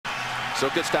So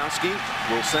Gronkowski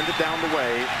will send it down the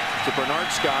way to Bernard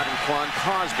Scott and Quan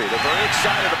Cosby. They're very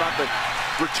excited about the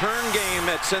return game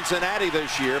at Cincinnati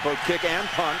this year, both kick and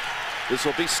punt. This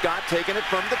will be Scott taking it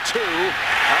from the 2. Oh,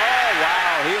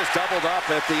 wow. He is doubled up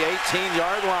at the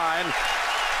 18-yard line.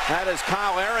 That is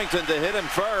Kyle Arrington to hit him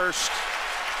first.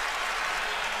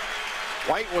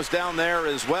 White was down there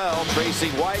as well. Tracy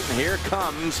White, and here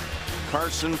comes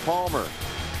Carson Palmer.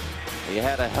 He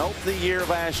had a healthy year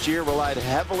last year, relied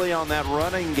heavily on that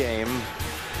running game,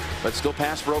 but still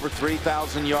passed for over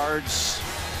 3,000 yards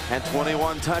and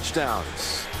 21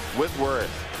 touchdowns.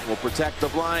 Whitworth will protect the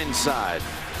blind side.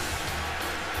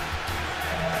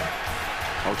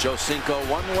 Ochocinco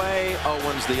one way,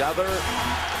 Owens the other,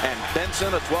 and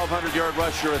Benson, a 1,200-yard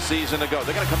rusher a season ago.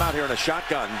 They're going to come out here in a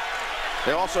shotgun.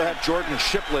 They also have Jordan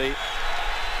Shipley,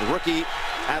 the rookie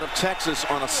out of Texas,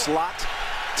 on a slot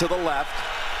to the left.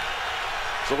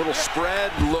 It's a little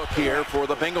spread look here for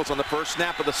the Bengals on the first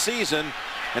snap of the season,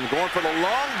 and going for the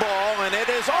long ball, and it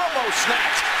is almost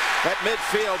snatched at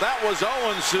midfield. That was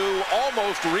Owens who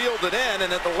almost reeled it in,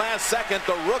 and at the last second,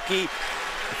 the rookie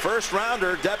first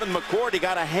rounder Devin McCourty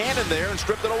got a hand in there and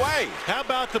stripped it away. How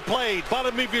about the play?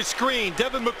 Bottom of your screen,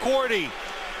 Devin McCourty.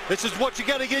 This is what you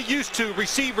got to get used to.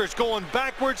 Receivers going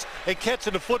backwards and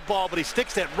catching the football, but he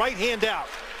sticks that right hand out.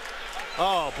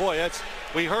 Oh boy,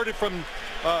 we heard it from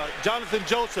Jonathan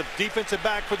Joseph, defensive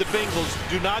back for the Bengals.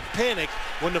 Do not panic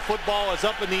when the football is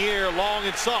up in the air, long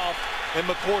and soft, and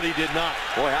McCourty did not.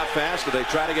 Boy, how fast do they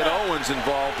try to get Owens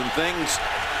involved in things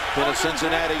in a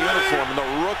Cincinnati uniform, and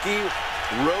the rookie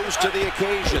rose to the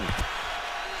occasion.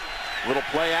 Little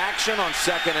play action on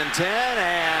 2nd and 10,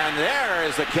 and there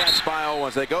is the catch by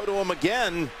Owens. They go to him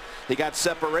again. He got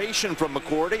separation from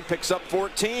McCourty, picks up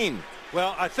 14.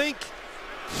 Well, I think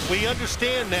we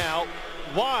understand now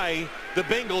why the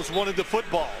Bengals wanted the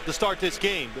football to start this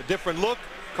game. A different look.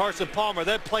 Carson Palmer,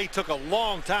 that play took a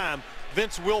long time.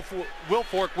 Vince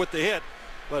Wilfork with the hit,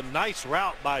 but nice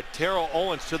route by Terrell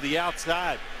Owens to the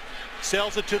outside.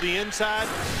 Sells it to the inside,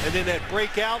 and then that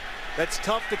breakout, that's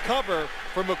tough to cover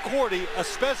for McCourty,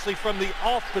 especially from the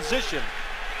off position,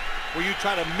 where you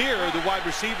try to mirror the wide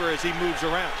receiver as he moves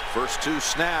around. First 2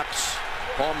 snaps,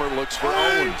 Palmer looks for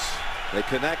Owens. They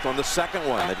connect on the second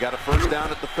one. They've got a first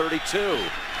down at the 32.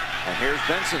 And here's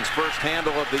Benson's first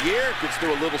handle of the year. Gets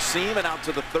through a little seam and out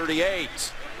to the 38.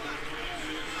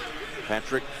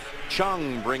 Patrick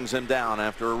Chung brings him down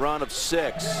after a run of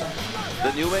 6.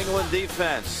 The New England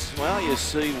defense. Well, you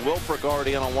see Wilfork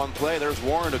already in on one play. There's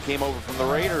Warren, who came over from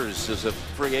the Raiders as a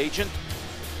free agent.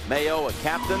 Mayo, a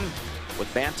captain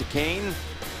with Bantakane.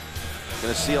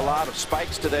 Going to see a lot of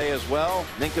spikes today as well.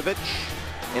 Ninkovich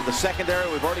in the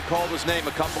secondary. We've already called his name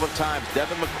a couple of times.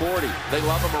 Devin McCourty. They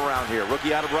love him around here.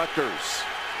 Rookie out of Rutgers.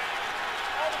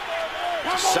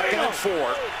 2nd and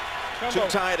 4. 2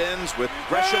 tight ends with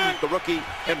Gresham, the rookie,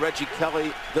 and Reggie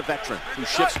Kelly, the veteran, who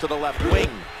shifts to the left wing.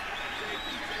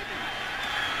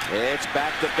 It's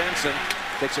back to Benson.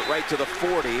 Takes it right to the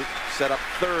 40. Set up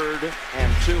 3rd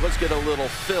and 2. Let's get a little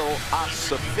Phil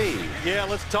Asafi. Yeah,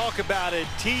 let's talk about it.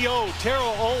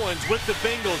 Terrell Owens with the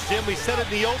Bengals. Jim, we said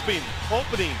it in the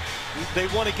opening. They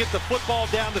want to get the football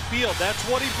down the field. That's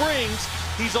what he brings.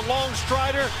 He's a long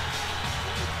strider,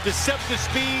 deceptive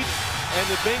speed. And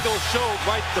the Bengals showed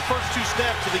right the first 2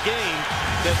 snaps of the game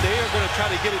that they are going to try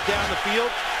to get it down the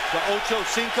field to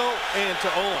Ochocinco and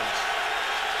to Owens.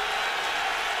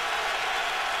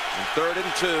 And 3rd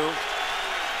and 2.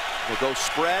 They'll go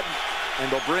spread, and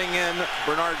they'll bring in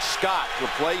Bernard Scott,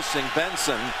 replacing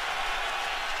Benson.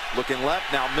 Looking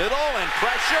left, now middle, and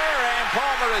pressure, and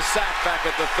Palmer is sacked back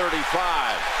at the 35.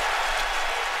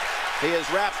 He is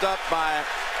wrapped up by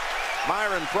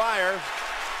Myron Pryor.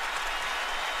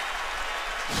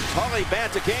 Tully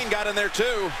Bantakane got in there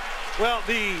too. Well,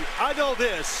 I know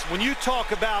this. When you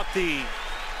talk about the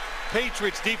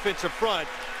Patriots defensive front,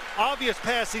 obvious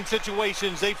passing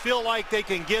situations, they feel like they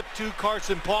can get to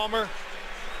Carson Palmer.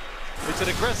 It's an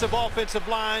aggressive offensive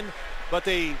line, but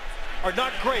they are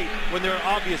not great when they're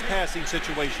obvious passing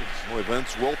situations. Boy,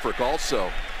 Vince Wilfork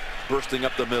also bursting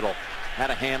up the middle. Had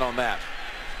a hand on that.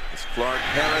 It's Clark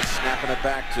Harris snapping it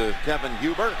back to Kevin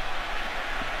Huber.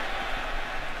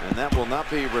 And that will not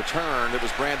be returned. It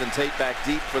was Brandon Tate back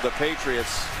deep for the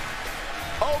Patriots.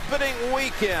 Opening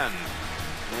weekend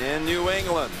in New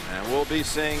England. And we'll be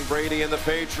seeing Brady and the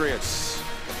Patriots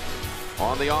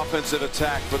on the offensive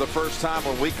attack for the first time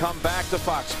when we come back to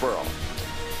Foxboro.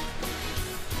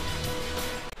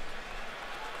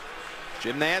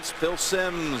 Jim Nantz, Phil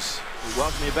Simms, we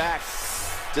welcome you back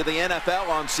to the NFL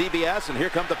on CBS. And here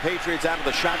come the Patriots out of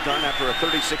the shotgun after a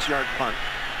 36-yard punt.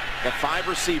 Got 5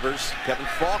 receivers. Kevin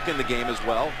Falk in the game as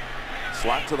well.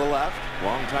 slot to the left.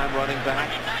 Long-time running back.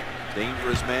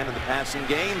 Dangerous man in the passing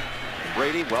game.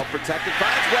 Brady, well protected,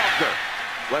 finds Welker.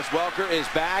 Wes Welker is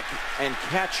back and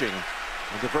catching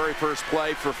the very first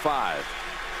play for 5.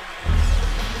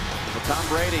 Well, Tom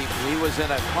Brady, he was in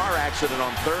a car accident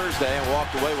on Thursday and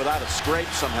walked away without a scrape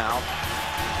somehow.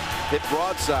 Hit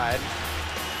broadside.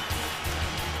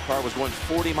 The car was going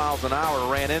 40 miles an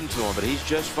hour, ran into him, but he's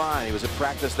just fine. He was at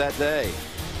practice that day.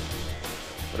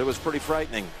 But it was pretty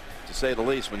frightening, to say the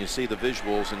least, when you see the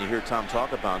visuals and you hear Tom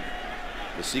talk about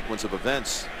the sequence of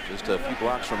events just a few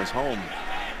blocks from his home.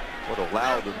 What a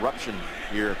loud eruption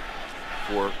here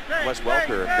for Wes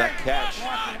Welker. That catch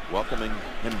welcoming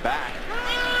him back.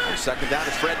 And second down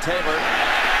is Fred Taylor.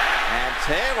 And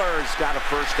Taylor's got a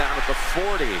first down at the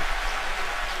 40.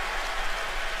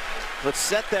 Let's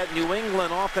set that New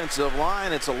England offensive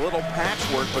line. It's a little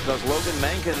patchwork because Logan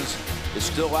Mankins is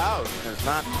still out and is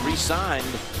not re-signed.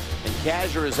 And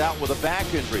Kazir is out with a back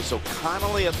injury. So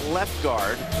Connolly at left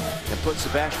guard and put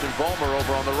Sebastian Vollmer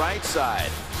over on the right side.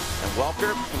 And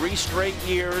Welker, 3 straight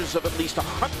years of at least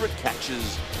 100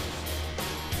 catches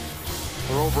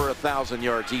for over 1,000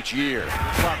 yards each year.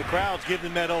 While the crowd's giving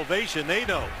him that ovation, they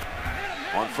know.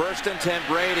 On 1st and 10,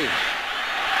 Brady.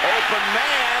 Open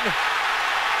man.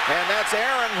 And that's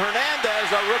Aaron Hernandez,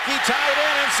 a rookie tight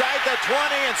end inside the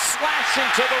 20 and slashing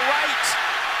to the right.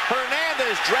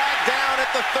 Hernandez dragged down at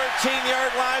the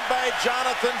 13-yard line by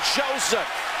Jonathan Joseph.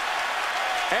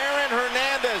 Aaron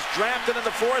Hernandez, drafted in the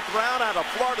 4th round out of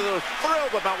Florida. They're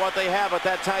thrilled about what they have at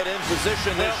that tight end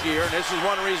position this year, and this is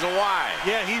one reason why.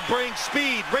 Yeah, he brings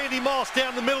speed. Randy Moss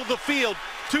down the middle of the field.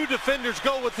 2 defenders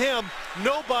go with him.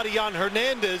 Nobody on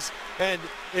Hernandez, and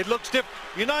it looks different.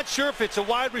 You're not sure if it's a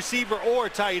wide receiver or a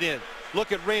tight end.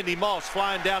 Look at Randy Moss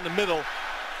flying down the middle.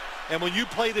 And when you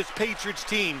play this Patriots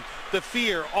team, the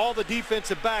fear all the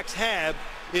defensive backs have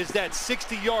is that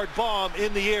 60-yard bomb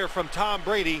in the air from Tom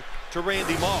Brady to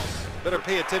Randy Moss. Better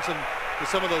pay attention to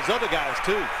some of those other guys,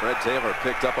 too. Fred Taylor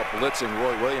picked up a blitzing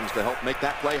Roy Williams to help make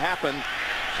that play happen.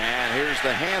 And here's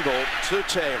the handle to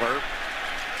Taylor.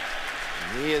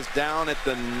 He is down at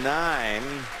the 9.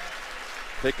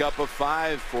 Pickup of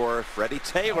 5 for Freddie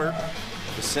Taylor.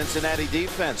 The Cincinnati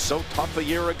defense, so tough a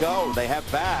year ago. They have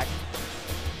back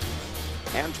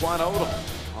Antoine Odom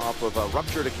off of a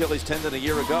ruptured Achilles tendon a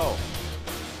year ago.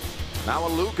 Now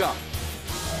Aluga,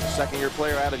 second-year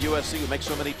player out of USC who makes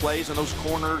so many plays, and those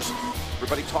corners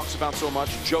everybody talks about so much,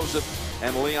 Joseph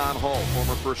and Leon Hall,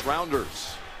 former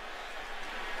first-rounders.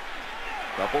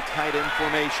 Double tight end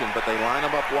formation, but they line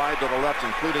them up wide to the left,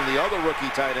 including the other rookie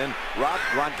tight end, Rob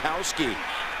Gronkowski.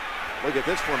 Look at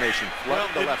this formation,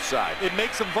 flooding the left side. It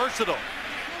makes them versatile.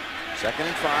 2nd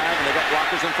and 5, and they got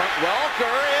blockers in front.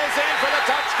 Welker is in for the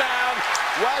touchdown.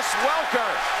 Wes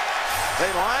Welker.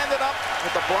 They lined it up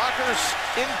with the blockers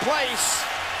in place.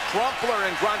 Crumpler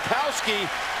and Gronkowski.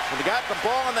 And they got the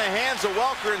ball in the hands of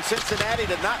Welker, and Cincinnati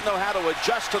did not know how to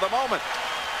adjust to the moment.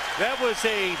 That was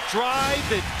a drive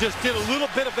that just did a little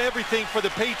bit of everything for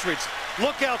the Patriots.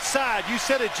 Look outside. You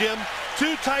said it, Jim.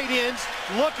 2 tight ends.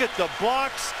 Look at the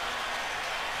blocks.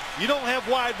 You don't have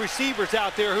wide receivers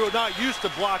out there who are not used to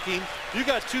blocking. You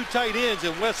got 2 tight ends,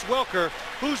 and Wes Welker,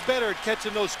 who's better at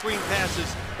catching those screen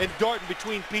passes and darting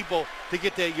between people to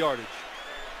get that yardage.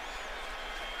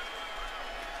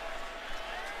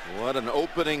 What an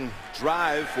opening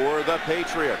drive for the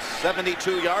Patriots.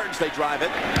 72 yards they drive it.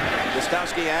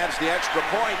 Gronkowski adds the extra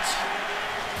point.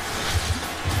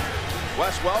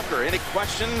 Wes Welker, any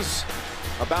questions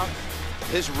about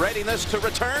his readiness to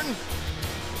return?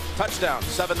 Touchdown,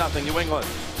 7-0 New England.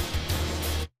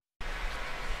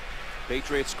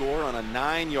 Patriots score on a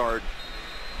 9-yard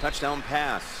touchdown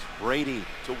pass. Brady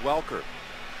to Welker.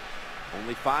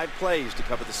 Only 5 plays to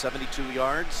cover the 72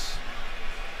 yards.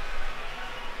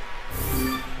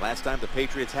 Last time the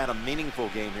Patriots had a meaningful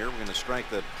game here, we're going to strike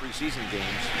the preseason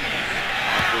games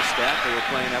off this stat. They were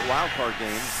playing that wild card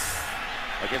game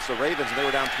against the Ravens, and they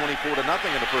were down 24-0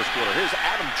 in the first quarter. Here's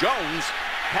Adam Jones,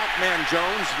 Pac-Man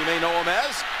Jones, you may know him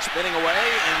as, spinning away,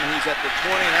 and he's at the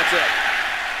 20, and that's it.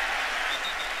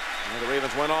 And the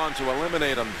Ravens went on to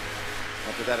eliminate him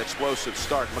after that explosive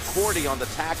start. McCourty on the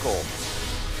tackle.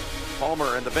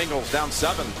 Palmer and the Bengals down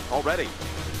 7 already.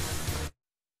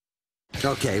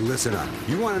 Okay, listen up.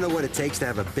 You want to know what it takes to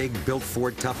have a big built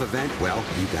Ford tough event? Well,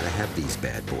 you got to have these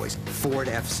bad boys. Ford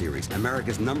F-Series,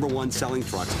 America's #1 selling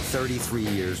trucks, 33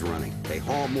 years running. They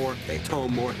haul more, they tow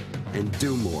more, and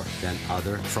do more than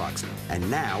other trucks. And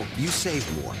now you save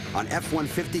more. On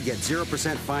F-150, get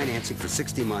 0% financing for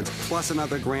 60 months, plus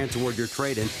another grand toward your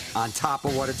trade-in on top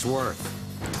of what it's worth.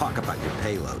 Talk about your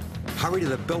payload. Hurry to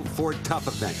the Built Ford Tough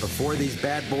event before these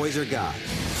bad boys are gone.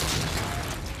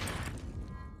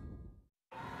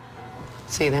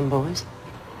 See them boys?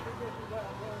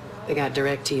 They got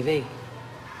DirecTV.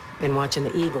 Been watching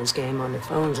the Eagles game on their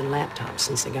phones and laptops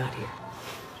since they got here.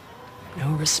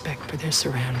 No respect for their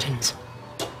surroundings.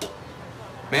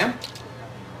 Ma'am?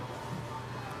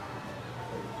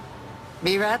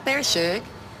 Be right there, Shug.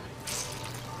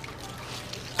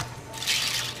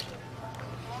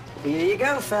 Here you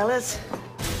go, fellas.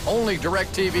 Only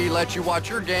DirecTV lets you watch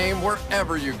your game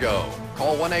wherever you go.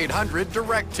 Call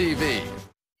 1-800-DirecTV.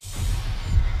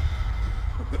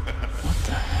 What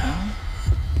the hell?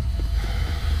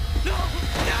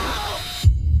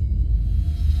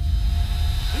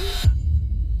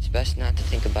 It's best not to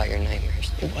think about your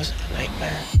nightmares. It wasn't a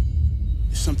nightmare.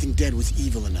 If something dead was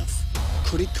evil enough,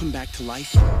 could it come back to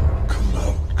life? Come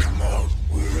out,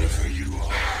 wherever you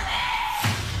are.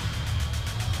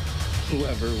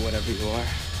 Whoever, whatever you are,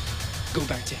 go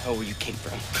back to hell where you came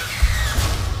from.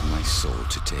 My Soul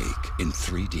to Take in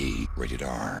 3D, rated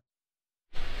R.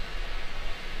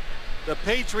 The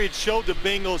Patriots showed the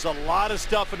Bengals a lot of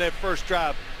stuff in that first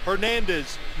drive.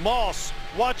 Hernandez, Moss,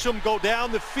 watch them go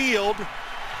down the field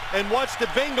and watch the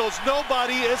Bengals.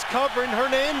 Nobody is covering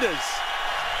Hernandez.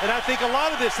 And I think a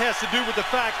lot of this has to do with the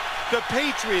fact the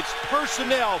Patriots'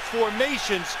 personnel,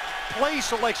 formations, play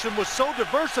selection was so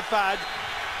diversified,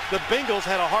 the Bengals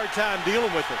had a hard time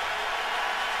dealing with it.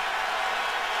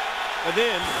 And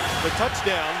then the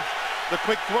touchdown, the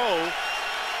quick throw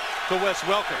to Wes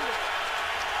Welker.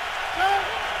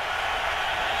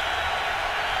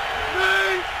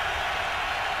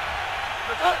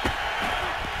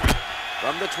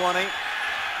 From the 20,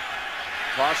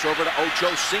 toss over to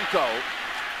Ocho Cinco,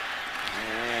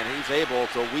 and he's able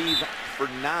to weave for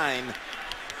 9,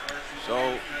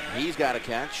 so he's got a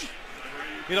catch.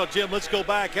 You know, Jim, let's go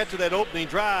back after that opening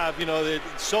drive. You know,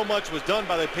 so much was done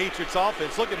by the Patriots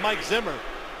offense. Look at Mike Zimmer.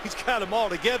 He's got them all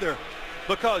together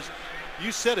because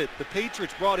you said it. The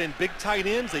Patriots brought in big tight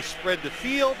ends. They spread the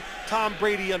field. Tom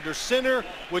Brady under center,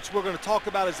 which we're going to talk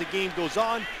about as the game goes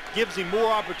on, gives him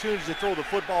more opportunities to throw the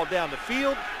football down the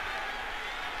field.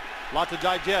 A lot to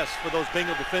digest for those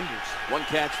Bengal defenders. 1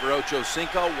 catch for Ocho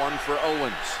Cinco, 1 for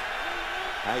Owens.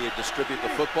 How you distribute the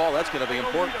football, that's going to be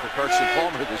important for Carson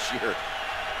Palmer this year.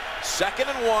 2nd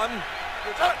and 1.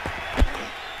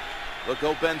 Look,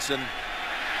 go Benson.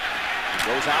 He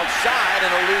goes outside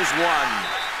and he'll lose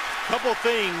 1. Couple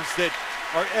things that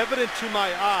are evident to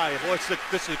my eye. Well,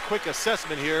 this is a quick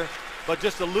assessment here, but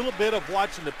just a little bit of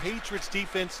watching the Patriots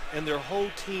defense and their whole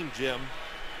team, Jim.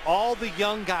 All the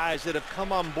young guys that have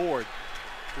come on board.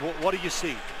 What do you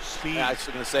see? Speed. Yeah, I was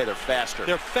going to say they're faster.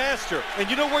 They're faster. And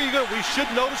you know where you go? We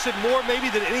should notice it more maybe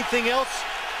than anything else.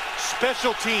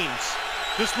 Special teams.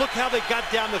 Just look how they got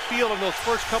down the field on those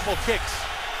first couple of kicks.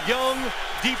 Young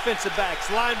defensive backs,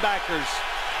 linebackers.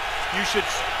 You should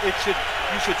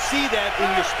see that in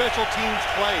your special teams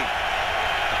play.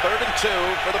 3rd and 2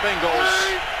 for the Bengals.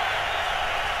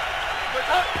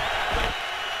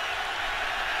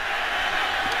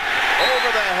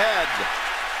 Over the head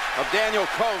of Daniel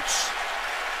Coates.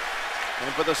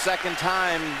 And for the 2nd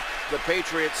time, the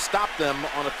Patriots stopped them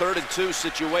on a 3rd and 2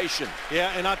 situation.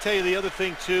 Yeah, and I'll tell you the other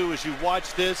thing, too, as you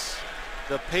watch this,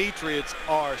 the Patriots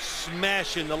are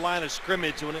smashing the line of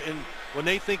scrimmage. And when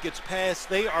they think it's passed,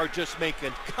 they are just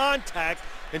making contact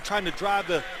and trying to drive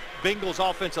the Bengals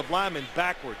offensive linemen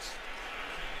backwards.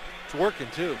 It's working,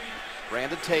 too.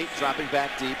 Brandon Tate dropping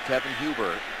back deep. Kevin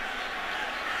Huber.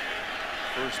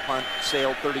 First punt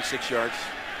sailed 36 yards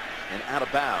and out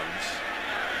of bounds.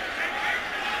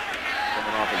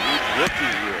 Coming off a huge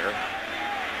rookie year.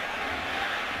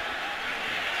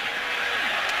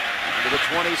 To the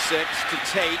 26 to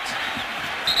Tate.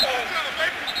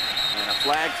 And a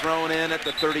flag thrown in at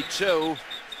the 32.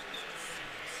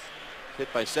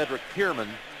 Hit by Cedric Pierman.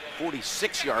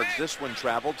 46 yards this one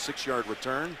traveled. 6-yard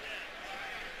return.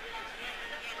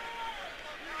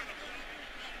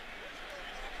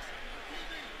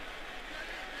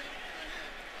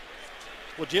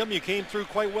 Well, Jim, you came through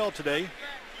quite well today.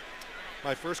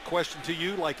 My first question to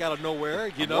you, like out of nowhere,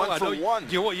 you know, I know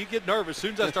you get nervous. As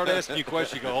soon as I start asking you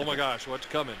questions, you go, oh my gosh, what's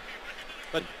coming?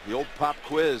 But the old pop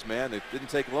quiz, man, it didn't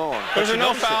take long. There's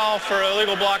no foul for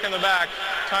illegal block in the back.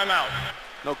 Timeout.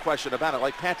 No question about it.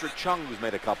 Like Patrick Chung, who's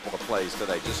made a couple of plays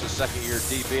today, just a 2nd-year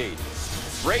DB.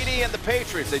 Brady and the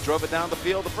Patriots, they drove it down the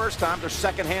field the first time. Their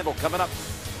 2nd handle coming up.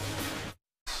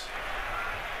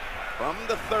 From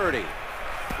the 30,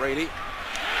 Brady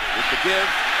with the give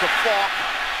to Falk.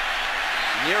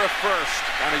 Near a first,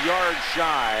 on a yard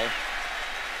shy.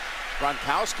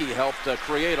 Gronkowski helped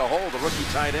create a hole, the rookie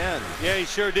tight end. Yeah, he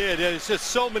sure did. It's just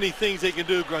so many things they can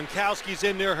do. Gronkowski's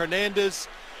in there, Hernandez,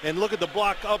 and look at the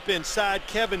block up inside.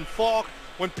 Kevin Falk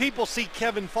when people see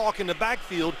Kevin Falk in the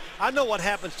backfield, I know what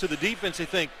happens to the defense. They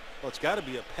think, well, it's got to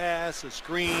be a pass, a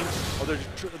screen, or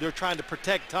they're trying to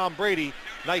protect Tom Brady.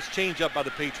 Nice change up by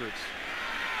the Patriots.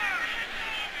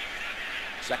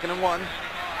 2nd and 1.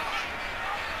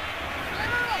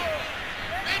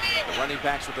 The running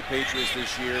backs with the Patriots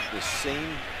this year, the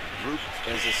same group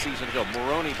as a season ago.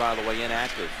 Maroney, by the way,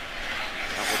 inactive.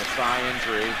 Out with a thigh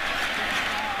injury.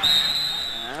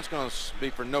 And that's going to be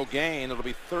for no gain. It'll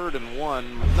be 3rd and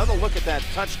 1. Another look at that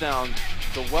touchdown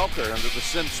to Welker under the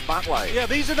Sim spotlight. Yeah,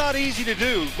 these are not easy to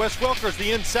do. Wes Welker's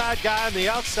the inside guy on the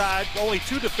outside. Only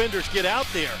 2 defenders get out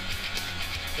there.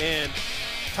 And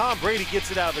Tom Brady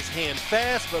gets it out of his hand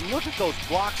fast, but look at those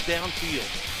blocks downfield.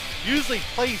 Usually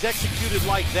plays executed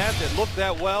like that look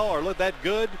that well or look that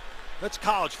good, that's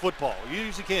college football. You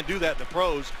usually can't do that in the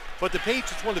pros, but the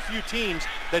Patriots one of the few teams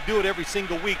that do it every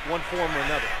single week, one form or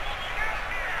another.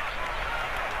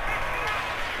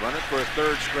 Run it for a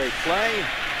 3rd straight play.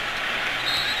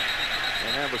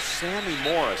 And that was Sammy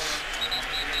Morris.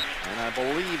 And I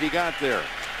believe he got there.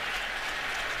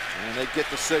 And they get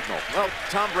the signal. Well,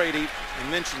 Tom Brady, you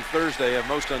mentioned Thursday, a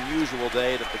most unusual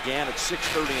day that began at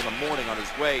 6:30 in the morning on his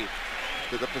way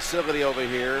to the facility over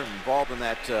here, involved in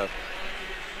that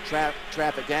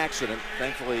traffic accident.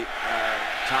 Thankfully,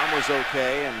 Tom was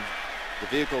okay, and the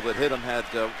vehicle that hit him had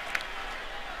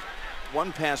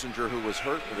one passenger who was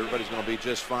hurt, but everybody's going to be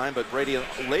just fine. But Brady,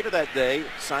 later that day,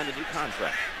 signed a new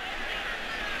contract.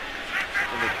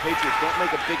 And the Patriots don't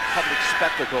make a big public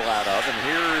spectacle out of. And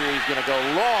here he's going to go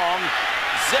long,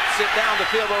 zips it down the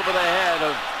field over the head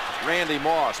of Randy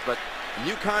Moss. But a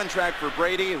new contract for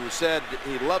Brady, who said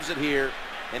he loves it here,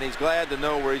 and he's glad to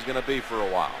know where he's going to be for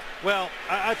a while. Well,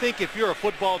 I think if you're a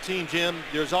football team, Jim,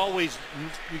 there's always,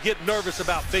 you get nervous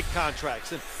about big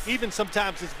contracts, and even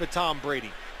sometimes it's for Tom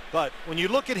Brady. But when you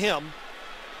look at him,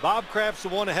 Bob Kraft's the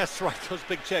one that has to write those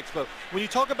big checks. But when you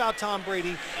talk about Tom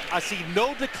Brady, I see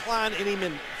no decline in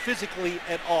him physically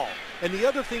at all. And the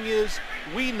other thing is,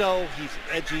 we know he's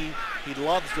edgy. He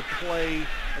loves to play.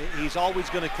 He's always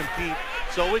going to compete.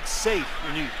 So it's safe,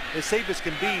 as safe as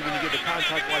can be when you get a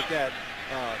contract like that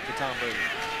to Tom Brady.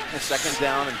 And 2nd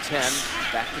down and 10.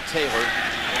 Back to Taylor.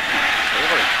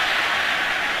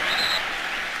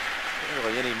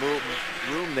 Barely any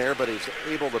room there, but he's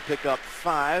able to pick up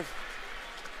 5.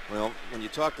 Well, when you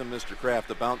talk to Mr.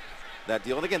 Kraft about that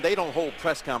deal, and again, they don't hold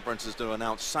press conferences to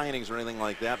announce signings or anything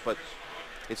like that, but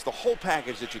it's the whole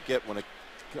package that you get when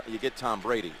you get Tom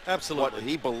Brady. Absolutely. What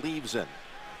he believes in,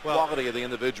 quality of the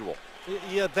individual.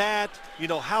 Yeah,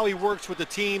 how he works with the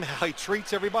team, how he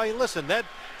treats everybody. Listen, that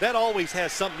always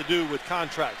has something to do with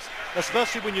contracts,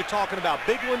 especially when you're talking about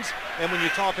big ones and when you're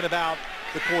talking about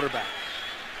the quarterback.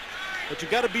 But you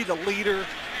got to be the leader.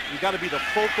 You got to be the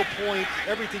focal point.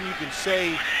 Everything you can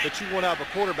say that you want out of a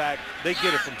quarterback, they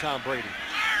get it from Tom Brady.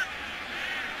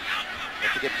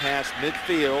 Have to get past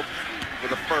midfield for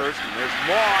the 1st, and there's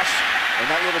Moss, and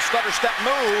that little stutter step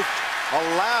move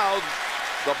allowed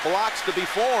the blocks to be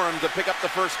formed to pick up the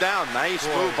 1st down. Nice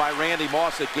move by Randy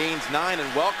Moss. It gains 9,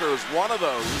 and Welker is one of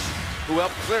those who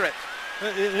helped clear it.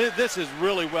 This is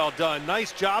really well done.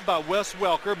 Nice job by Wes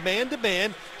Welker,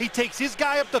 man-to-man. He takes his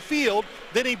guy up the field,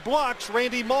 then he blocks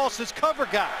Randy Moss's cover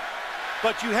guy.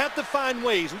 But you have to find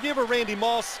ways. When you have a Randy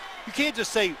Moss, you can't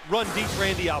just say, run deep,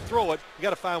 Randy, I'll throw it. You got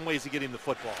to find ways to get him the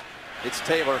football. It's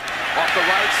Taylor off the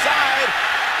right side.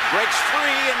 Breaks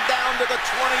free and down to the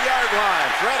 20-yard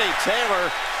line. Freddie Taylor,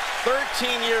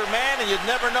 13-year man, and you'd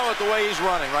never know it the way he's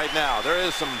running right now. There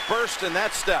is some burst in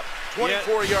that step.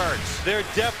 24 yards. There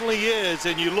definitely is,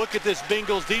 and you look at this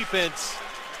Bengals defense,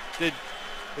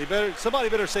 somebody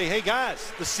better say, hey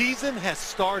guys, the season has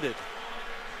started,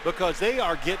 because they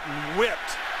are getting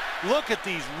whipped. Look at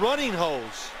these running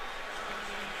holes.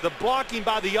 The blocking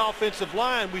by the offensive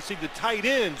line. We see the tight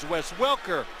ends, Wes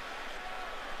Welker.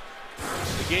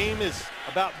 The game is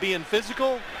about being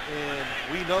physical, and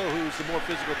we know who's the more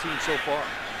physical team so far.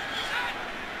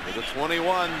 For the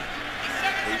 21,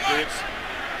 Patriots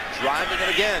driving it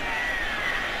again.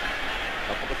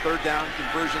 A couple of 3rd down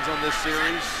conversions on this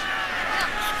series.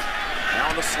 Now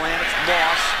on the slant, it's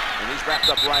Moss, and he's wrapped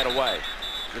up right away.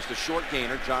 Just a short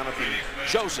gainer. Jonathan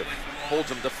Joseph holds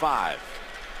him to 5.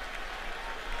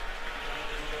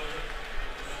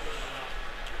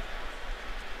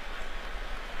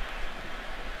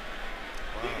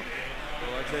 Wow.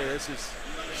 Well, I tell you, this is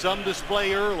some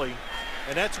display early,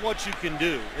 and that's what you can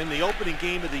do in the opening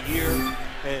game of the year.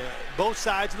 Both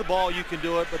sides of the ball you can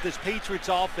do it, but this Patriots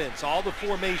offense, all the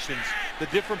formations, the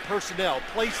different personnel,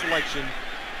 play selection,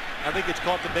 I think it's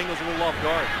caught the Bengals a little off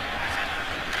guard.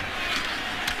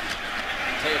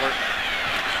 Taylor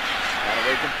got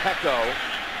away from Pecco.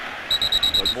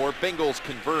 But more Bengals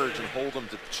converge and hold them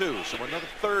to 2. So another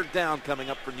 3rd down coming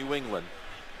up for New England.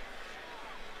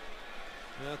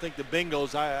 I think the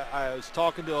Bengals, I was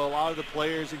talking to a lot of the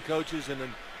players and coaches, and I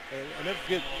never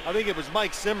forget, I think it was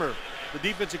Mike Zimmer, the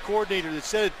defensive coordinator, that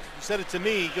said it to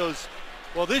me. He goes,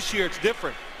 well, this year it's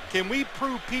different. Can we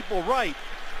prove people right?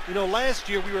 You know, last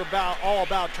year we were all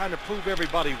about trying to prove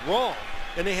everybody wrong,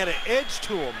 and they had an edge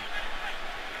to them.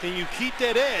 Can you keep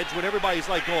that edge when everybody's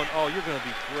like going, oh, you're going to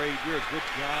be great, you're a good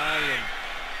guy, and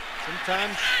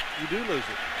sometimes you do lose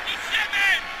it.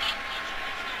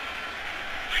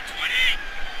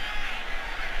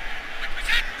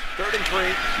 3rd and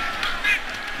 3.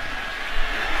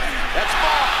 That's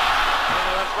ball.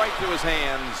 Oh, that's right through his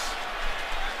hands.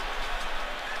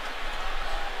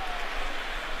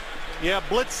 Yeah,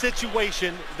 blitz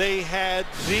situation. They had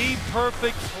the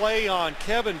perfect play on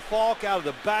Kevin Falk out of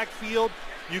the backfield.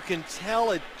 You can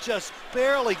tell it just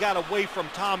barely got away from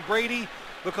Tom Brady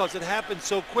because it happened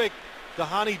so quick.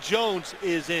 Dhani Jones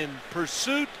is in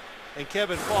pursuit, and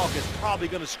Kevin Falk is probably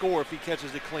going to score if he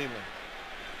catches it cleanly.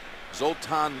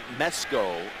 Zoltan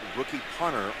Mesko, rookie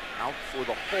punter, out for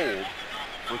the hold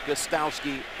for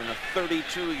Gostowski in a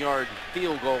 32-yard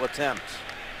field goal attempt.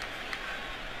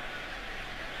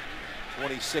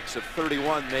 26 of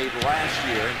 31 made last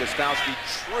year, and Gostowski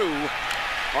true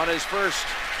on his first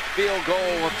field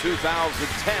goal of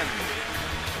 2010.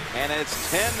 And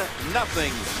it's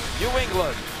 10-0 New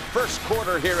England. First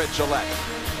quarter here at Gillette.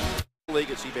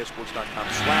 League at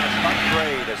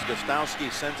CBSSports.com/upgrade as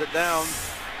Gostowski sends it down.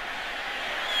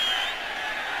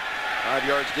 5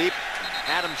 yards deep.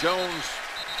 Adam Jones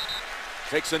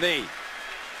takes a knee.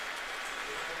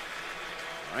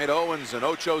 All right, Owens and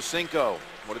Ocho Cinco.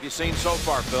 What have you seen so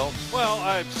far, Phil? Well,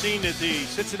 I've seen that the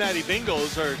Cincinnati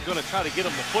Bengals are going to try to get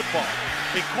them the football.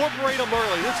 Incorporate them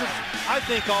early. This is, I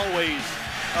think, always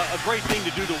a great thing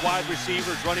to do to wide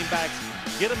receivers, running backs.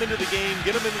 Get them into the game,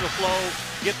 get them into the flow,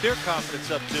 get their confidence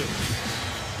up too.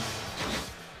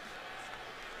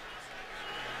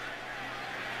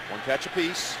 One catch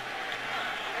apiece.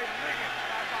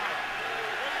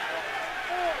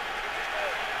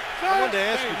 I wanted to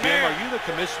ask you, Jim, are you the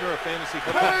commissioner of fantasy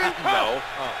football? No,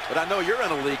 but I know you're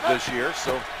in a league this year,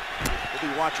 so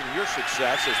we'll be watching your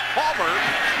success as Palmer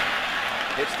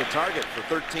hits the target for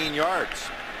 13 yards.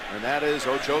 And that is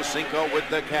Ocho Cinco with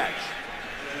the catch.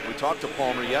 We talked to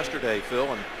Palmer yesterday,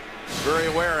 Phil, and very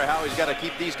aware of how he's got to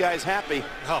keep these guys happy.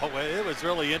 Oh, well, it was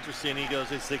really interesting. He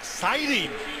goes, it's exciting.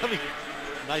 I mean,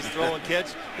 nice throw and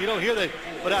catch. You don't hear that,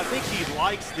 but I think he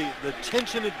likes the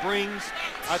tension it brings.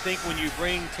 I think when you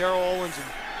bring Terrell Owens and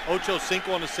Ocho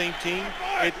Cinco on the same team,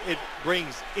 it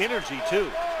brings energy too.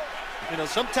 You know,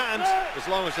 sometimes, as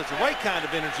long as it's the right kind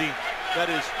of energy, that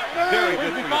is very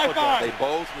good for your football. They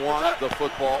both want the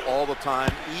football all the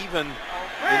time, even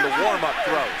in the warm-up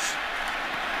throws.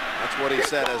 That's what he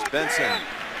said as Benson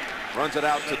runs it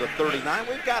out to the 39.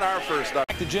 We've got our first up.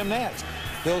 Back to Jim Nantz.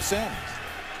 Bill Sims.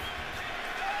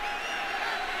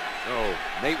 Oh,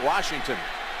 Nate Washington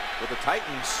with the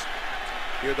Titans.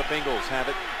 Here the Bengals have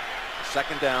it.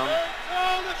 2nd down.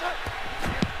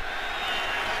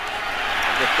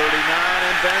 The 39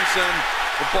 and Benson.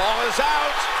 The ball is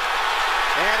out.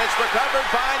 And it's recovered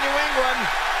by New England.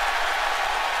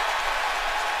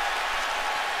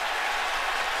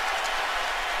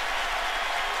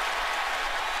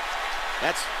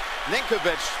 That's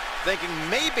Ninkovich thinking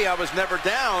maybe I was never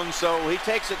down, so he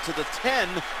takes it to the 10.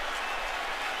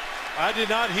 I did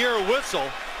not hear a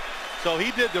whistle, so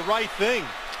he did the right thing.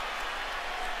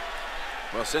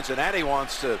 Well, Cincinnati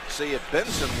wants to see if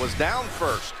Benson was down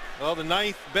first. Well, the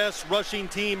 9th best rushing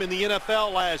team in the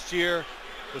NFL last year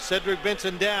with Cedric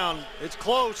Benson down. It's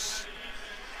close.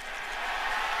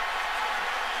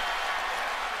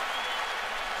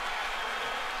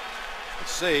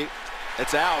 Let's see.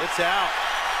 It's out. It's out.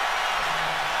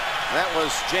 That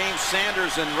was James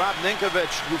Sanders and Rob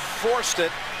Ninkovich who forced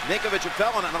it. Ninkovich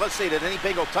fell on it. Now let's see, did any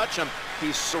Bengal touch him?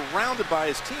 He's surrounded by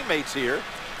his teammates here.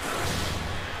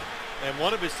 And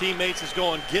one of his teammates is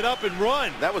going, get up and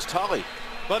run. That was Tully.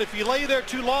 But if you lay there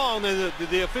too long, then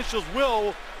the officials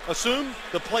will assume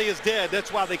the play is dead.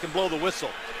 That's why they can blow the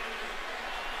whistle.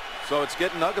 So it's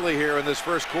getting ugly here in this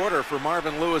first quarter for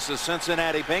Marvin Lewis's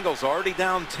Cincinnati Bengals. Already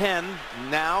down 10.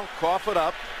 Now cough it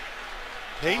up.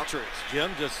 Patriots,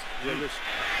 Jim, just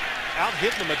out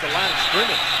hitting them at the line of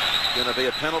scrimmage. Going to be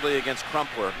a penalty against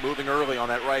Crumpler, moving early on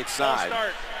that right side.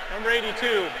 Start. Number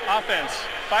 82, offense.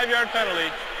 5-yard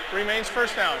penalty. Remains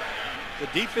 1st down. The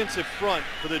defensive front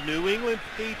for the New England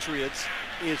Patriots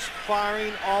is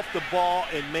firing off the ball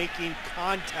and making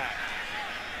contact.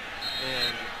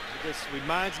 And this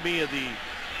reminds me of the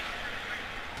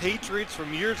Patriots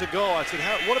from years ago. I said,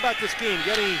 what about this game? You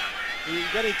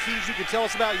got any keys you can tell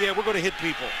us about? Yeah, we're going to hit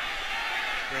people.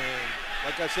 And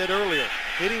like I said earlier,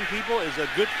 hitting people is a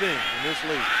good thing in this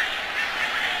league.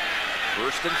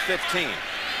 1st and 15.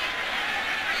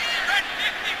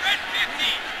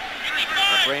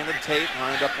 Brandon Tate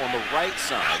lined up on the right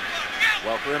side.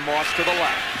 Welker and Moss to the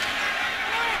left.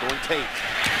 Going Tate.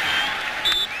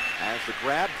 As the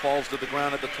grab falls to the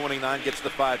ground at the 29, gets the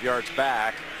 5 yards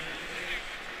back.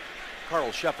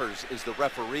 Carl Sheffers is the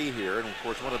referee here, and of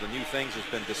course one of the new things has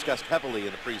been discussed heavily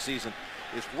in the preseason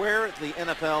is where the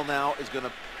NFL now is going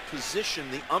to position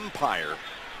the umpire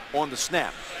on the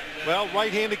snap. Well,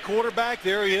 right-handed quarterback,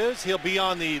 there he is. He'll be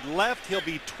on the left. He'll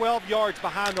be 12 yards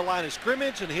behind the line of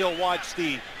scrimmage, and he'll watch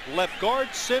the left guard,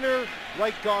 center,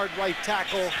 right guard, right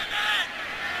tackle.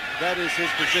 That is his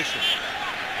position.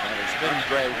 That is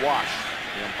Andre Wash,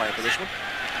 the umpire for this one.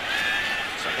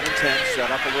 2nd and 10, set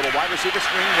up a little wide receiver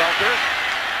screen. Welker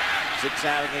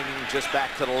zigzagging just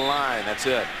back to the line. That's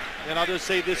it. And I'll just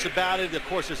say this about it. Of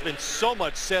course, there's been so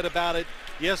much said about it.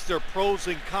 Yes, there are pros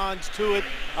and cons to it.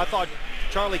 I thought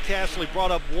Charlie Casserly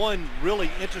brought up one really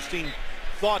interesting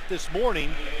thought this morning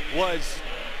was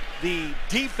the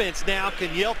defense now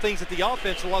can yell things at the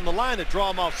offense along the line to draw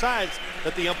them off sides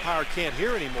that the umpire can't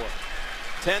hear anymore.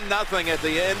 10-0 at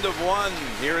the end of 1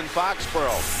 here in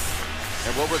Foxboro.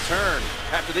 And we'll return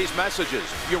after these messages.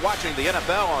 You're watching the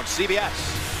NFL on CBS.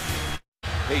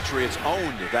 Patriots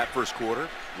owned that first quarter.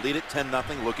 Lead it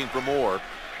 10-0, looking for more.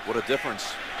 What a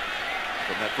difference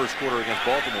from that first quarter against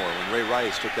Baltimore when Ray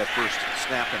Rice took that first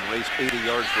snap and raced 80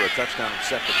 yards for a touchdown and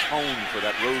set the tone for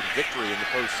that road victory in the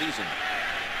postseason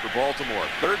for Baltimore.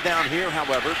 3rd down here,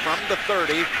 however, from the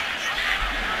 30.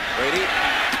 Brady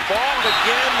falls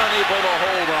again, unable to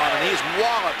hold on, and he's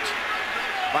walloped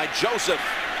by Joseph.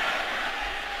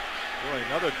 Boy,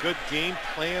 another good game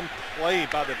plan play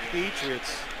by the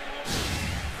Patriots.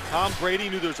 Tom Brady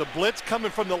knew there was a blitz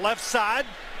coming from the left side.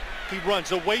 He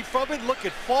runs away from it. Look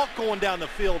at Falk going down the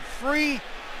field free.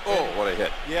 Oh, what a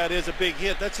hit. Yeah, it is a big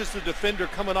hit. That's just a defender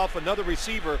coming off another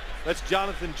receiver. That's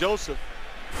Jonathan Joseph.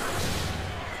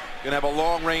 Gonna have a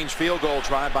long-range field goal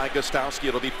tried by Gostowski.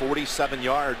 It'll be 47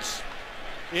 yards.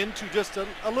 Into just a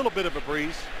little bit of a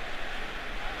breeze.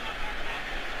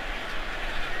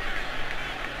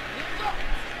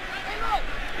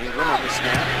 Ingram on the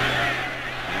snap.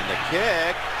 And the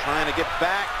kick, trying to get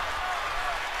back.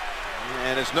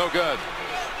 And it's no good.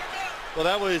 Well,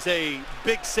 that was a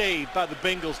big save by the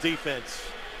Bengals defense.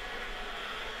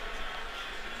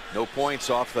 No points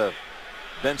off the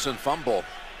Benson fumble.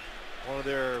 One of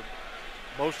their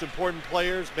most important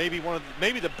players, maybe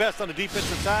the best on the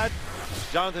defensive side.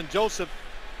 Jonathan Joseph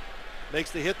makes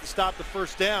the hit to stop the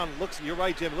first down. You're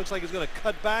right, Jim. It looks like he's going to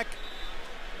cut back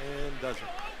and doesn't.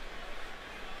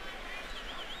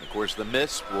 Of course, the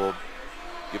miss will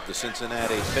give the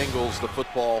Cincinnati Bengals the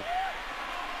football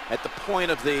at the point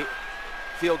of the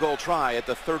field goal try at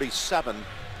the 37.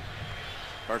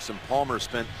 Carson Palmer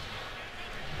spent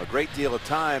a great deal of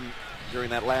time during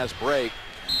that last break,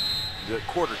 the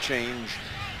quarter change,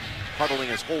 huddling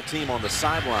his whole team on the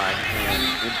sideline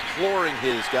and imploring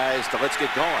his guys to let's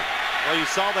get going. Well, you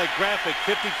saw that graphic,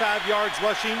 55 yards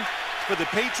rushing for the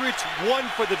Patriots, 1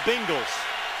 for the Bengals.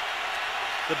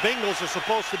 The Bengals are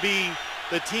supposed to be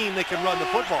the team that can run the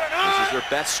football. This is their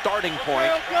best starting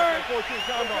point.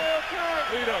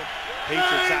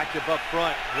 Patriots active up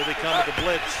front. Here they come with the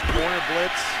blitz, corner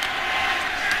blitz.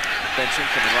 Benson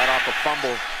coming right off a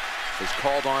fumble is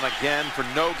called on again for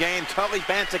no gain. Tully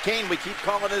Bantakane, we keep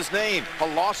calling his name. A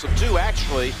loss of 2,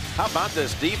 actually. How about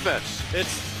this defense?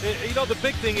 You know, the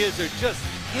big thing is they're just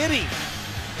hitting.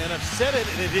 And I've said it,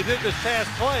 and they did this pass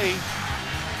play,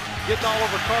 getting all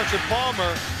over Carson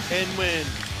Palmer. And when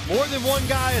more than one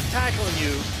guy is tackling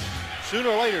you, sooner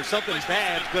or later something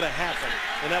bad's going to happen.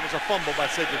 And that was a fumble by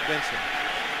Cedric Benson.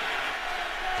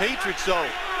 Patriots, though,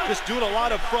 just doing a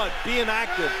lot up front, being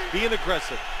active, being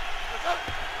aggressive.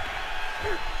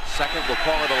 Second, we'll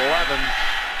call it 11.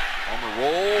 Palmer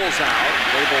rolls out,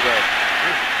 able to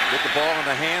get the ball in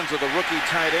the hands of the rookie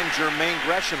tight end, Jermaine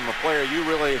Gresham, a player you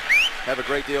really have a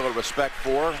great deal of respect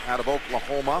for out of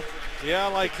Oklahoma. Yeah, I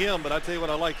like him, but I tell you what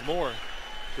I liked more.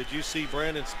 Did you see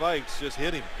Brandon Spikes just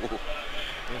hit him?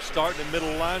 And starting the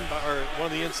middle line, or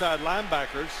one of the inside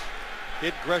linebackers,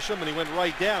 hit Gresham, and he went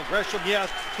right down. Gresham, yes,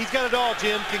 he's got it all,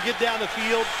 Jim. Can get down the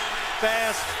field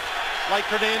fast, like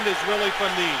Hernandez really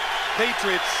from the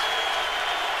Patriots,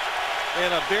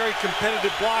 and a very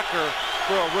competitive blocker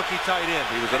for a rookie tight end.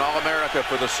 He was an All-America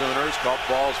for the Sooners. Caught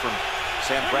balls from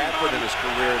Sam Bradford in his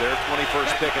career there.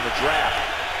 21st pick in the draft.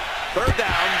 3rd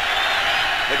down.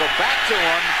 They go back to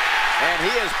him. And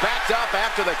he is backed up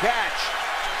after the catch.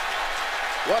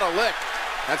 What a lick.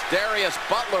 That's Darius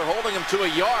Butler holding him to a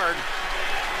yard.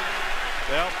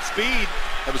 Well, speed.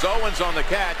 It was Owens on the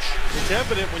catch. It's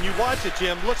evident when you watch it,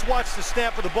 Jim. Let's watch the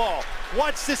snap of the ball.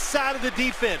 Watch this side of the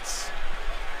defense.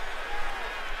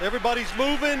 Everybody's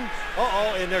moving.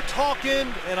 And they're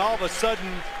talking. And all of a sudden,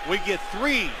 we get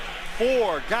 3,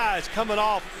 4 guys coming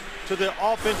off to the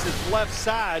offense's left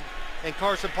side. And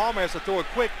Carson Palmer has to throw it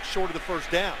quick short of the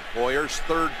first down. Boyer's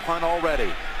third punt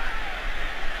already.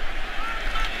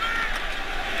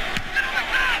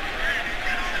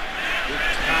 Good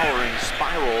towering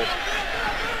spiral.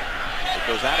 It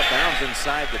goes out of bounds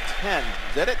inside the 10.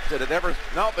 Did it? Did it ever?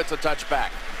 Nope, it's a touchback.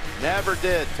 Never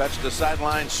did touch the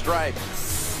sideline stripe.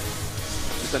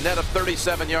 Just a net of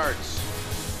 37 yards.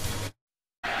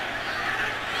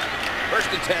 First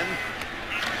and 10.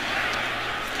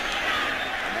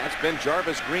 And that's been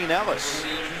Jarvis Green Ellis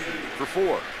for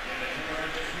 4.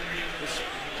 Just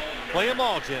play them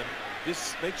all, Jim.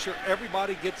 Just make sure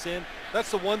everybody gets in.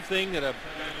 That's the one thing that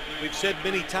we've said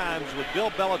many times with Bill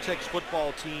Belichick's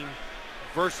football team.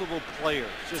 Versatile players.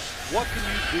 Just what can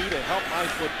you do to help my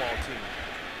football team?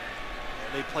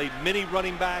 And they play many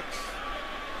running backs.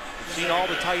 We've seen all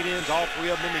the tight ends, all 3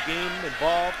 of them in the game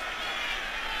involved.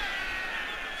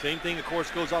 Same thing, of course,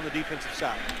 goes on the defensive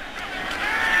side.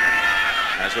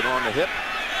 Has it on the hip.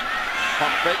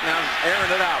 Pump fake, now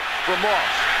airing it out for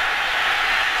Moss.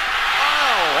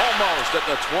 Oh, almost at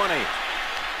the 20.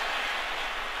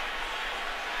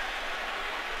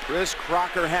 Chris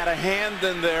Crocker had a hand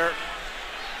in there.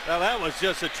 Now that was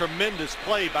just a tremendous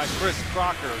play by Chris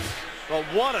Crocker. But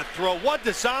what a throw, what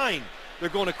design. They're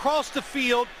going across the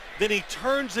field, then he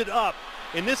turns it up.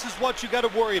 And this is what you got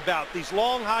to worry about, these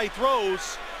long, high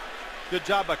throws. Good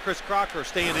job by Chris Crocker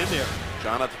staying in there.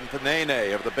 Jonathan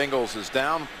Fanene of the Bengals is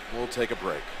down. We'll take a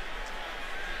break.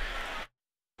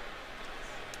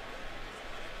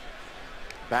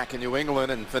 Back in New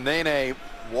England, and Fanene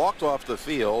walked off the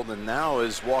field and now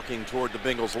is walking toward the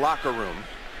Bengals locker room.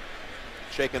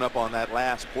 Shaken up on that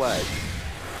last play.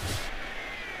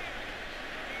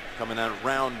 Coming out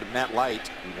around Matt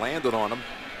Light and landed on him.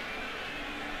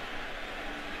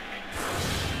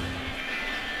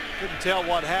 Couldn't tell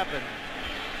what happened.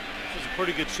 This was a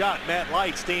pretty good shot. Matt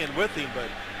Light staying with him, but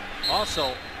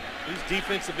also these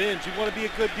defensive ends, you want to be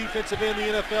a good defensive end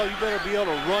in the NFL, you better be able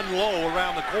to run low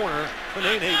around the corner.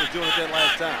 Fanene was doing it that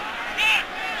last time.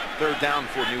 Third down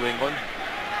for New England.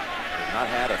 They've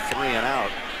not had a 3 and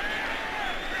out.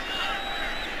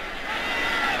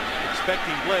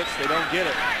 Expecting blitz, they don't get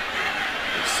it.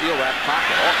 They seal that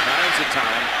pocket all kinds of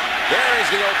time. There is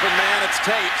the open man, it's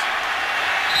Tate.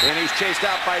 And he's chased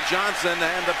out by Johnson,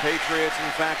 and the Patriots,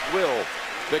 in fact, will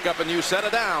pick up a new set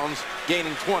of downs,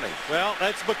 gaining 20. Well,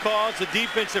 that's because the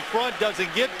defensive front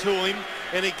doesn't get to him,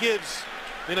 and it gives,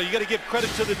 you got to give credit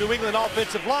to the New England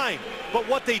offensive line. But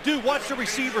what they do, watch the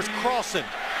receivers crossing.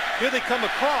 Here they come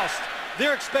across.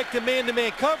 They're expecting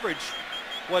man-to-man coverage.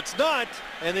 What's not,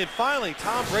 and then finally,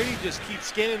 Tom Brady just keeps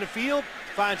scanning the field,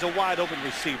 finds a wide-open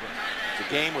receiver. It's a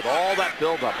game with all that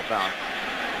buildup about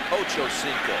Ocho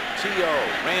Cinco, T.O.,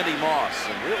 Randy Moss,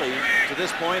 and really, to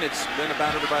this point, it's been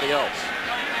about everybody else.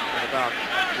 And about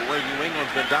the way New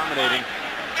England's been dominating.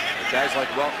 Guys like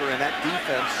Welker in that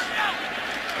defense.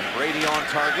 And Brady on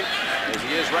target, as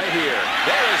he is right here.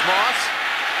 There is Moss.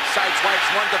 Sideswipes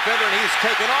one defender, and he's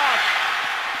taken off.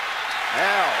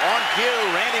 Now, on cue,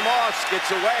 Randy Moss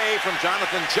gets away from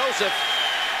Jonathan Joseph.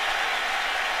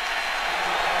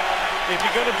 If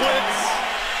you're going to blitz,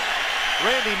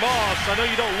 Randy Moss, I know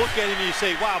you don't look at him and you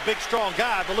say, wow, big, strong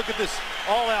guy, but look at this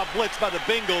all-out blitz by the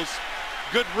Bengals.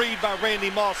 Good read by Randy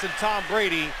Moss and Tom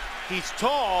Brady. He's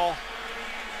tall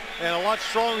and a lot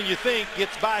stronger than you think,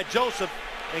 gets by Joseph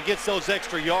and gets those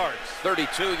extra yards.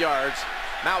 32 yards.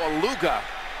 Maualuga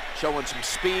showing some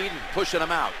speed and pushing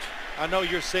him out. I know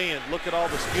you're saying, look at all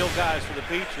the skill guys for the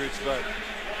Patriots, but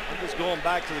I'm just going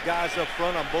back to the guys up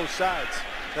front on both sides.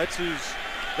 That's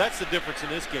the difference in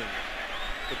this game.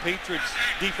 The Patriots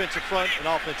defensive front and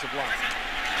offensive line.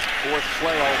 Fourth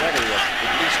play already,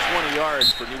 at least 20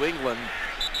 yards for New England.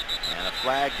 And a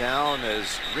flag down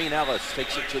as Green Ellis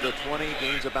takes it to the 20,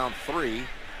 gains about 3.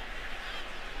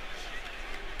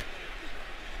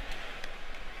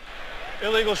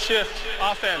 Illegal shift,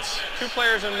 offense. 2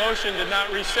 players in motion did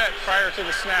not reset prior to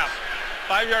the snap.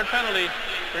 5-yard penalty,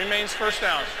 remains first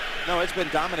down. No, it's been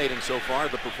dominating so far,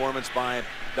 the performance by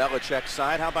Belichick's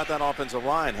side. How about that offensive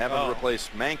line? Having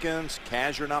replaced Mankins,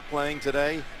 Kazir not playing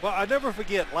today. Well, I never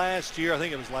forget last year, I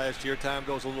think it was last year, time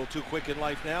goes a little too quick in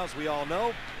life now, as we all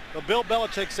know. But Bill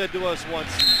Belichick said to us once,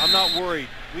 I'm not worried.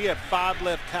 We have 5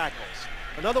 left tackles.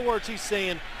 In other words, he's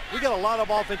saying, We got a lot of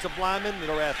offensive linemen that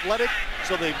are athletic,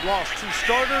 so they've lost 2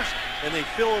 starters, and they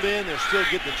fill it in. They're still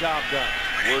getting the job done.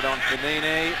 Word on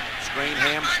Fanene, strained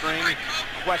hamstring,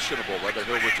 questionable whether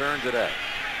he'll return today.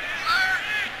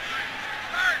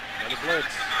 Another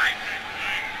blitz.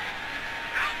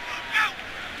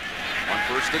 On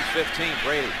 1st and 15,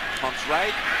 Brady pumps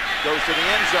right, goes to the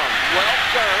end zone.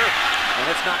 Welker,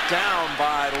 and it's knocked down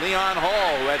by Leon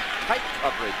Hall, who had tight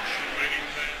coverage.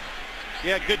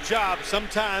 Yeah, good job.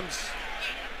 Sometimes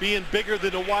being bigger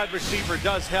than a wide receiver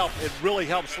does help. It really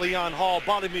helps Leon Hall.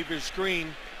 Bottom of his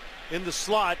screen in the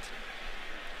slot.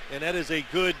 And that is a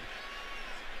good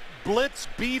blitz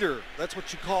beater. That's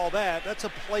what you call that. That's a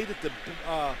play that the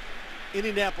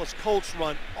Indianapolis Colts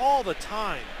run all the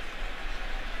time.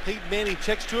 Peyton Manning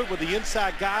checks to it where the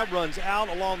inside guy runs out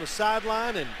along the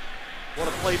sideline, and what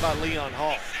a play by Leon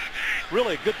Hall.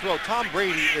 Really a good throw. Tom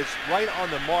Brady is right on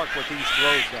the mark with these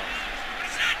throws, though.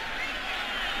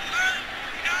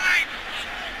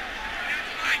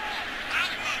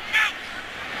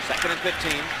 Second and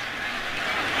 15.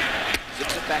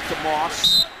 Zips it back to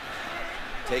Moss.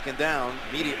 Taken down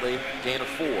immediately. Gain of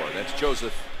 4. That's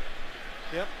Joseph.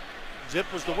 Yep.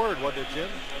 Zip was the word, wasn't it, Jim?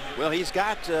 Well, he's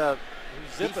got,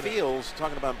 he feels,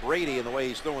 talking about Brady and the way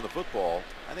he's throwing the football,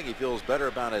 I think he feels better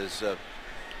about his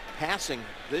passing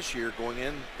this year going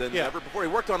in than ever before. He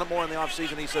worked on it more in the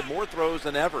offseason. He said more throws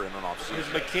than ever in an offseason.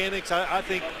 His mechanics, I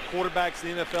think quarterbacks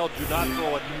in the NFL do not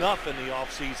throw enough in the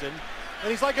offseason. And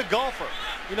he's like a golfer.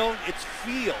 You know, it's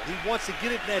feel. He wants to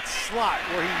get it in that slot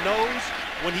where he knows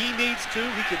when he needs to,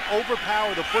 he can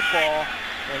overpower the football.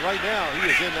 And right now,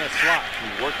 he is in that slot. He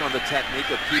worked on the technique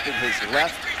of keeping his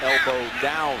left elbow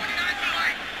down.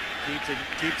 Keeps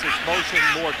his motion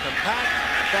more compact,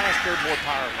 faster, more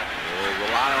powerful. We'll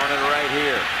rely on it right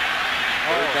here.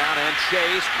 Third down and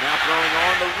chase. Now throwing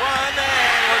on the run.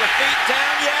 And with the feet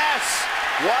down, yes!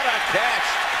 What a catch.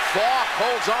 Falk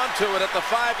holds on to it at the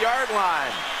 5-yard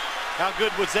line. How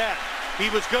good was that? He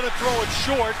was going to throw it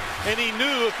short, and he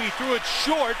knew if he threw it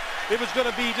short, it was going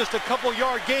to be just a couple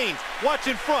yard gains. Watch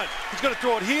in front. He's going to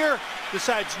throw it here.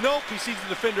 Decides nope. He sees the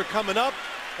defender coming up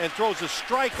and throws a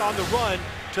strike on the run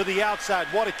to the outside.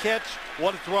 What a catch.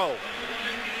 What a throw.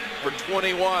 For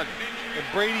 21. And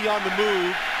Brady on the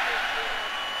move.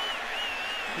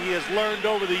 He has learned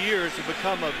over the years to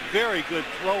become a very good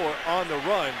thrower on the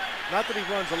run. Not that he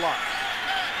runs a lot.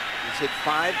 He's hit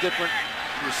 5 different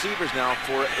receivers now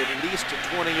for at least a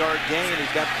 20-yard gain.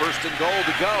 He's got 1st and goal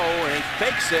to go, and he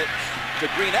fakes it to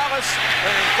Green Ellis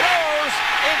and throws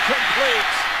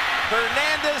incomplete.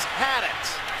 Hernandez had it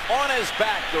on his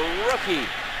back, the rookie,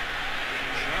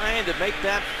 trying to make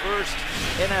that first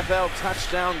NFL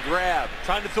touchdown grab.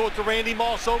 Trying to throw it to Randy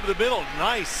Moss over the middle.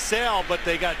 Nice sell, but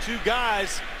they got 2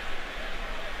 guys.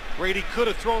 Brady could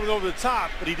have thrown it over the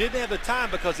top, but he didn't have the time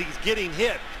because he's getting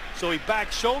hit. So he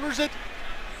back shoulders it,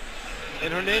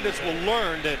 and Hernandez will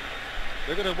learn that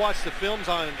they're going to watch the films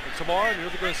on tomorrow, and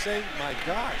they're going to say, my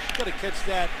gosh, you got to catch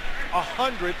that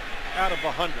 100 out of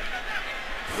 100.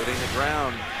 Hitting the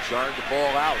ground, jarred the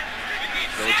ball out.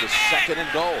 So it's a 2nd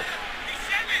and goal.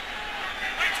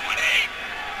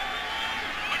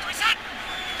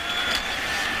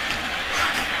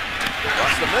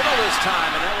 Across the middle this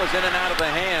time, and that was in and out of the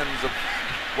hands of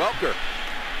Welker.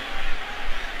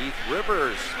 Keith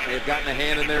Rivers may have gotten a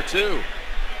hand in there too.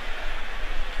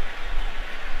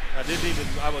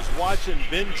 I was watching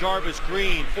Ben Jarvis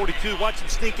Green, 42, watch him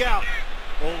sneak out.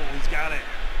 Oh, he's got it.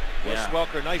 Wes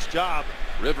Welker, nice job.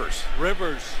 Rivers.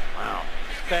 Wow.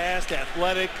 Fast,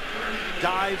 athletic,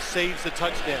 dives, saves the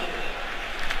touchdown.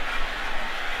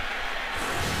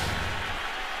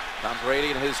 Tom Brady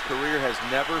in his career has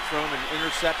never thrown an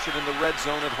interception in the red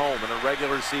zone at home in a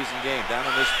regular season game. Down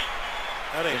in this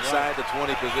inside the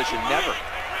 20 position. Never.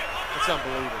 That's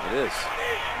unbelievable. It is.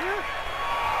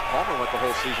 Palmer went the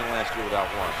whole season last year without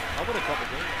one. How about a couple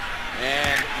games?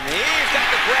 And he's got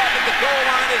the grab at the goal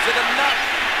line. Is it enough?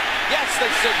 Yes,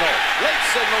 they signal. Late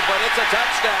signal, but it's a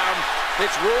touchdown.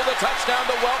 It's ruled a touchdown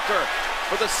to Welker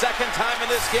for the 2nd time in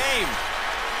this game.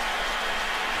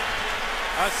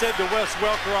 I said to Wes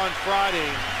Welker on Friday,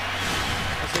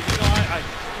 I said, you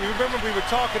know, you remember we were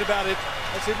talking about it.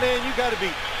 I said, man, you got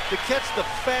to catch the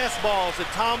fastballs that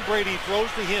Tom Brady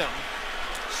throws to him.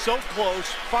 So close,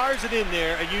 fires it in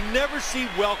there, and you never see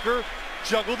Welker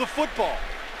juggle the football.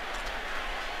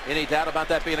 Any doubt about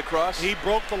that being a cross? He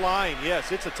broke the line.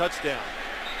 Yes, it's a touchdown.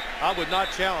 I would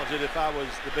not challenge it if I was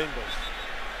the Bengals.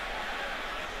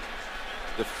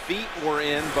 The feet were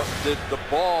in, but did the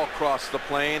ball cross the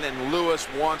plane, and Lewis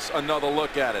wants another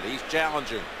look at it. He's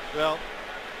challenging. Well,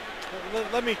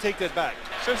 let me take that back.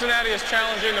 Cincinnati is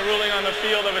challenging the ruling on the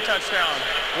field of a touchdown.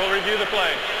 We'll review the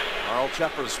play. Carl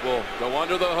Cheffers will go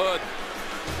under the hood.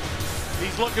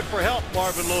 He's looking for help,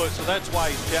 Marvin Lewis, so that's why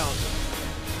he's challenging.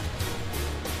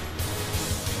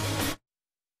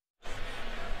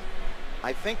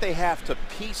 I think they have to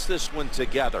piece this one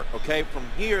together, okay? From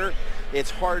here, it's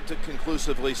hard to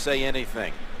conclusively say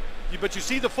anything. But you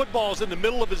see the football's in the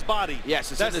middle of his body.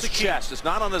 Yes, it's in his chest. It's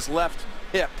not on his left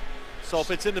hip. So if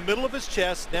it's in the middle of his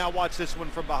chest, now watch this one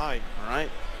from behind. All right,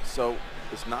 so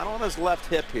it's not on his left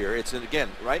hip here. It's, again,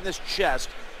 right in his chest.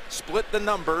 Split the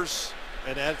numbers.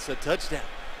 And that's a touchdown.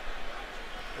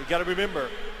 You got to remember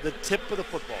the tip of the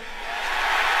football.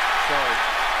 Sorry.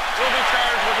 Will be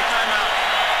charged with a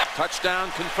timeout.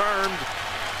 Touchdown confirmed.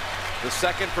 The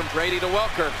second from Brady to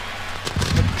Welker.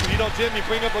 You know, Jim, you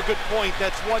bring up a good point.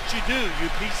 That's what you do. You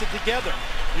piece it together.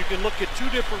 You can look at two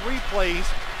different replays,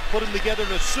 put them together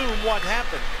and assume what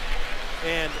happened.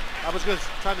 And I was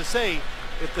trying to say,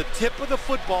 if the tip of the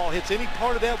football hits any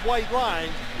part of that white line,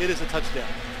 it is a touchdown.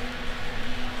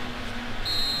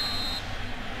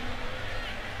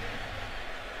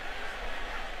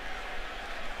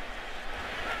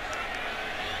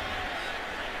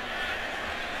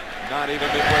 Not even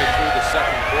midway through the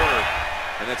second quarter,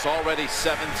 and it's already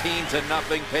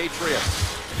 17-0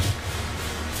 Patriots.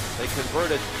 They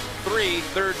converted 3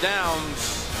 third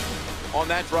downs on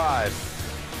that drive.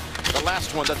 The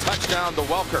last one, the touchdown to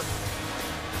Welker.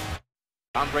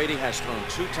 Tom Brady has thrown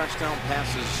 2 touchdown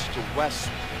passes to Wes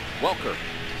Welker.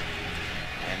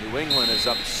 And New England is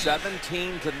up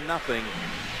 17-0.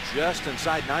 Just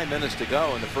inside 9 minutes to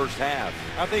go in the first half.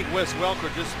 I think Wes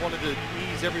Welker just wanted to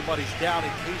ease everybody's doubt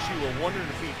in case you were wondering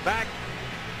if he's back.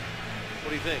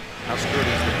 What do you think? How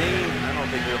sturdy is the knee? I don't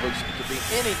think there looks to be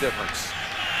any difference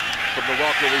from the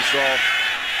Welker we saw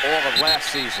all of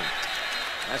last season.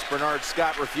 That's Bernard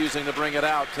Scott refusing to bring it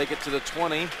out. Take it to the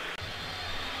 20.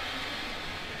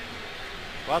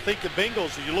 Well, I think the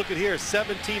Bengals, if you look at here,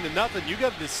 17-0, you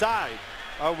got to decide.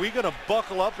 Are we going to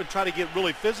buckle up and try to get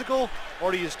really physical,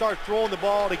 or do you start throwing the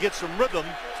ball to get some rhythm,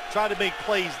 try to make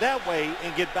plays that way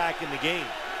and get back in the game?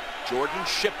 Jordan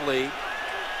Shipley,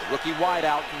 the rookie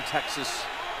wideout from Texas.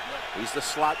 He's the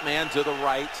slot man to the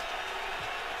right.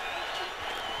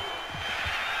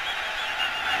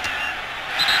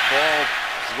 Ball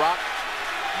dropped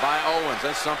by Owens.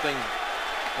 That's something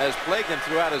that has plagued him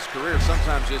throughout his career.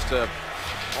 Sometimes just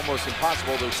almost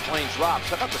impossible to explain drops.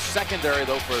 How about the secondary,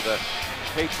 though, for the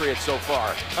Patriots so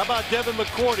far? How about Devin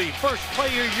McCourty, first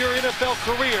player of your NFL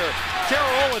career.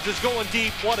 Terrell Owens is going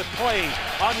deep. What a play.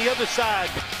 On the other side,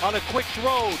 on a quick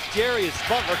throw, Darius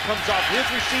Butler comes off his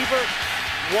receiver.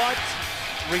 What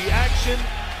reaction.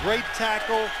 Great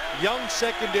tackle. Young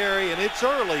secondary, and it's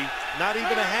early. Not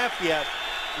even a half yet.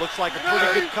 Looks like a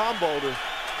pretty good combo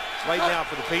right now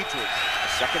for the Patriots.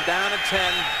 Second down and 10.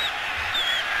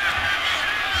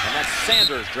 And that's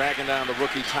Sanders dragging down the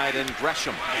rookie tight end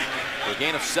Gresham for a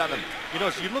gain of 7. You know,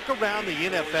 as you look around the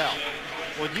NFL,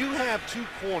 when you have 2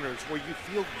 corners where you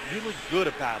feel really good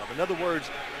about them, in other words,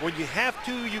 when you have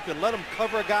to, you can let them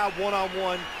cover a guy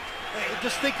one-on-one.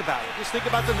 Just think about it. Just think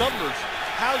about the numbers.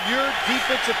 How your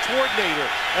defensive coordinator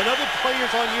and other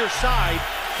players on your side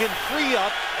can free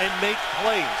up and make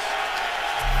plays.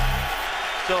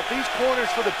 So if these corners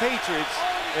for the Patriots,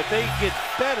 if they get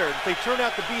better, if they turn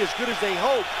out to be as good as they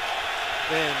hope,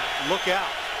 then look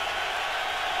out.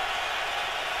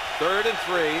 3rd and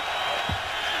 3.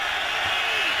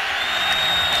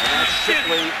 And now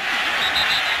Shipley,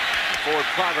 forward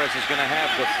progress, is going to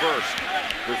have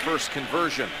the first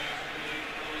conversion.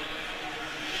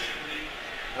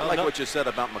 I like what you said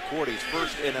about McCourty's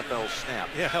first NFL snap.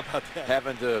 Yeah, how about that?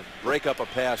 Having to break up a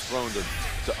pass thrown to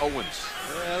Owens.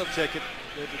 Yeah, I'll check it.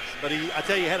 But I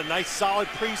tell you, he had a nice solid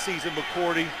preseason,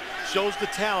 McCourty. Shows the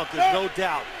talent, there's no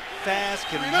doubt. Fast,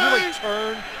 can really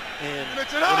turn, and when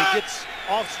he gets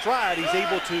off stride, he's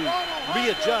able to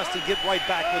readjust and get right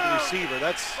back with the receiver.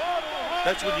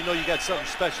 That's when you know you got something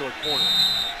special at corner.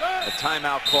 A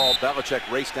timeout call. Belichick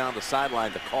raced down the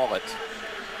sideline to call it.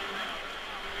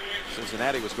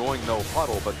 Cincinnati was going no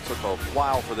huddle, but it took a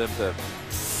while for them to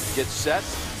get set.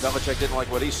 Belichick didn't like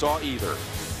what he saw either.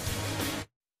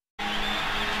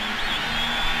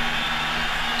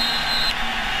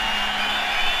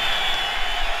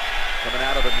 Coming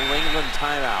out of a New England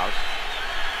timeout.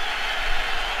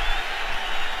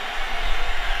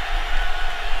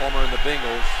 Palmer and the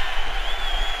Bengals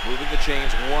moving the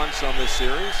chains once on this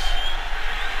series.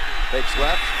 Fakes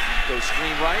left, goes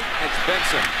screen right. It's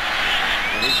Benson.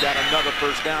 And he's got another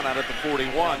first down out at the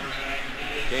 41.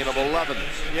 Gain of 11.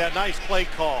 Yeah, nice play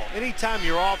call. Anytime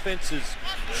your offense is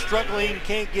struggling,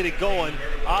 can't get it going,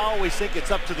 I always think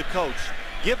it's up to the coach.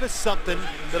 Give us something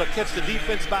that'll catch the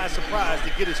defense by surprise to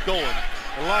get us going.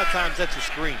 A lot of times that's a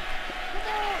screen.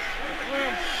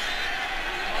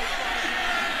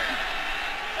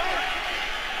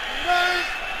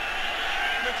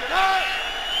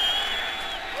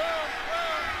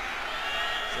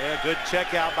 Yeah, good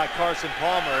check out by Carson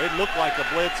Palmer. It looked like a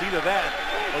blitz, either that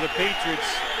or the Patriots.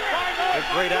 They're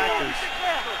great actors.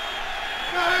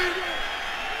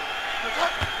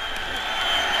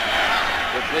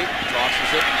 Quickly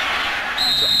tosses it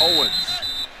to Owens.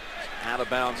 Out of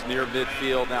bounds near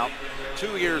midfield. Now,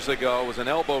 2 years ago was an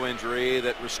elbow injury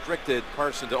that restricted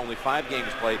Carson to only 5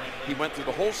 games played. He went through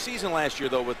the whole season last year,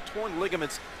 though, with torn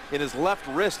ligaments in his left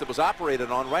wrist that was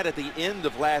operated on right at the end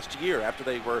of last year after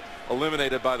they were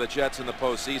eliminated by the Jets in the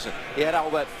postseason. He had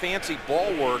all that fancy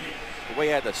ball work, the way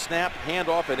he had the snap,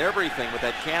 handoff, and everything with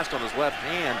that cast on his left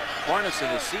hand, harnessing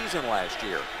his season last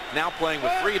year. Now playing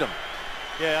with freedom.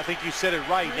 Yeah, I think you said it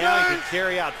right. Now he can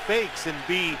carry out fakes and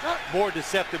be more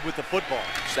deceptive with the football.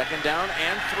 2nd down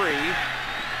and 3. And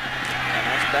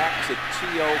that's back to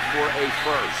T.O. for a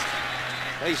first.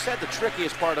 Now, he said the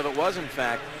trickiest part of it was, in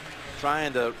fact,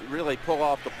 trying to really pull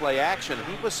off the play action.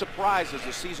 He was surprised as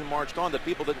the season marched on that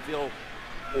people didn't feel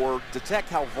or detect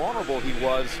how vulnerable he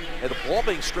was and the ball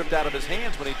being stripped out of his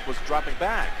hands when he was dropping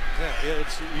back. Yeah,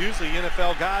 it's usually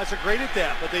NFL guys are great at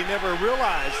that, but they never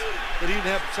realized that he didn't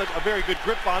have such a very good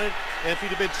grip on it. And if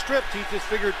he'd have been stripped, he just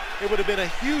figured it would have been a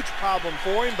huge problem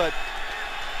for him, but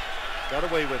got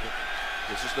away with it.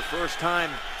 This is the first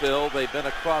time, Phil, they've been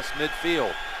across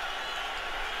midfield.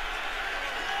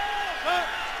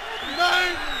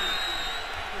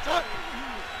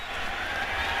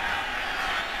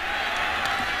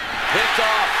 Picked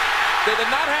off. They did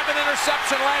not have an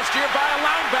interception last year by a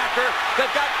linebacker.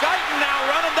 They've got Guyton now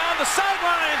running down the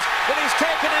sidelines, and he's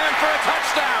taken in for a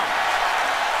touchdown.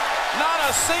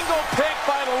 Not a single pick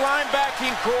by the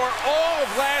linebacking core all of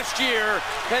last year,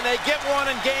 and they get one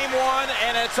in game 1,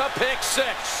 and it's a pick 6.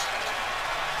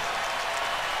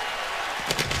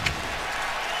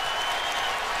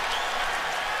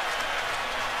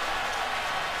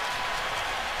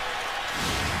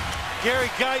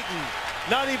 Gary Guyton,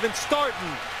 not even starting,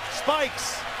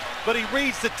 spikes, but he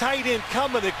reads the tight end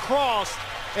coming across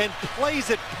and plays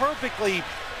it perfectly.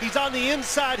 He's on the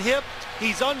inside hip,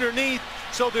 he's underneath,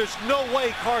 so there's no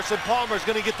way Carson Palmer is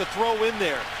going to get the throw in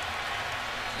there.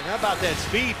 And how about that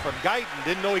speed from Guyton?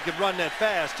 Didn't know he could run that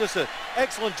fast. Just an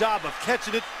excellent job of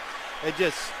catching it and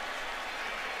just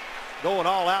going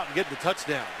all out and getting the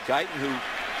touchdown. Guyton, who,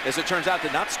 as it turns out,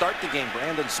 did not start the game.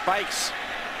 Brandon Spikes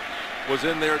was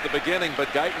in there at the beginning, but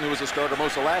Guyton, who was a starter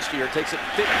most of last year, takes it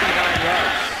 59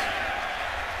 yards.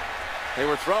 They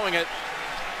were throwing it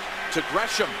to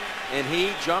Gresham, and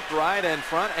he jumped right in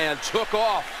front and took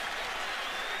off.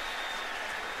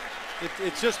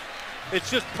 It's just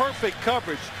perfect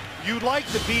coverage. You like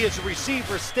to be, as a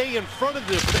receiver, stay in front of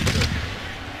the defender.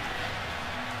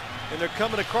 And they're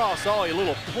coming across. Oh, a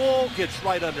little pull, gets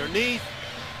right underneath.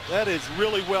 That is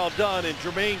really well done. And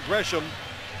Jermaine Gresham,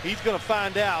 he's going to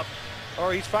find out,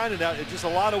 or he's finding out, just a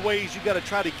lot of ways you got to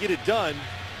try to get it done,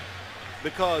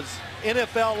 because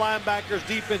NFL linebackers,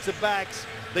 defensive backs,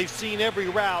 they've seen every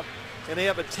route, and they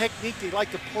have a technique they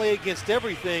like to play against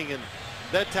everything, and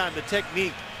that time the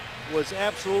technique was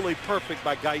absolutely perfect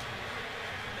by Guyton.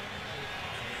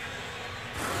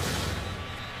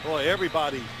 Boy,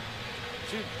 everybody's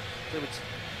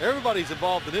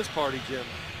involved in this party, Jim.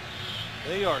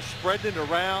 They are spreading it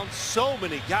around. So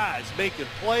many guys making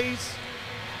plays.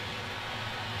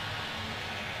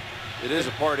 It is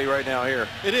a party right now here.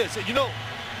 It is. You know,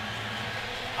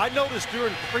 I noticed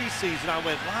during preseason, I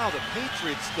went, wow, the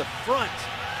Patriots, the front.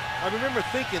 I remember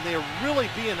thinking they were really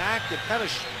being active. Kind of,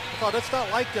 I thought that's not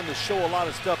like them to show a lot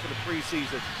of stuff in the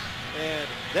preseason. And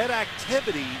that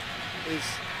activity is,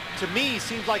 to me,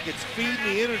 seems like it's feeding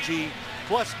the energy,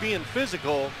 plus being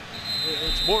physical.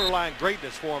 It's borderline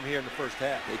greatness for them here in the first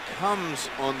half. It comes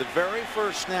on the very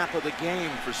first snap of the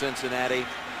game for Cincinnati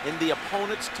in the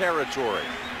opponent's territory.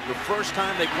 The first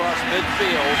time they cross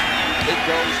midfield, it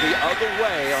goes the other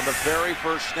way on the very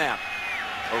first snap.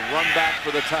 A run back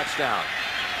for the touchdown.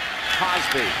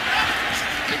 Cosby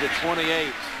to the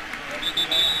 28.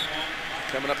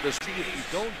 Coming up this. If you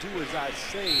don't do as I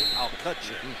say, I'll cut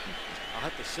you. I'll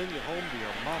have to send you home to your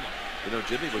mama. You know,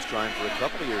 Jimmy was trying for a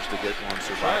couple of years to get on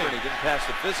Survivor, and he didn't pass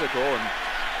the physical, and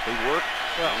he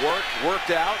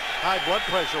worked out. High blood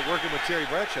pressure working with Terry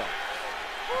Bradshaw.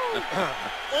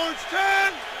 Orange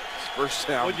 10! First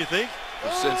down. What'd you think? For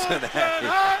Cincinnati. Okay.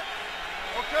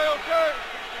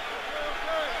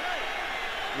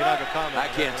 You're not gonna comment. I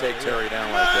can't take Terry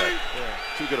down like that.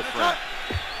 Yeah. Too good a friend.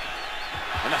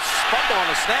 And a fumble on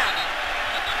the snap.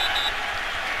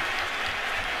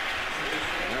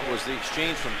 That was was the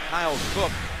exchange from Kyle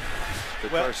Cook to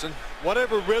Carson.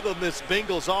 Whatever rhythm this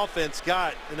Bengals offense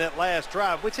got in that last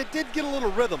drive, which it did get a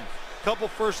little rhythm. Couple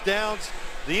first downs,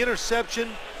 the interception.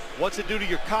 What's it do to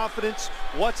your confidence?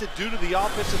 What's it do to the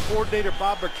offensive coordinator,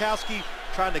 Rob Gronkowski,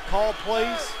 trying to call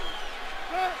plays?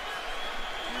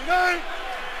 Look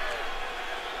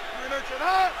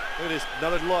at this,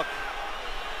 another look.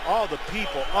 All the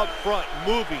people up front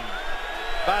moving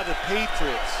by the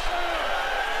Patriots.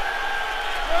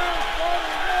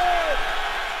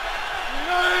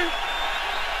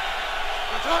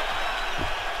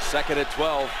 Second at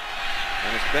 12,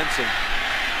 and it's Benson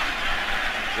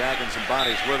dragging some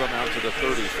bodies with him out to the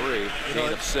 33,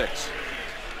 gain of 6.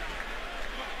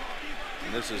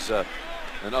 And this is an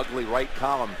ugly right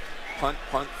column. Punt,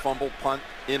 punt, fumble, punt,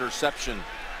 interception.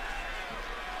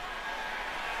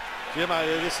 Jim,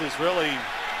 this is really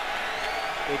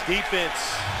the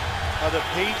defense of the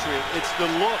Patriots. It's the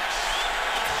looks.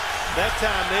 That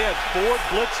time they had 4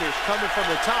 blitzers coming from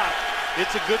the top.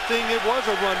 It's a good thing it was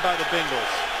a run by the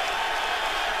Bengals.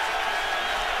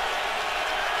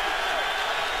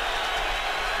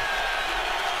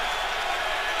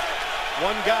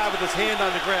 One guy with his hand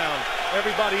on the ground,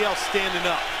 everybody else standing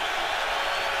up.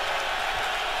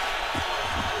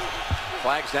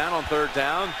 Flags down on 3rd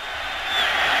down.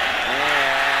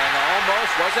 And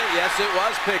almost, was it? Yes, it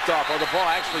was picked off. Oh, the ball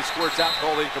actually squirts out,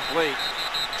 called incomplete.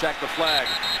 Check the flag.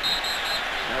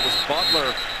 That was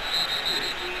Butler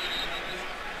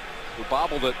who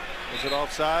bobbled it. Was it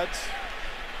offsides?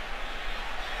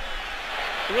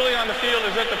 The ruling on the field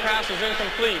is that the pass is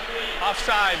incomplete.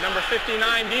 Offside, number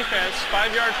 59 defense,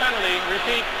 5-yard penalty.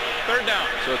 Repeat, 3rd down.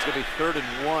 So it's going to be 3rd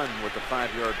and 1 with the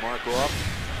 5-yard mark off.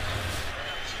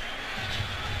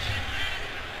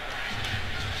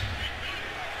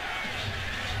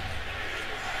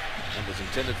 And was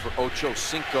intended for Ocho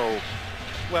Cinco.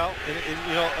 Well, and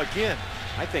you know, again,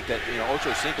 I think that, you know,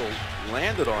 Ocho Cinco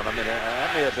landed on him, and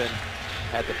that may have been,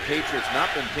 had the Patriots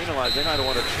not been penalized, they might have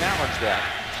wanted to challenge that.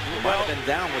 He might have been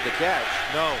down with the catch.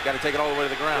 No. Got to take it all the way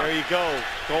to the ground. There you go.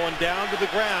 Going down to the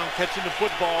ground, catching the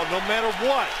football, no matter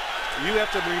what. You have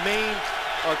to remain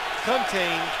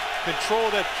contained,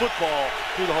 control that football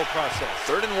through the whole process.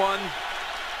 3rd and 1.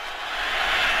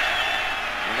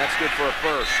 And that's good for a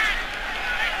first.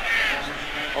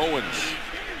 Owens.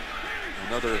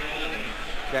 Another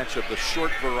catch of the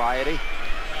short variety.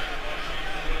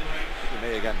 He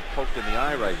may have gotten poked in the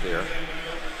eye right there.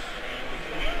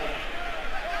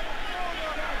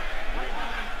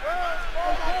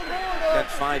 Got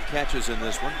 5 catches in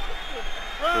this one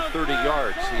for 30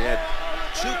 yards. He had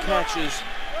 2 catches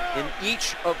in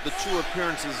each of the 2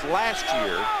 appearances last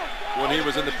year when he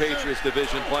was in the Patriots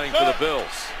division playing for the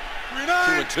Bills. 2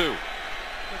 and 2.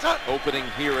 Opening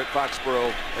here at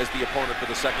Foxboro as the opponent for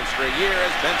the 2nd straight year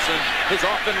as Benson is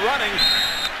off and running.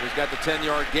 He's got the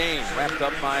 10-yard gain wrapped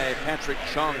up by Patrick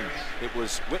Chung. It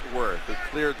was Whitworth that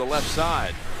cleared the left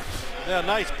side. Yeah,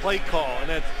 nice play call,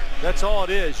 and that's all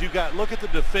it is. You got, look at the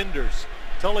defenders.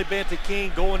 Tully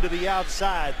Banta-King going to the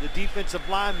outside. The defensive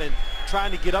lineman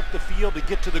trying to get up the field to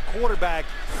get to the quarterback.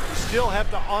 You still have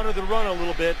to honor the run a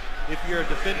little bit if you're a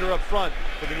defender up front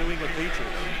for the New England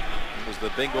Patriots. It was the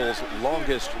Bengals'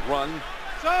 longest run.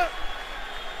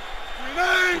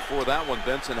 Before that one,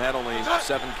 Benson had only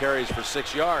 7 carries for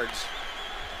 6 yards,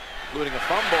 including a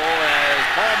fumble as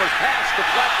Palmer's pass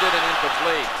deflected and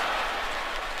incomplete.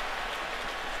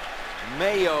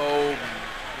 Mayo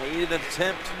made an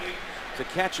attempt to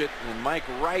catch it, and Mike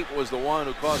Wright was the one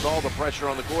who caused all the pressure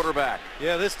on the quarterback.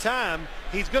 Yeah, this time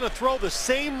he's going to throw the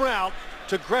same route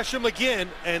to Gresham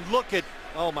again, and look at,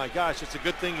 oh my gosh, it's a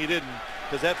good thing he didn't,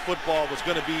 because that football was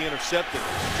going to be intercepted.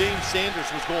 James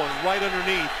Sanders was going right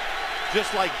underneath,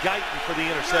 just like Guyton for the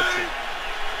interception.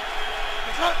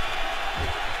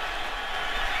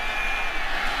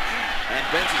 And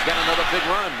Benson's got another big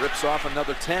run, rips off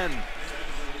another 10.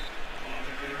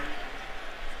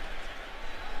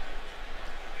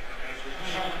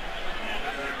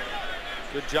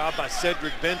 Good job by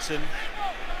Cedric Benson.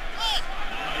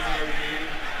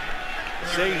 To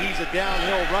say he's a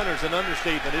downhill runner is an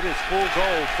understatement. It is full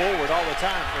goal forward all the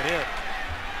time for him.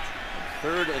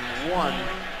 3rd and 1.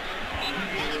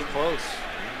 Close.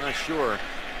 I'm not sure.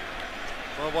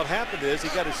 Well, what happened is he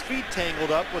got his feet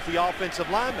tangled up with the offensive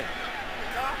lineman.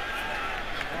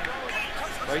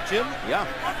 Right, Jim? Yeah.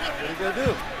 What are you going to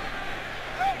do?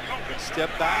 Step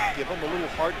back, give him a little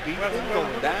heartbeat.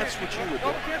 That's what you would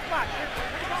do.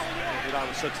 I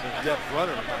was such an adept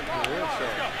runner in my career, so.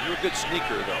 You're a good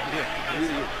sneaker, though. Yeah.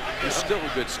 You're still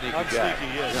a good sneaker guy. I'm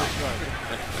sneaky, yes. Yeah.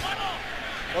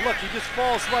 Well, look, he just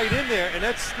falls right in there, and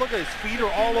that's, look at his feet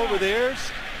are all over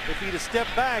theirs. If he'd have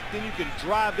stepped back, then you can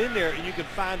drive in there and you can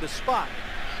find a spot.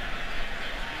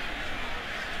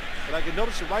 But I could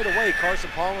notice it right away. Carson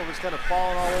Palmer was kind of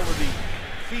falling all over the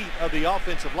feet of the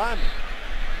offensive lineman.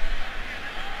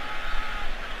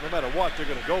 No matter what, they're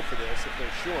going to go for this if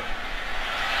they're short.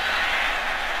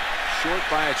 Short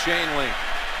by a chain link.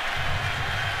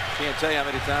 Can't tell you how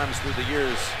many times through the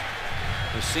years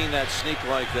we've seen that sneak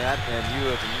like that, and you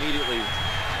have immediately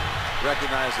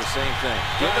recognized the same thing.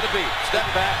 Give it a beat, step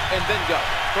back, and then go.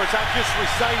 Of course, I'm just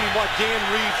reciting what Dan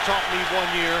Reeves taught me one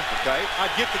year. Okay. I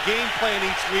get the game plan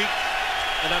each week,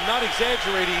 and I'm not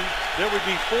exaggerating. There would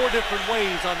be 4 different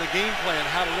ways on the game plan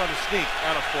how to run a sneak.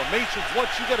 Out of formations, what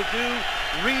you got to do,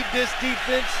 read this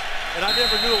defense, and I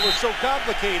never knew it was so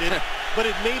complicated, but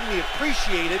it made me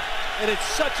appreciate it, and it's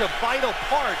such a vital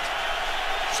part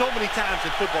so many times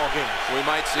in football games. We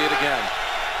might see it again.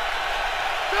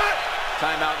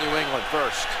 Timeout New England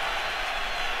first.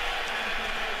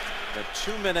 Got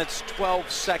 2 minutes, 12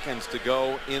 seconds to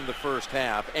go in the first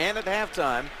half, and at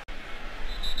halftime.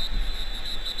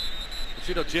 But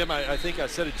you know, Jim, I think I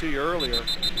said it to you earlier.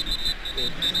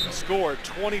 Score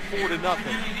 24-0.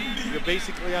 You're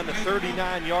basically on the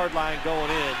 39-yard line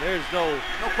going in. There's no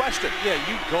question. Yeah,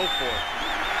 you go for it.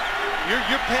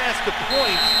 You're past the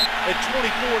point at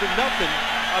 24-0.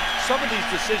 Some of these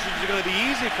decisions are going to be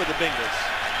easy for the Bengals.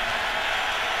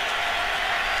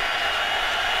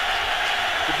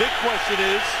 The big question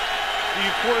is, do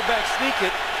you quarterback sneak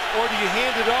it, or do you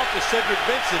hand it off to Cedric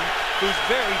Benson, who's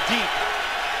very deep?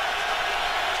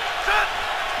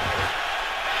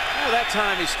 Well, that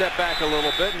time he stepped back a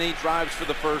little bit, and he drives for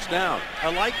the first down.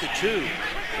 I like the two.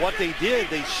 What they did,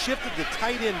 they shifted the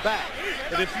tight end back.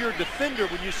 And if you're a defender,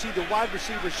 when you see the wide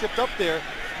receiver shift up there,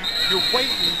 you're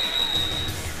waiting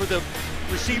for the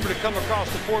receiver to come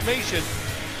across the formation,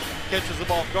 catches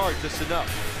them off guard just enough.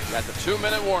 Got the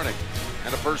 2-minute warning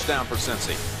and a first down for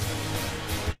Cincy.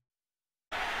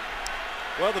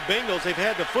 Well, the Bengals, they've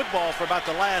had the football for about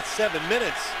the last 7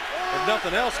 minutes. If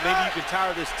nothing else, maybe you can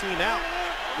tire this team out,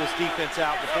 this defense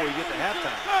out before you get to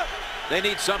halftime. They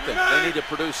need something. They need to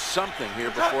produce something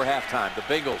here before halftime. The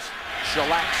Bengals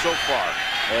shellacked so far.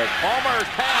 And Palmer's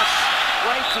pass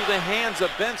right through the hands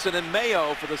of Benson, and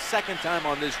Mayo for the second time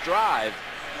on this drive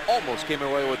almost came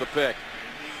away with a pick.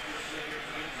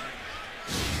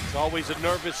 It's always a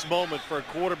nervous moment for a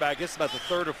quarterback. It's about the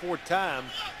 3rd or 4th time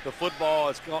the football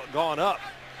has gone up.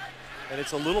 And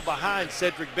it's a little behind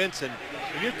Cedric Benson.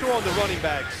 When you're throwing the running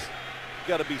backs, you've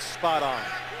got to be spot on.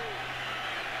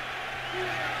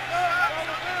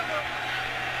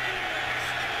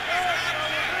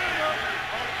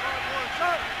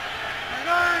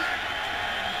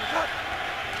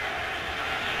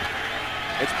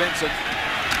 It's Benson.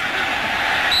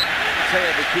 I tell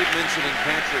you, we keep mentioning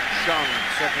Patrick Chung,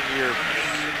 second-year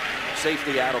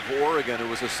safety out of Oregon, who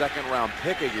was a second-round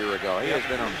pick a year ago. He has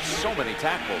been on so many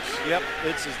tackles. Yep,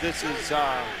 this is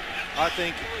I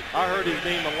think I heard his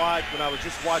name a lot when I was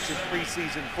just watching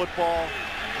preseason football,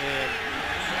 and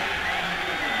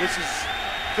this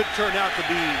could turn out to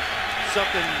be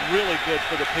something really good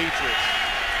for the Patriots.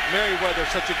 Merriweather,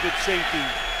 such a good safety.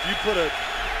 You put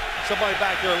somebody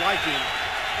back there like him,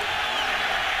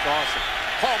 it's awesome.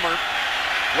 Palmer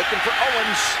looking for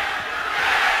Owens.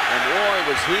 And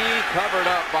boy, was he covered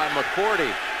up by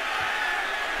McCourty.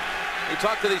 You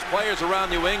talk to these players around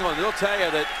New England, they'll tell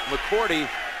you that McCourty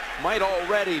might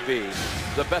already be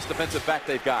the best defensive back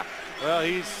they've got. Well,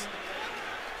 he's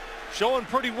showing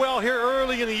pretty well here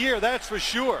early in the year, that's for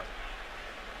sure.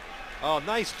 Oh,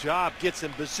 nice job. Gets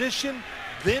in position,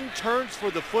 then turns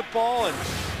for the football, and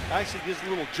actually gives a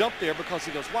little jump there because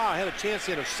he goes, wow, I had a chance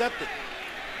to intercept it.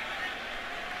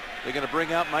 They're going to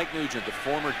bring out Mike Nugent, the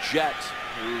former Jet,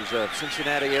 who's a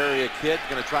Cincinnati area kid,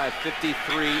 going to try a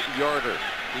 53-yarder.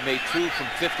 He made 2 from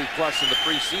 50-plus in the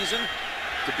preseason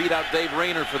to beat out Dave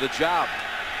Rayner for the job.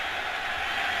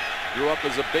 Grew up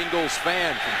as a Bengals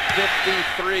fan from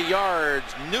 53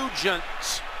 yards. Nugent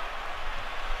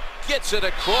gets it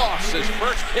across. His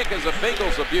first kick as a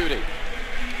Bengals, a beauty.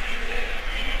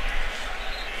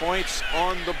 Points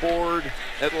on the board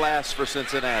at last for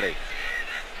Cincinnati.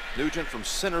 Nugent from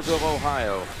Centerville,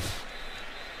 Ohio.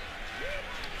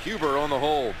 Huber on the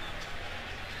hold.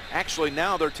 Actually,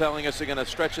 now they're telling us they're going to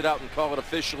stretch it out and call it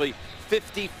officially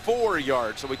 54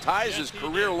 yards. So he ties his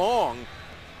career long.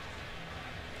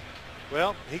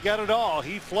 Well, he got it all.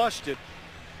 He flushed it.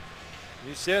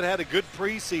 He said had a good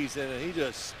preseason, and he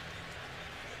just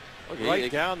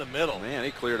right down the middle. Man,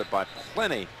 he cleared it by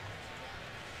plenty.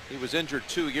 He was injured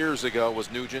 2 years ago, was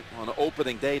Nugent, on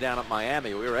opening day down at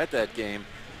Miami. We were at that game.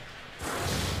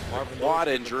 Quad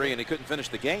injury, and he couldn't finish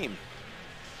the game.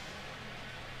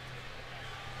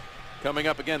 Coming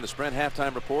up again, the Sprint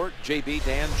halftime report. JB,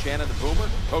 Dan, Shannon, and Boomer,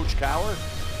 Coach Cower.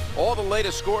 All the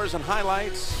latest scores and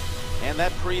highlights, and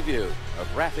that preview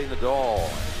of Rafa Nadal,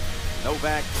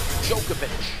 Novak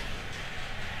Djokovic.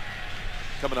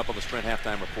 Coming up on the Sprint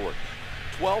halftime report.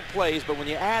 12 plays, but when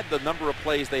you add the number of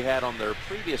plays they had on their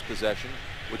previous possession,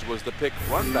 which was the pick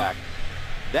run back,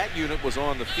 that unit was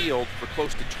on the field for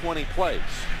close to 20 plays.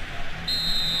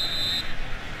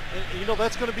 And, you know,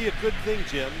 that's going to be a good thing,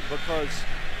 Jim, because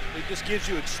it just gives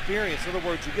you experience. In other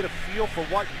words, you get a feel for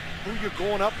who you're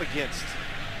going up against.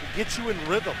 It gets you in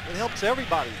rhythm. It helps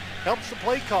everybody. Helps the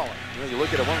play caller. You know, you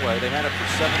look at it one way. They had it for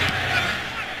 7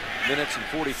 minutes and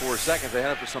 44 seconds. They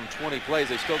had it for some 20 plays.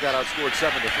 They still got outscored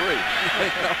 7-3. Going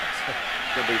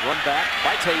to be run back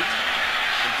by Tate.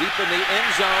 And deep in the end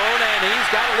zone, and he's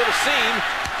got a little seam.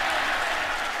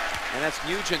 And that's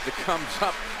Nugent that comes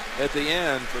up at the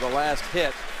end for the last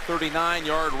hit.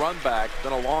 39-yard run back.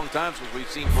 Been a long time since we've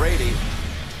seen Brady.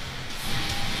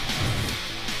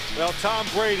 Well, Tom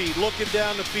Brady looking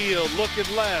down the field, looking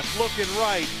left, looking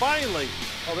right. Finally,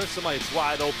 oh, there's somebody that's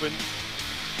wide open.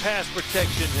 Pass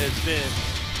protection has been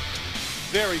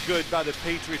very good by the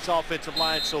Patriots offensive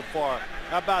line so far.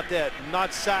 How about that?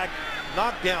 Not sacked,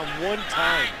 knocked down one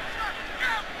time.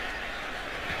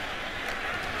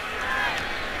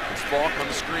 It's Falk on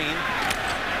the screen.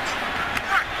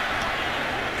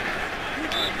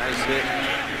 Nice hit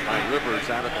by Rivers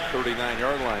out at the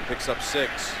 39-yard line. Picks up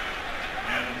 6.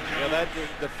 Yeah,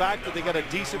 the fact that they got a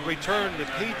decent return, the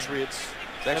Patriots,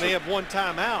 and they have one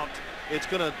timeout, it's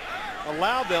going to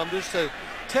allow them just to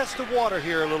test the water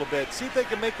here a little bit. See if they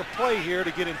can make a play here to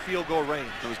get in field goal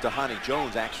range. It was Dhani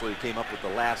Jones actually came up with the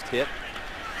last hit.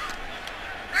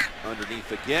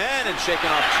 Underneath again and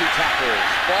shaking off 2 tackles.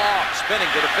 Falk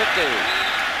spinning to the 50.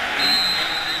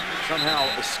 Somehow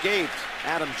escaped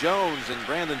Adam Jones, and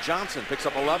Brandon Johnson picks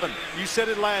up 11. You said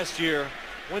it last year.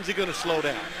 When's he going to slow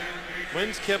down?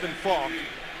 When's Kevin Falk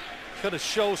going to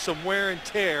show some wear and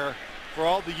tear for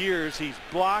all the years he's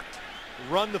blocked,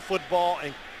 run the football,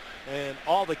 and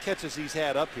all the catches he's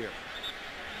had up here?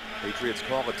 Patriots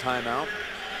call a timeout.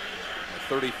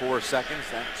 34 seconds.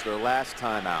 That's their last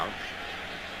timeout.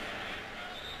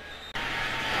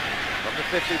 From the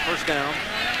 50, first down.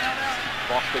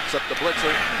 Falk picks up the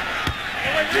blitzer.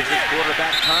 Gives his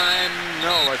quarterback time.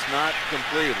 No, it's not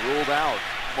complete. Ruled out.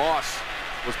 Moss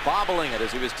was bobbling it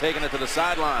as he was taking it to the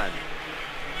sideline.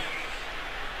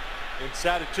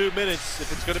 Inside of 2 minutes,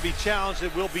 if it's going to be challenged,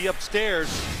 it will be upstairs.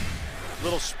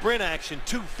 Little sprint action,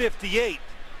 2:58.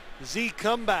 Z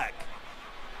comeback.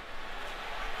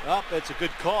 Oh, that's a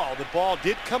good call. The ball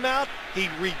did come out. He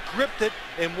re-gripped it,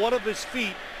 and one of his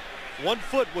feet, one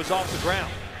foot was off the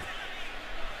ground.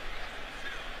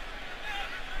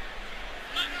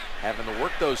 Having to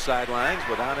work those sidelines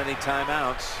without any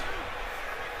timeouts.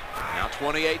 Now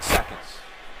 28 seconds.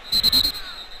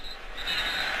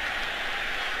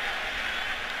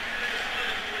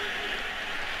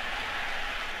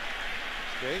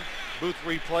 Okay, booth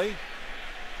replay.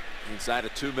 Inside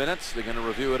of 2 minutes, they're going to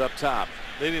review it up top.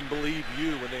 They didn't believe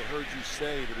you when they heard you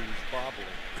say that he was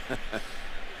bobbling.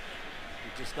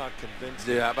 You're just not convinced.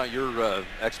 Yeah, how about your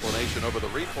explanation over the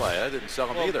replay? I didn't sell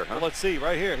them either, huh? Well, let's see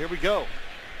right here. Here we go.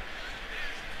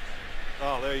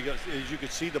 Oh, there you go. As you can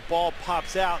see, the ball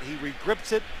pops out. He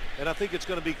regrips it, and I think it's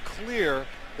going to be clear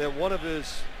that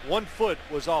one foot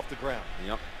was off the ground.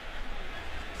 Yep.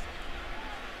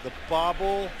 The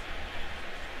bobble.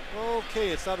 Okay,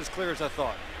 it's not as clear as I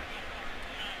thought.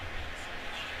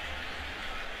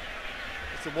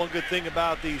 That's the one good thing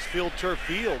about these field turf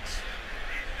fields.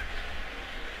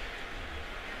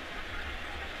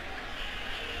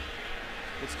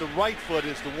 It's the right foot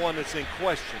is the one that's in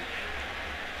question.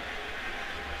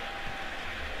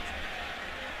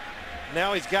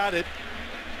 Now he's got it,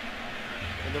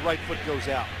 and the right foot goes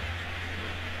out.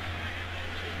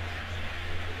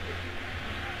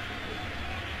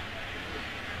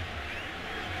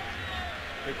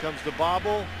 Here comes the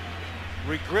bobble,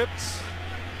 regrips.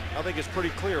 I think it's pretty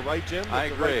clear, right, Jim? I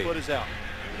agree. The right foot is out.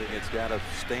 I think it's got to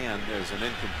stand as an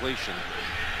incompletion.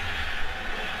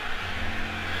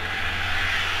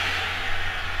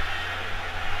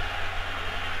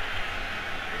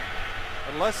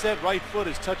 Unless that right foot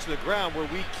is touching the ground where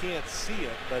we can't see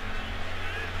it, but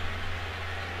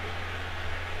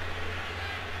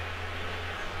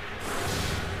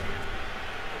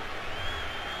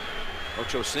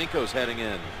Ocho Cinco's heading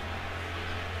in.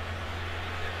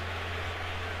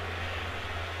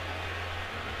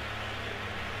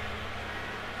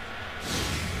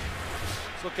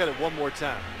 let's look at it one more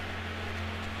time.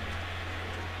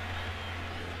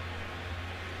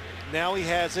 Now he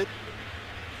has it.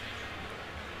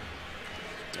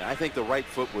 I think the right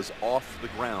foot was off the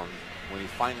ground when he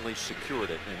finally secured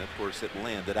it, and of course it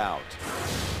landed out.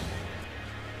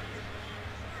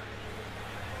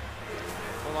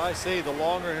 Well, I say the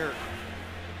longer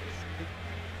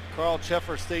Carl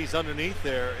Cheffer stays underneath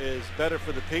there is better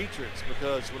for the Patriots,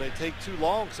 because when they take too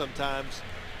long sometimes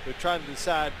they're trying to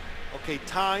decide, okay,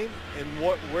 time and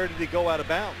where did he go out of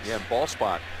bounds. Yeah, ball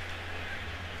spot.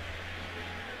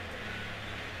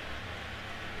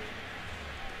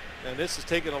 And this is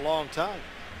taking a long time.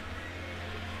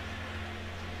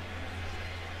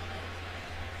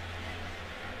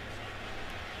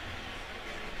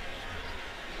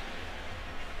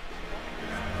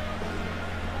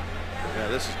 Yeah,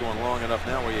 this is going long enough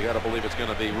now where you got to believe it's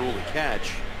going to be rule to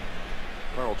catch.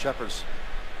 Carl Cheffers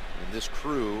and this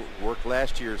crew worked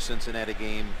last year's Cincinnati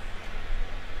game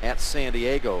at San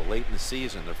Diego late in the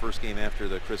season, their first game after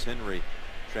the Chris Henry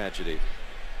tragedy.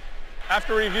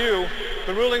 After review,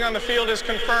 the ruling on the field is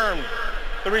confirmed.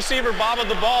 The receiver bobbled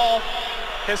the ball.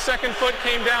 His second foot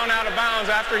came down out of bounds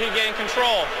after he gained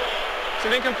control. It's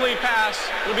an incomplete pass.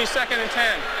 It'll be 2nd and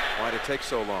 10. Why'd it take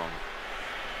so long?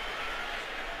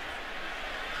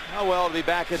 Oh, well, it'll be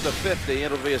back at the 50.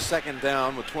 It'll be a 2nd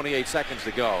down with 28 seconds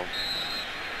to go. One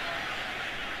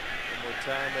more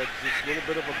time, that's just a little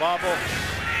bit of a bobble.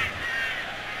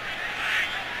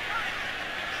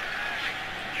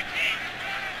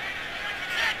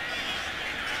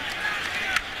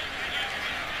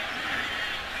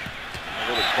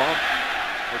 Bump.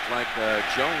 Looked like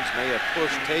Jones may have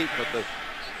pushed Tate, but the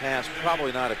pass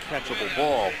probably not a catchable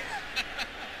ball.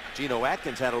 Geno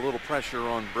Atkins had a little pressure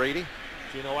on Brady.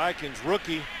 Geno Atkins,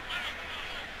 rookie,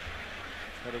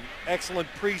 had an excellent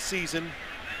preseason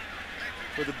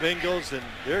for the Bengals, and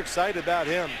they're excited about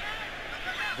him.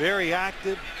 Very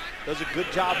active, does a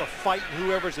good job of fighting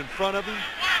whoever's in front of him,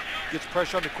 gets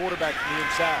pressure on the quarterback from the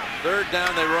inside. 3rd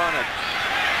down, they run it.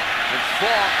 And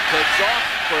Falk takes off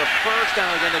for a first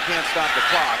down. Again, they can't stop the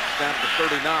clock. Down to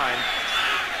 39.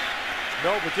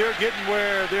 No, but they're getting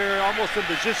where they're almost in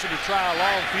position to try a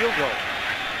long field goal.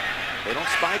 They don't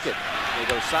spike it. They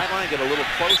go sideline, get a little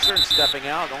closer, and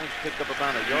stepping out. Only picked up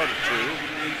about a yard or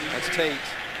 2. That's Tate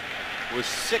with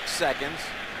 6 seconds.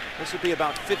 This would be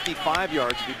about 55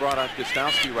 yards if he brought out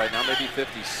Gronkowski right now, maybe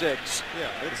 56. Yeah,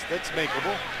 that's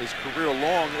makeable. His career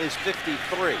long is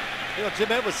 53. You know, Jim,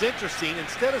 that was interesting.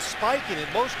 Instead of spiking it,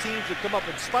 most teams would come up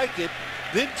and spike it,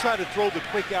 then try to throw the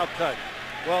quick out cut.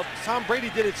 Well, Tom Brady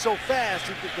did it so fast,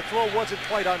 the throw wasn't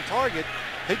quite on target.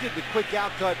 They did the quick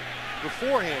out cut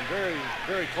beforehand. Very,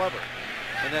 very clever.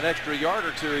 And that extra yard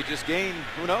or 2 he just gained,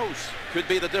 who knows? Could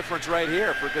be the difference right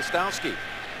here for Gronkowski.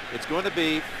 It's going to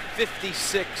be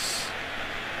 56.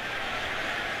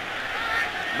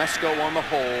 Mesko on the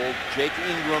hold. Jake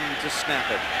Ingram to snap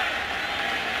it.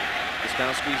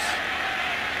 Gronkowski's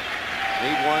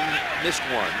made 1, missed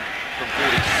 1 from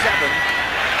 47.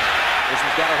 This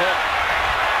one's got a hook.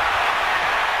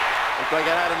 Looks like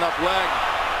it had enough leg.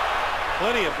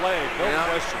 Plenty of leg, no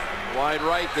question. Wide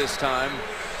right this time.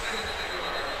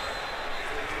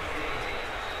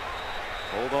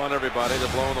 Hold on, everybody. They're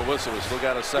blowing the whistle. We still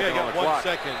got a second on the clock.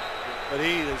 1 second, but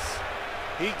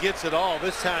he gets it all.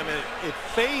 This time it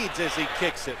fades as he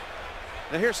kicks it.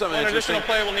 Now here's something An interesting.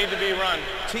 additional play will need to be run.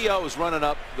 T.O. is running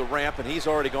up the ramp, and he's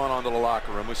already gone on to the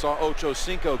locker room. We saw Ocho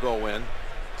Cinco go in.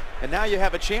 And now you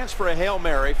have a chance for a Hail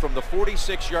Mary from the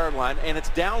 46-yard line, and it's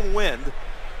downwind.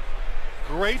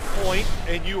 Great point,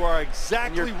 and you are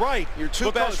exactly right. Your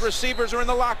 2 best receivers are in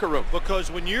the locker room.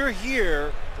 Because when you're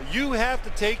here, you have to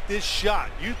take this shot.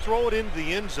 You throw it into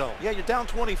the end zone. Yeah, you're down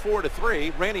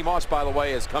 24-3. Randy Moss, by the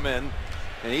way, has come in,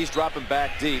 and he's dropping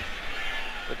back deep.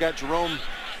 They've got Jerome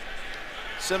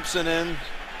Simpson in,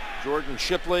 Jordan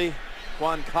Shipley,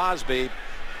 Quan Cosby,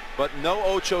 but no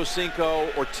Ocho Cinco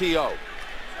or T.O.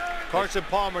 Carson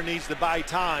Palmer needs to buy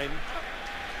time.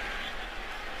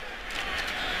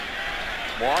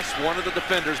 Moss, one of the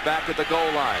defenders, back at the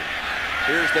goal line.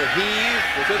 Here's the heave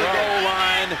to the goal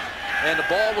line, and the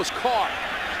ball was caught.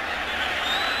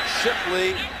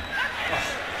 Shipley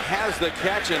has the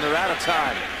catch, and they're out of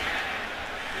time.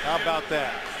 How about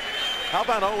that? How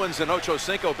about Owens and Ocho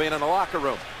Cinco being in the locker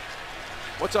room?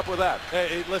 What's up with that?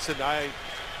 Hey, listen,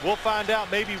 we'll find out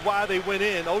maybe why they went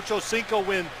in. Ocho Cinco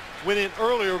went in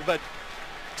earlier, but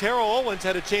Terrell Owens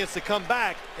had a chance to come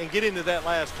back and get into that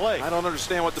last play. I don't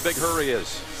understand what the big hurry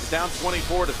is. You're down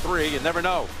 24-3. You never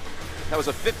know. That was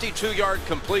a 52-yard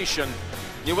completion.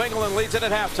 New England leads it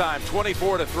at halftime,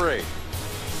 24-3.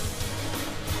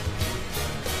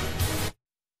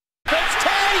 That's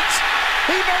Tate!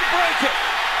 He may break it.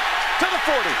 To the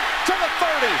 40, to the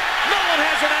 30. Nolan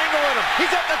has an angle in him.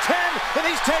 He's at the 10, and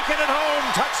he's taking it home.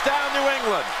 Touchdown, New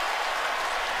England.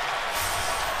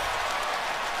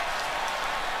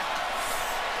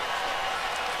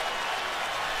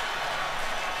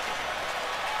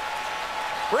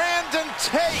 Brandon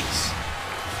Tate.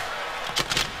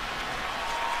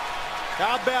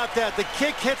 How about that? The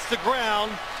kick hits the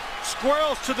ground,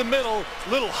 squirrels to the middle,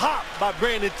 little hop by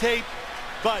Brandon Tate,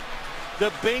 but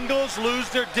the Bengals lose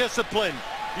their discipline.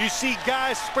 You see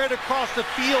guys spread across the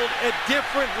field at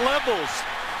different levels.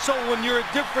 So when you're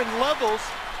at different levels,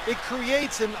 it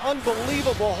creates an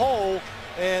unbelievable hole.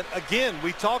 And again,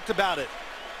 we talked about it.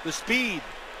 The speed,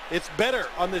 it's better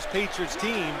on this Patriots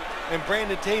team. And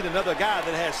Brandon Tate, another guy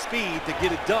that has speed to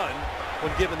get it done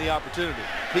when given the opportunity.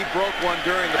 He broke one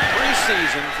during the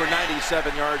preseason for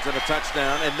 97 yards and a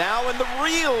touchdown. And now in the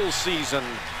real season,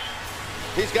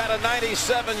 he's got a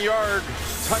 97-yard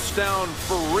touchdown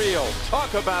for real.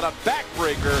 Talk about a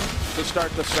backbreaker to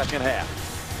start the second half.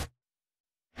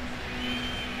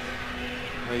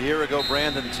 A year ago,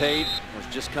 Brandon Tate was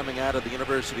just coming out of the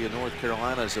University of North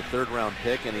Carolina as a third-round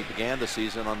pick, and he began the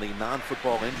season on the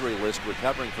non-football injury list,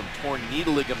 recovering from torn knee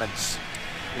ligaments.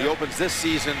 He opens this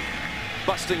season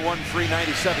busting one free,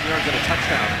 97 yards and a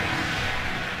touchdown.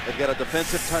 They've got a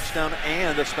defensive touchdown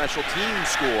and a special team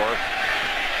score.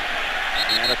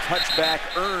 And a touchback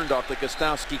earned off the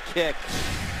Gronkowski kick.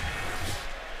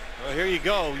 Well, here you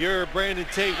go. You're Brandon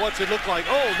Tate. What's it look like?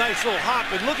 Oh, nice little hop.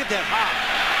 And look at that hop.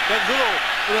 That little,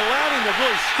 it allowed him to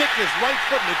really stick his right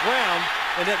foot in the ground.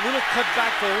 And that little cut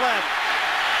back to the left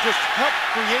just helped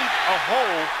create a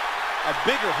hole, a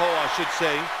bigger hole, I should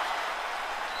say,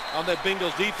 on that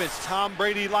Bengals defense. Tom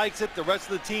Brady likes it. The rest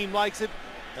of the team likes it.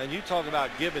 And you talk about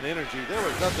giving energy. There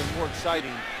was nothing more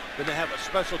exciting than to have a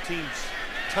special teams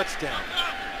touchdown.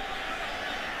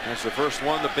 That's the first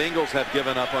one the Bengals have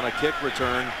given up on a kick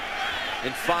return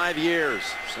in 5 years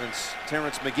since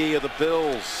Terrence McGee of the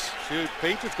Bills. Shoot,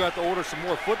 Patriots got to order some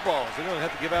more footballs. They're going to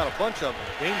have to give out a bunch of them,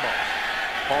 game balls.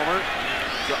 Palmer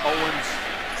to Owens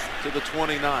to the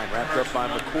 29, wrapped up by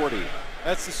McCourty.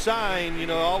 That's the sign, you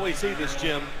know, I always say this,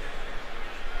 Jim.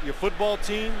 Your football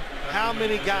team, how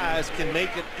many guys can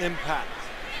make an impact?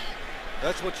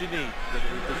 That's what you need,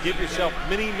 to give yourself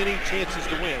many, many chances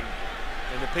to win.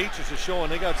 And the Patriots are showing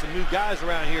they got some new guys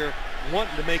around here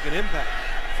wanting to make an impact.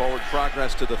 Forward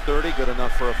progress to the 30, good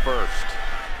enough for a first.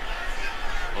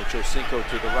 Ocho Cinco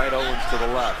to the right, Owens to the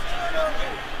left.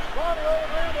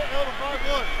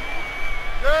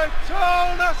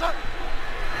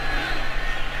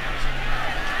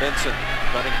 Benson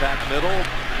running back middle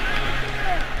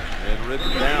and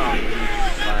ridden down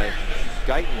by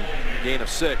Guyton, gain of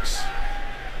 6.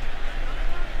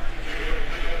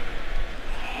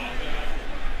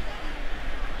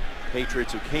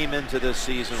 Patriots who came into this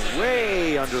season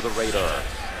way under the radar.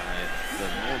 The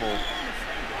normal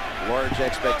large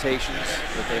expectations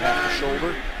that they have to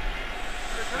shoulder.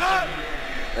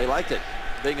 They liked it.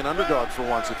 Being an underdog for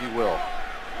once, if you will.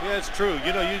 Yeah, it's true.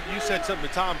 You know, you said something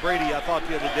to Tom Brady, I thought,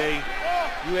 the other day.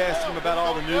 You asked him about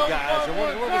all the new guys, and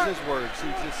what was his words?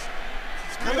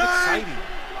 It's kind of exciting.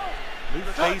 New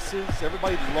faces,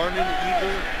 everybody learning,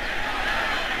 eager.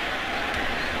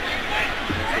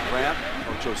 There's the grab.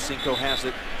 Ocho Cinco has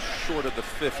it short of the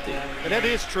 50. And that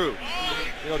is true.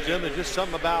 You know, Jim, there's just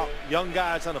something about young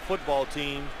guys on a football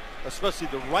team, especially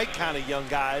the right kind of young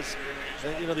guys.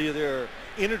 You know, their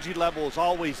energy level is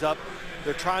always up.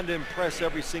 They're trying to impress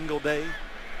every single day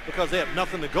because they have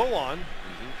nothing to go on.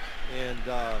 And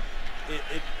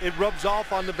it rubs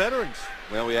off on the veterans.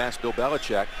 Well, we asked Bill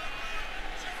Belichick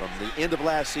from the end of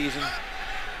last season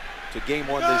to game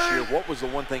 1 this year, what was the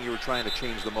one thing you were trying to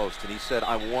change the most? And he said,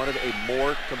 I wanted a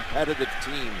more competitive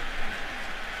team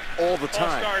all the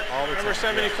time. All the number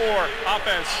 74,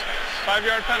 offense,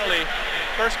 5-yard penalty,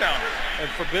 first down. And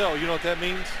for Bill, you know what that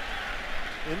means?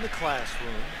 In the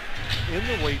classroom, in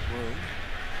the weight room,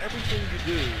 everything you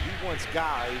do, he wants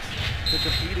guys to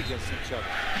compete against each other.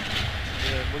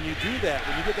 And when you do that,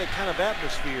 when you get that kind of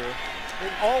atmosphere,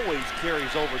 it always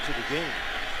carries over to the game.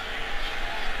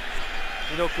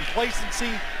 You know,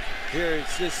 complacency here,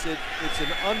 it's an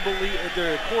unbelievable.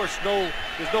 There, of course,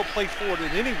 there's no place for it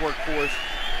in any workforce.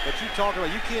 But you talk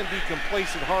about, you can't be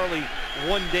complacent hardly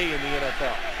one day in the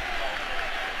NFL.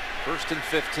 1st and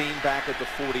 15 back at the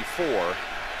 44.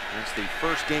 That's the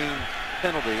first game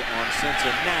penalty on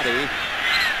Cincinnati.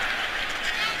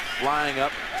 Flying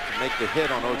up to make the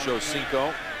hit on Ocho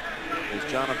Cinco is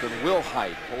Jonathan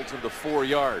Wilhite. Holds him to 4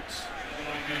 yards.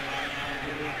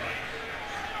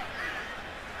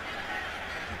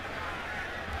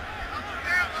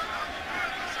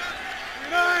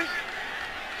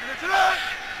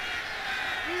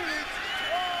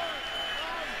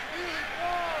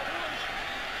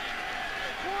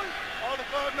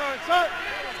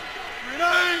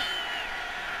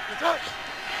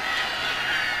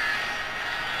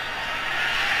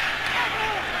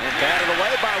 And batted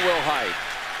away by Wilhite.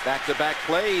 Back-to-back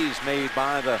plays made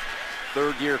by the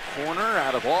third-year corner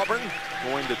out of Auburn,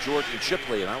 going to Jordan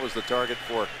Shipley, and that was the target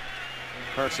for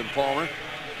Carson Palmer.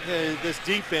 Yeah, this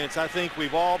defense, I think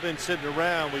we've all been sitting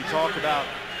around. We talk about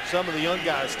some of the young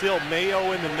guys. Still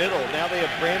Mayo in the middle. Now they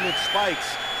have Brandon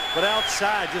Spikes. But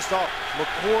outside, just all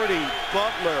McCourty,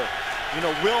 Butler, you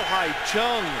know, Wilhite,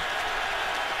 Chung.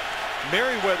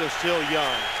 Merriweather's still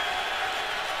young.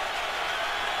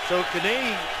 So can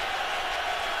they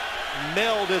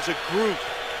meld as a group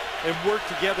and work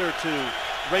together to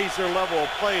raise their level of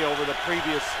play over the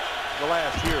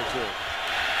last year or two?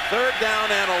 Third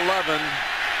down and 11.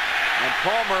 And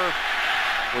Palmer,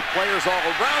 with players all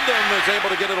around him, is able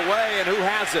to get it away. And who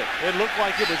has it? It looked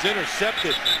like it was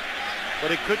intercepted, but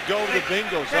it could go to the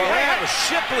Bengals. They have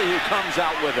Shipley who comes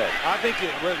out with it. I think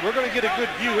we're going to get a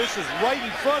good view. This is right in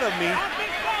front of me.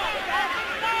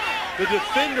 The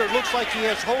defender looks like he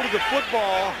has hold of the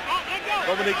football,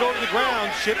 but when they go to the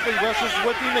ground, Shipley rushes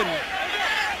with him. And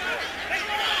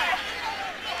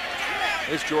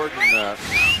this Jordan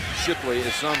Shipley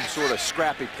is some sort of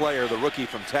scrappy player, the rookie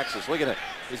from Texas. Look at it.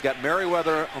 He's got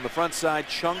Merriweather on the front side,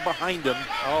 Chung behind him.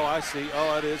 Oh, I see.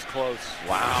 Oh, it is close.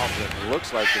 Wow. It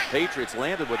looks like the Patriots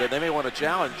landed with it. They may want to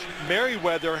challenge.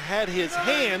 Merriweather had his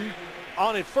hand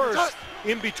on it first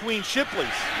in between Shipley's.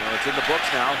 Well, it's in the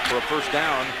books now for a first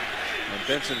down. And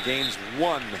Benson gains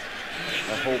one.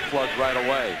 That whole plug right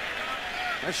away.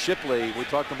 That's Shipley. We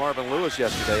talked to Marvin Lewis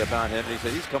yesterday about him. And he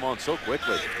said he's come on so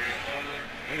quickly.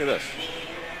 Look at this.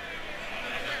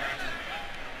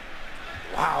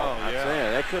 Wow, oh, yeah.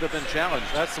 Saying, that could have been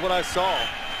challenged. That's what I saw.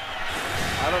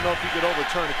 I don't know if you could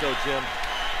overturn it though, Jim.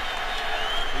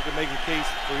 You can make a case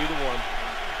for either one.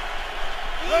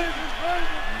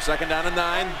 Second down and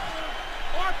 9.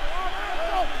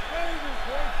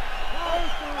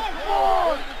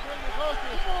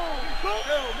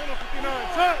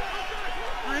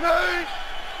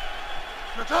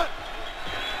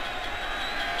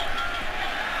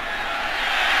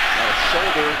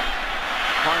 Shoulder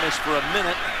harness for a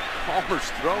minute.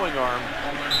 Palmer's throwing arm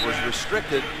was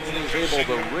restricted. He was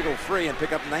able to wriggle free and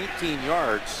pick up 19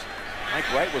 yards.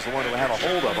 Mike Wright was the one who had a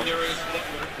hold of him.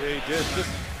 Yeah, he did.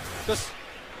 Just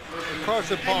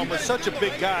Carson Palmer, such a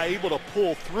big guy, able to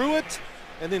pull through it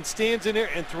and then stands in there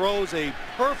and throws a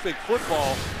perfect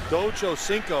football to Ocho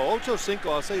Cinco. Ocho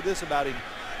Cinco, I'll say this about him,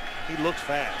 he looks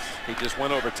fast. He just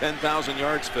went over 10,000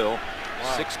 yards, Phil.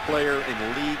 Wow. Sixth player in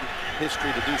league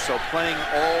history to do so, playing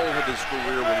all of his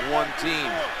career with one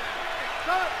team.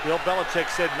 Bill Belichick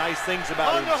said nice things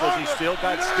about him. Says he's still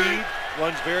got speed,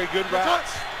 runs very good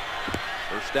routes.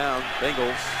 First down,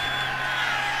 Bengals.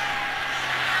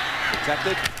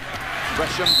 Protected.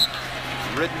 Gresham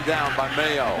ridden down by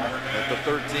Mayo at the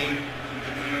 13.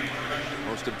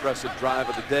 Most impressive drive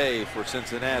of the day for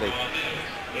Cincinnati.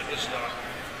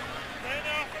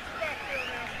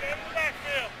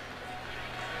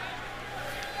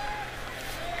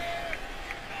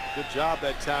 Good job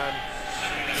that time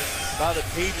by the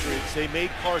Patriots. They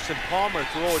made Carson Palmer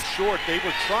throw it short. They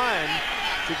were trying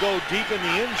to go deep in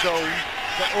the end zone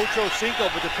to Ocho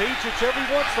Cinco, but the Patriots every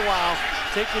once in a while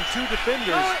taking two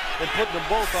defenders and putting them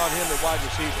both on him at wide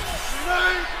receiver.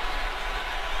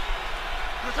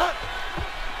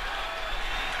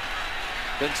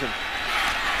 Benson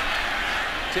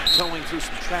tiptoeing through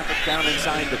some traffic down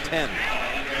inside the 10.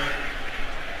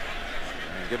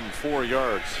 And give him 4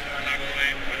 yards.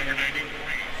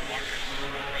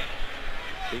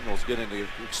 Bengals getting to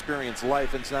experience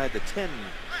life inside the 10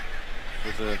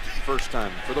 for the first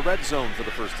time, for the red zone for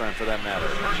the first time, for that matter.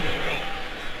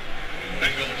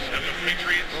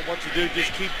 Well, what you do,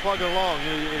 just keep plugging along,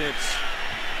 and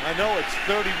I know it's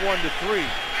 31-3,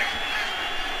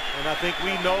 and I think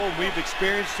we know, and we've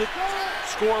experienced it.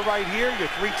 Score right here, you're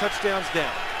 3 touchdowns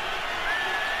down.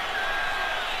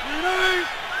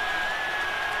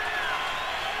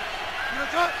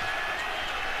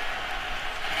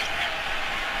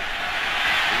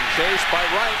 Chased by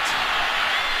Wright.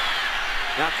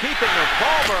 Now keeping the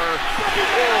Palmer.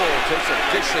 Oh, takes a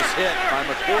vicious hit by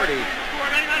McCourty.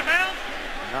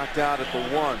 Knocked out at the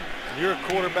 1. You're a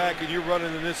quarterback and you're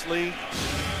running in this league.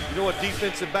 You know what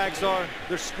defensive backs are?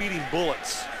 They're speeding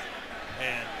bullets.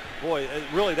 And boy,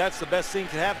 really that's the best thing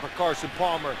that can happen for Carson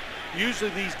Palmer.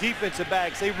 Usually these defensive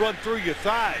backs, they run through your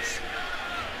thighs.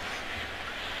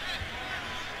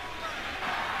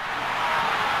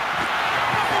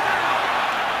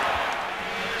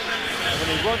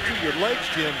 Run through your legs,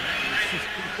 Jim.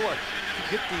 Boy, you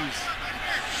get these,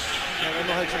 I don't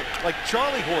know how to say, like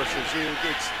Charlie horses.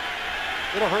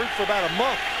 It'll hurt for about a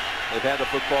month. They've had the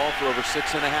football for over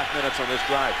 6.5 minutes on this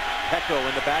drive. Pecco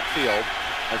in the backfield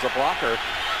as a blocker.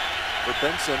 for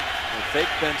Benson. They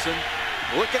fake Benson.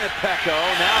 Looking at Pecco.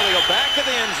 Now they go back to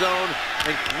the end zone,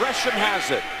 and Gresham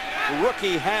has it. The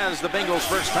rookie has the Bengals'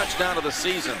 first touchdown of the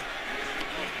season.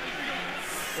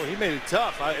 Well, he made it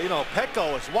tough. You know,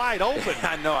 Pecco is wide open.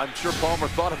 I know. I'm sure Palmer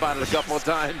thought about it a couple of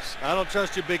times. I don't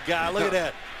trust you, big guy. Look at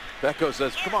that. Pecco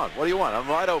says, come on, what do you want? I'm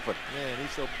wide open. Man, you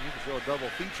can throw a double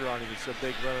feature on him. He's so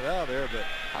big running out there. But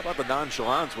how about the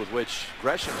nonchalance with which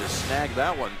Gresham just snagged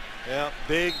that one? Yeah,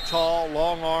 big, tall,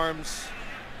 long arms.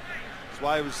 That's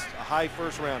why he was a high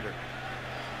first rounder.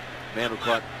 Man who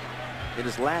caught in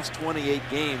his last 28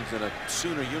 games in a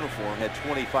Sooner uniform had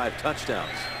 25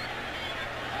 touchdowns.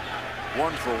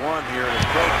 1 for 1 here in his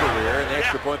pro career, and the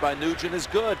extra point by Nugent is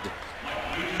good.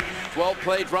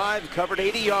 12-play drive, covered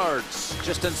 80 yards,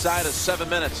 just inside of 7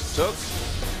 minutes took.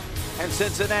 And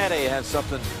Cincinnati has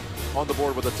something on the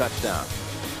board with a touchdown.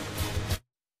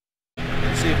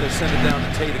 Let's see if they send it down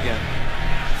to Tate again.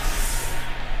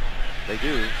 They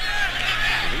do.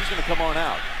 And he's going to come on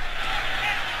out.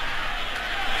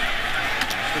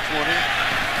 That's the 20.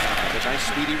 A nice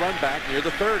speedy run back near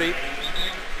the 30.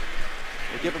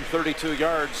 They give him 32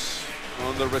 yards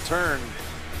on the return.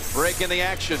 Breaking the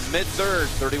action mid-third,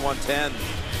 31-10.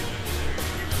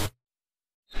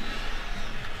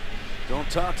 Don't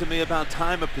talk to me about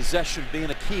time of possession being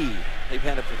a key. They've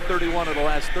had it for 31 of the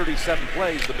last 37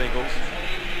 plays, the Bengals.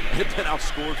 They've been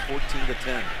outscored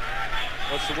 14-10.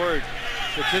 What's the word?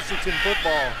 Statistics in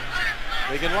football.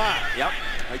 They can lie. Yep,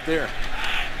 right there.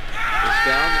 It's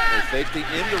down, they fake the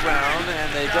end around,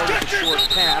 and they go with the short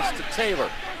pass to Taylor.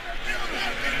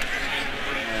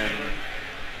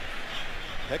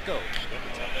 Pecco.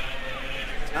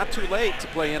 It's not too late to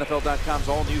play NFL.com's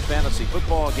all-new fantasy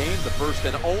football game, the first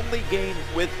and only game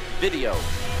with video.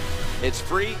 It's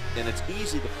free and it's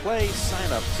easy to play.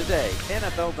 Sign up today.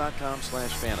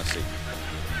 NFL.com/fantasy.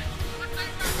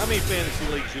 How many fantasy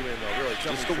leagues you in though? Really?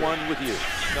 Just the one with you.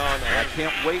 No. I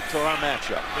can't wait till our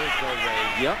matchup. There's no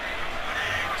way. Yep.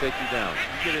 Take you down.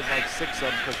 You get in like 6 of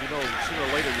them because you know sooner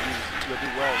or later you'll do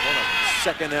well in one of them.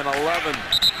 2nd and 11.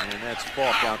 And that's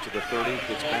Falk out to the 30.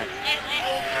 Gets back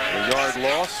a yard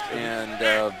lost and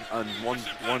on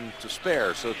one to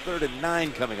spare. So 3rd and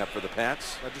 9 coming up for the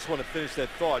Pats. I just want to finish that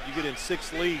thought. You get in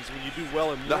 6 leagues when you do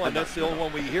well in one. That's the only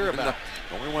one we hear about.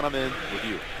 The only one I'm in with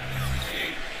you.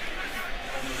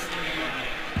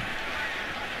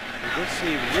 We did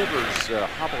see Rivers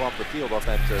hobble off the field off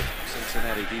that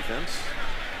Cincinnati defense.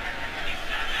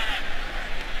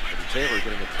 Taylor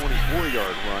getting a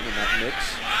 24-yard run in that mix.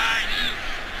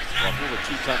 Ruffle with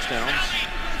 2 touchdowns,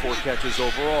 4 catches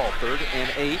overall. 3rd and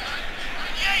 8.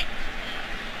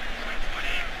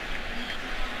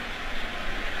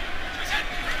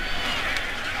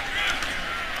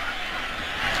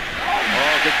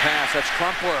 Oh, good pass. That's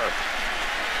Crumpler.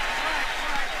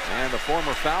 And the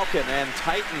former Falcon and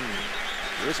Titan.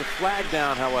 There is a flag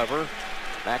down, however.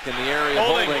 Back in the area.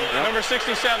 Holding. Yep. Number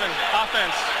 67,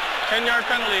 offense. 10-yard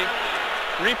penalty.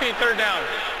 Repeat 3rd down.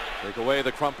 Take away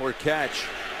the Crumpler catch.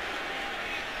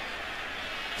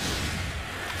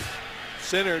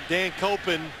 Center Dan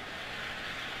Copen.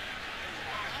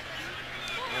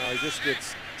 He just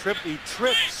gets tripped. He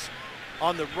trips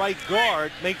on the right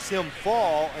guard, makes him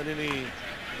fall, and then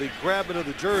the grabbing of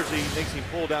the jersey makes him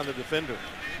pull down the defender.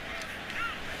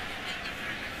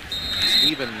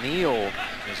 Stephen Neal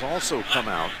has also come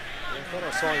out. I thought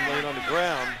I saw him laying on the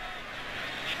ground.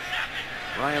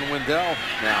 Ryan Wendell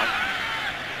now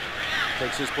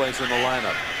takes his place in the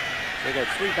lineup. They got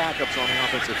 3 backups on the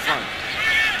offensive front.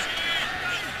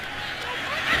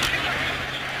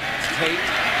 Tate.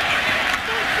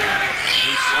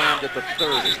 He slammed at the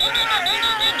 30.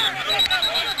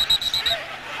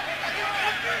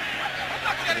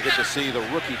 And you get to see the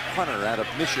rookie punter out of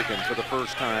Michigan for the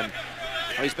first time.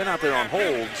 Well, he's been out there on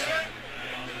holds,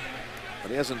 but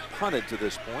he hasn't punted to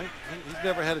this point. He's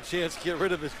never had a chance to get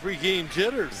rid of his pregame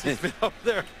jitters. He's been up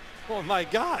there. Oh, my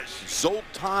gosh.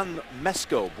 Zoltan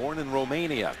Mesko, born in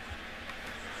Romania.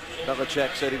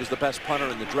 Belichick said he was the best punter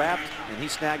in the draft, and he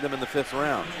snagged him in the 5th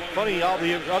round. Funny, all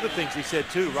the other things he said,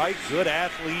 too, right? Good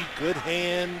athlete, good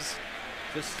hands.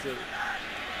 Just even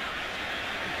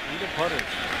punters.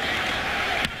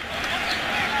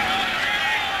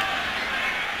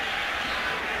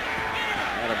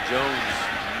 Adam Jones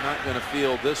not going to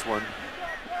field this one.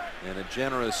 And a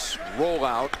generous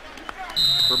rollout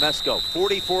for Mesko.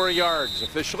 44 yards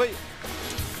officially.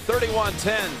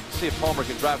 31-10. See if Palmer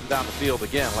can drive him down the field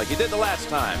again like he did the last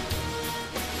time.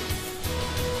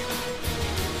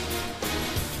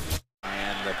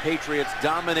 And the Patriots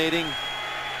dominating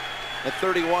at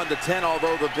 31-10,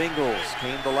 although the Bengals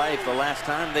came to life the last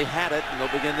time they had it. And they'll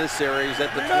begin this series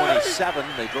at the 27.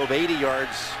 They drove 80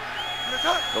 yards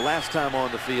the last time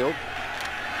on the field.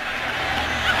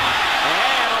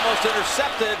 And almost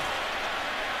intercepted.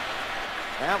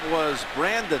 That was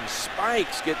Brandon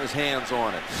Spikes getting his hands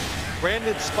on it.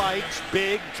 Brandon Spikes,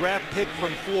 big draft pick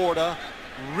from Florida,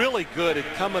 really good at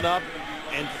coming up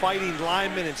and fighting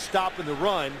linemen and stopping the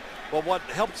run. But what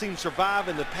helps him survive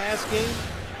in the pass game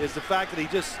is the fact that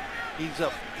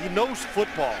he knows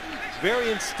football,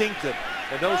 very instinctive,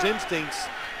 and those instincts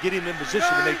get him in position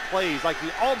to make plays like he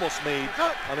almost made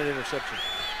on an interception.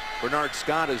 Bernard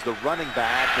Scott is the running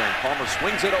back, and Palmer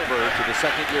swings it over to the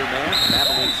second-year man,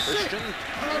 Madeline Christian.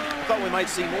 I thought we might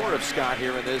see more of Scott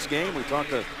here in this game. We talked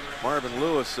to Marvin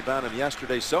Lewis about him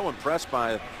yesterday. So impressed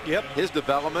by his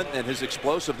development and his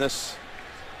explosiveness.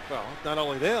 Well, not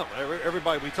only them,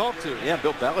 everybody we talked to. Yeah,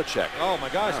 Bill Belichick. Oh my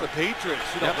gosh, the Patriots.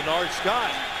 You know, Bernard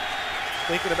Scott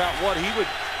thinking about what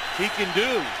he can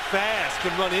do. Fast,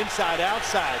 can run inside,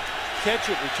 outside, catch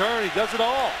it, return. He does it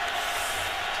all.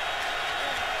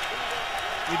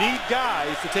 You need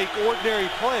guys to take ordinary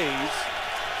plays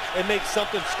and make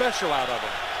something special out of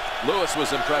them. Lewis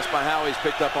was impressed by how he's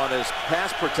picked up on his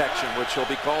pass protection, which he'll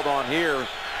be called on here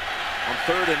on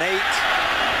 3rd and 8.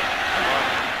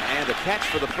 And a catch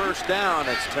for the first down.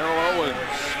 It's Terrell Owens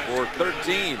for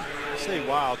 13. I say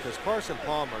wow, because Carson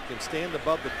Palmer can stand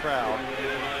above the crowd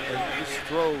and just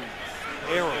throw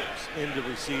arrows into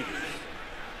receivers.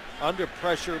 Under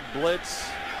pressure, blitz.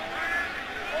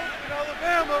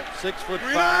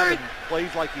 6'5" and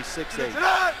plays like he's 6'8".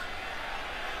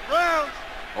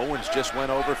 Owens just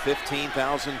went over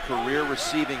 15,000 career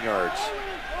receiving yards.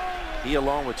 He,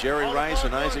 along with Jerry Rice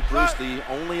and Isaac Bruce, the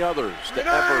only others to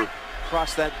ever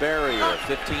cross that barrier of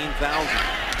 15,000.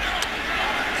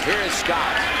 Here is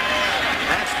Scott.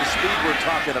 That's the speed we're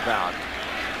talking about.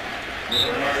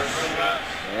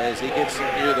 As he gets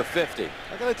near the 50.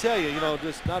 I got to tell you,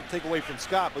 just not to take away from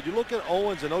Scott, but you look at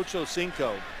Owens and Ocho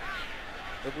Cinco.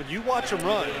 But when you watch them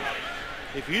run,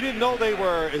 if you didn't know they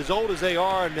were as old as they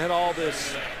are and had all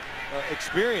this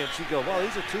experience, you go, well,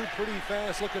 these are two pretty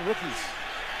fast-looking rookies.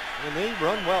 And they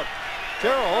run well.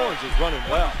 Terrell Owens is running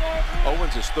well.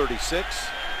 Owens is 36.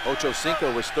 Ocho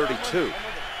Cinco is 32.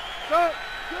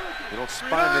 You don't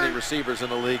find many receivers in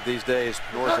the league these days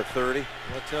north of 30.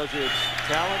 That tells you it's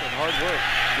talent and hard work.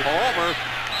 Palmer.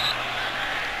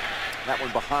 That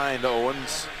one behind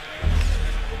Owens.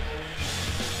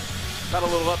 Got a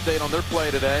little update on their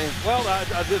play today. Well,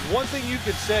 there's one thing you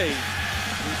could say.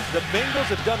 The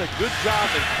Bengals have done a good job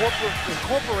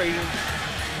incorporating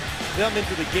them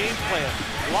into the game plan.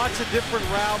 Lots of different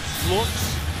routes,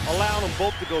 looks, allowing them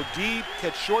both to go deep,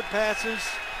 catch short passes.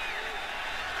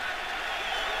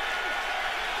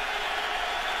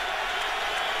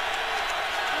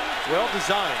 Well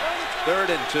designed.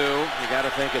 3rd and 2. You got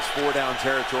to think it's 4-down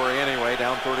territory anyway,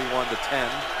 down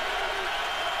 31-10.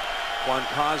 Quan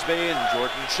Cosby and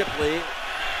Jordan Shipley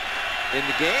in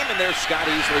the game, and there's Scott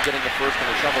easily getting the first on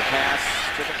a shovel pass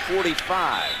to the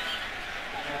 45.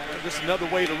 Just another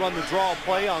way to run the draw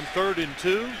play on 3rd and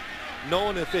 2,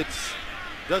 knowing if it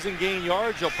doesn't gain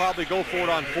yards, you'll probably go for it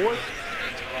on 4th.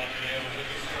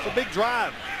 It's a big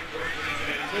drive.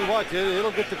 Tell you what,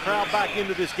 it'll get the crowd back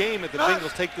into this game if the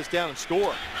Bengals take this down and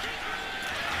score.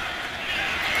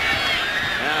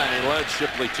 And he led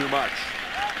Shipley too much.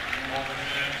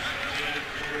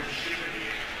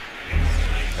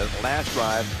 The last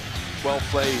drive, 12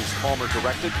 plays Palmer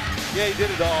directed. Yeah, he did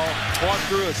it all. Fought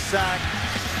through a sack,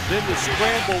 then the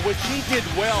scramble, which he did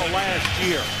well last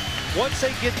year. Once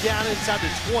they get down inside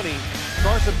the 20,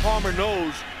 Carson Palmer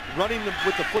knows running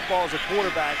with the football as a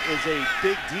quarterback is a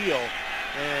big deal,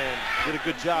 and did a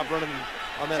good job running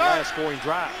on that last scoring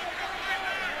drive.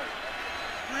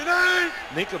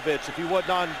 Ninkovich, if he wasn't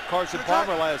on Carson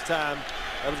Palmer last time,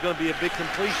 that was going to be a big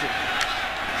completion.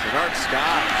 Bernard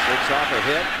Scott shakes off a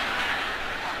hit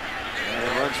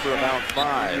and runs for about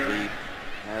 5. He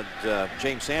had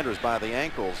James Sanders by the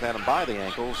ankles, had him by the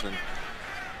ankles, and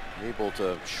able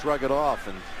to shrug it off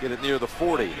and get it near the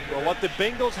 40. Well, what the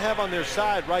Bengals have on their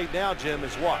side right now, Jim,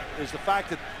 is what? Is the fact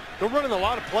that they're running a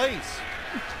lot of plays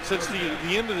since the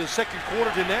end of the second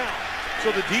quarter to now. So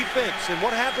the defense, and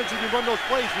what happens when you run those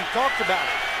plays, we've talked about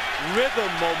it. Rhythm,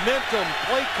 momentum,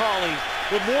 play calling,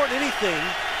 but more than anything,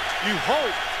 you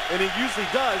hope, and it usually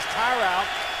does, tire out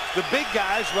the big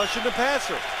guys rushing the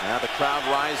passer. Now the crowd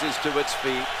rises to its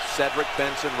feet. Cedric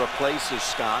Benson replaces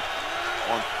Scott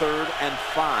on 3rd and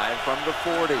 5 from the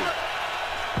 40.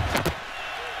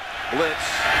 Blitz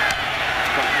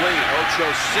complete. Ocho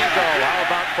Cinco. How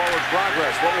about forward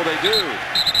progress? What will they do?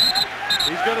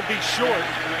 He's going to be short,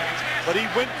 but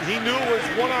he knew it was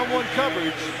one-on-one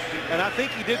coverage, and I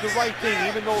think he did the right thing,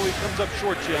 even though he comes up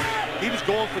short, Jim. He was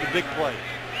going for the big play.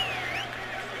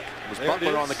 Was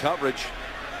Butler on the coverage?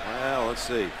 Well, let's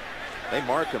see. They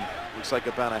mark him. Looks like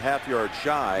about a half-yard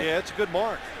shy. Yeah, it's a good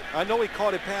mark. I know he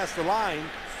caught it past the line,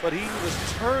 but he was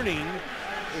turning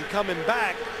and coming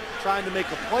back, trying to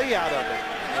make a play out of it.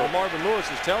 So Marvin Lewis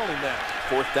is telling him that.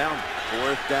 Fourth down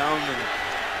and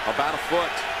about a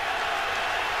foot.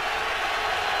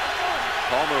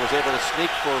 Palmer was able to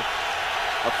sneak for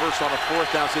a first on a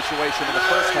fourth down situation in the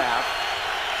first half.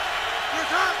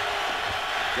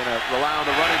 Gonna rely on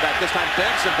the running back. This time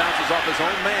Benson bounces off his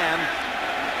own man.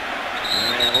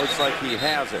 And it looks like he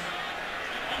has it.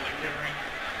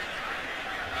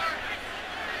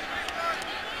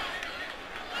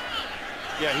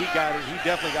 Yeah, he got it. He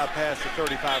definitely got past the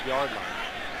 35-yard line.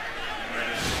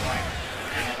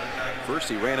 First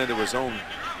he ran into his own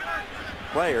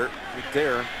player right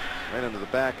there. Ran into the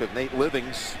back of Nate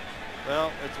Livings.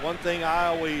 Well, it's one thing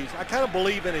I kind of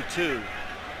believe in it too.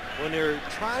 When they're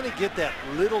trying to get that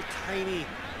little tiny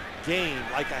gain,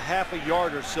 like a half a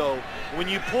yard or so, when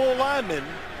you pull linemen,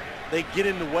 they get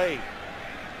in the way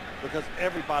because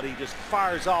everybody just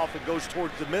fires off and goes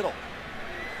towards the middle.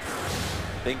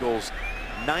 Bengals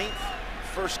 9th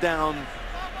first down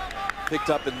picked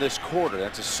up in this quarter.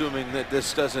 That's assuming that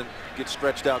this doesn't get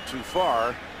stretched out too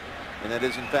far. And that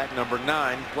is, in fact, number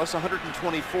 9, plus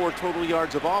 124 total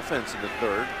yards of offense in the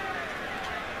third.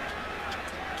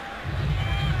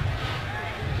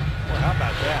 Well, how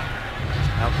about that?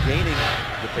 Outgaining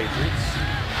the Patriots.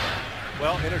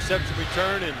 Well, interception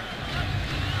return and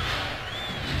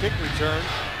kick return.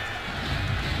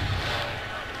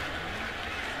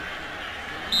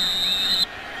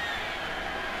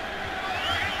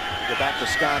 Go back to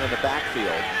Scott in the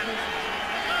backfield.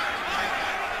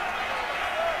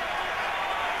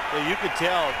 Yeah, you could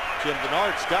tell, Jim,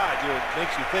 Bernard Scott, it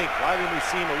makes you think, why didn't we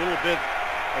see him a little bit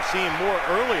or see him more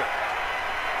earlier?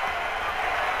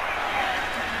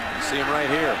 You see him right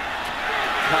here.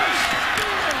 Cuts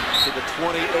to the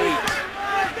 28.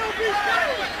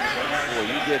 Boy,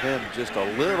 you give him just a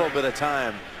little bit of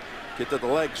time. Get to the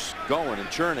legs going and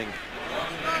churning.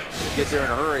 Get there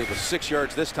in a hurry with 6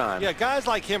 yards this time. Yeah, guys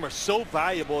like him are so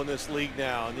valuable in this league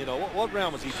now. And, you know, what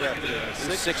round was he drafted in?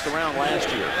 The sixth round last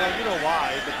year. Well, you know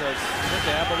why? Because he went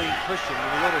to Abilene Christian.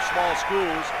 When you go to small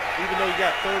schools, even though you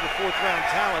got 3rd or 4th round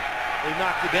talent, they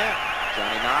knock you down.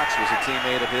 Johnny Knox was a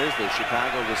teammate of his, the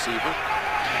Chicago receiver.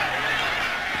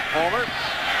 Palmer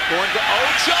going to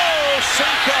Ocho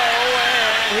Cinco,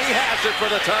 and he has it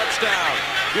for the touchdown.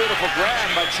 Beautiful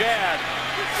grab by Chad.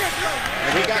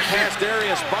 And he got past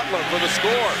Darius Butler for the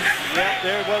score. Yeah,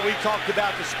 there. Well, we talked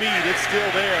about the speed. It's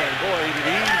still there. And boy, did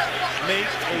he make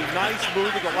a nice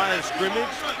move at the line of scrimmage,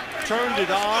 turned it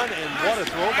on, and what a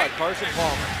throw by Carson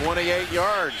Palmer. 28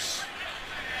 yards.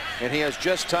 And he has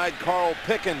just tied Carl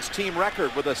Pickens' team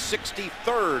record with a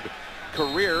 63rd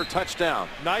career touchdown.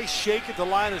 Nice shake at the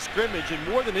line of scrimmage, and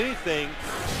more than anything,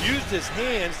 used his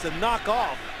hands to knock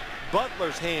off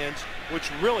Butler's hands,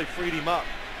 which really freed him up.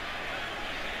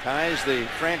 Ties the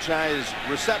franchise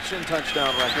reception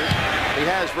touchdown record. He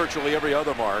has virtually every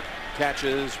other mark.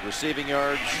 Catches, receiving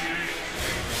yards.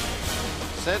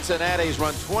 Cincinnati's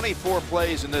run 24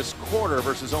 plays in this quarter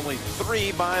versus only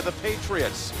 3 by the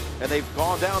Patriots. And they've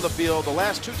gone down the field the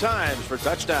last 2 times for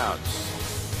touchdowns.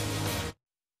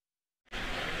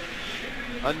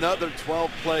 Another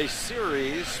 12-play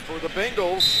series for the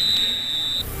Bengals.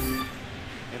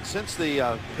 And since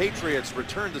the Patriots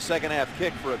returned the second half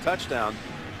kick for a touchdown,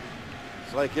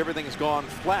 it's like everything has gone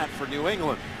flat for New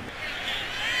England.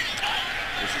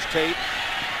 This is Tate.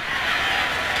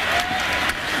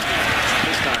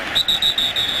 This time.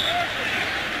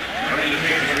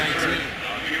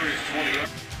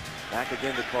 Back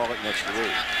again to call it next to 8.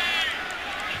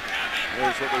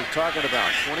 Here's what we're talking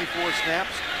about. 24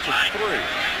 snaps to 3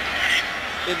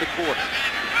 in the quarter.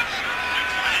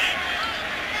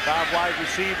 5 wide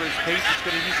receivers. Patriots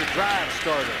going to use a drive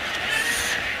starter.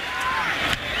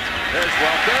 There's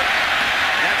Welker.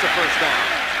 That's a first down.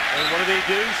 And what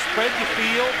do? Spread the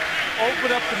field,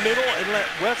 open up the middle, and let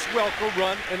Wes Welker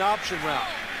run an option route.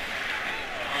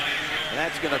 And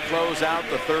that's going to close out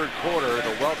the third quarter.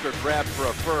 The Welker grab for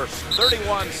a first.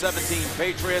 31-17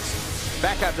 Patriots.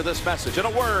 Back after this message and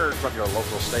a word from your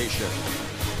local station.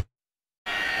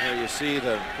 There you see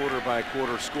the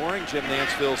quarter-by-quarter scoring. Jim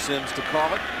Nance, Phil Simms to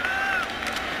call it.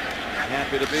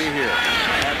 Happy to be here.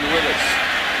 Have you with us.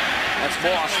 That's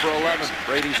Moss for 11.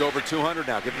 Brady's over 200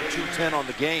 now. Give him 210 on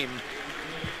the game.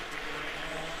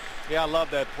 Yeah, I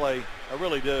love that play. I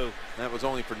really do. That was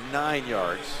only for 9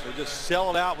 yards. They just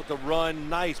sell it out with the run.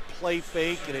 Nice play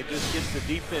fake, and it just gets the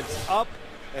defense up.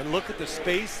 And look at the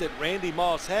space that Randy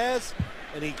Moss has,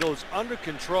 and he goes under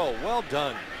control. Well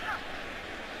done.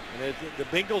 And the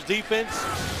Bengals defense,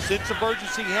 sense of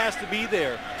urgency has to be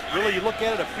there. Really, you look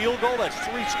at it, a field goal, that's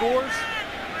 3 scores.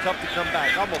 Tough to come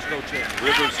back, almost no chance.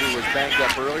 Rivers, who was banged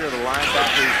up earlier, the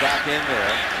linebacker, is back in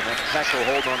there. And then Peck will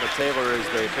hold on to Taylor as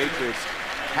the Patriots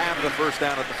have the first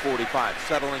down at the 45.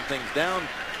 Settling things down,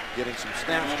 getting some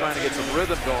snaps, trying to get some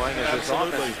rhythm going as this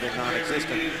offense has been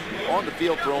non-existent. On the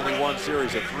field for only 1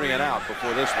 series of 3 and out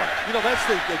before this one. You know, that's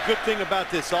the good thing about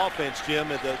this offense, Jim.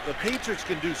 The Patriots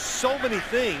can do so many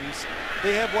things.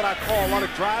 They have what I call a lot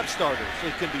of drive starters.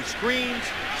 It can be screens,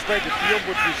 spread the field,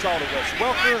 which we saw to Wes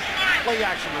Welker, play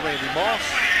action to Randy Moss.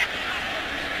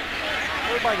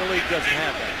 Everybody in the league doesn't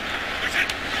have that.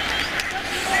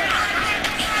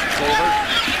 Taylor.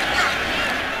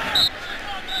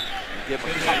 Give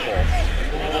him a couple.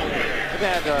 They've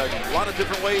had a lot of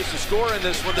different ways to score in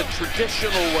this one. The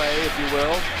traditional way, if you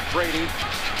will. Brady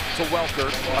to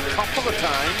Welker a couple of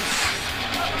times.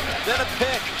 Then a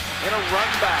pick and a run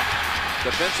back.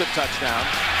 Defensive touchdown.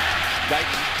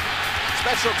 Guyton.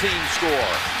 Special team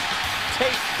score.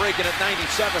 Tate breaking at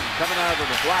 97, coming out of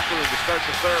the blocker to start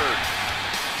the third.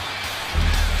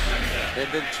 And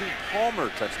then 2 Palmer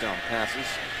touchdown passes,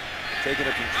 taking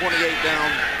it from 28 down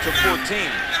to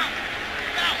 14.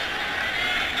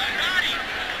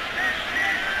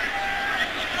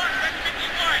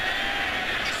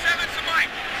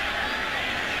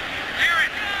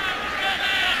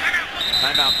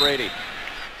 Timeout, Brady.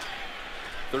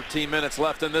 13 minutes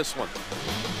left in this one.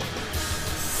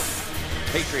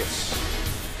 Patriots,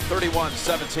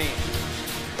 31-17.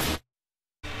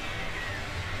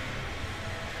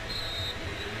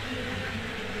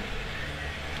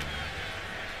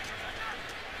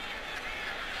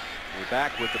 We're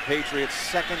back with the Patriots,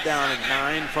 2nd down and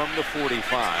 9 from the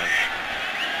 45.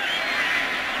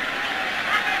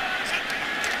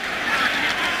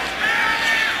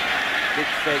 Big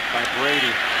fake by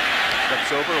Brady.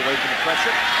 Steps over, away from the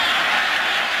pressure.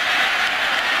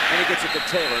 And he gets it to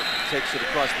Taylor. Takes it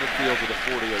across midfield to the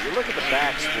 40. You look at the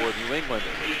backs for New England.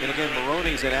 And again,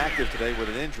 Maroney's inactive today with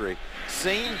an injury.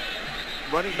 Same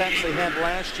running backs they had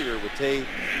last year with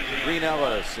Green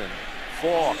Ellis and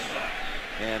Falk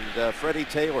and Freddie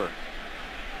Taylor.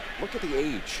 Look at the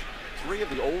age. 3 of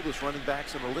the oldest running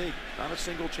backs in the league. Not a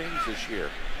single change this year.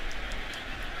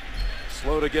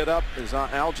 Slow to get up is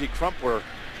Algie Crumpler.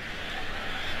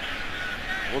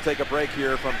 We'll take a break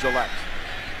here from Gillette.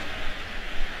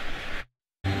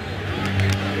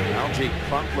 Algie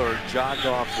Crumpler jogged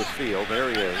off the field. There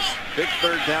he is. Big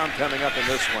 3rd down coming up in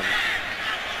this one.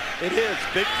 It is.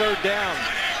 Big 3rd down.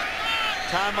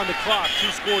 Time on the clock.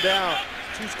 2 scores down.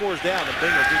 The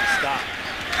Bengals need to stop.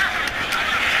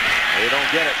 They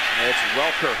don't get it. It's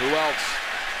Welker. Who else?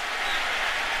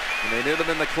 And they need him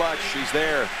in the clutch. He's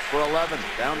there for 11.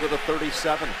 Down to the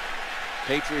 37.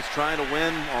 Patriots trying to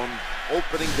win on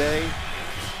opening day.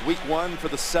 Week 1 for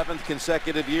the 7th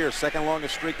consecutive year. 2nd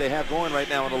longest streak they have going right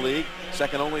now in the league.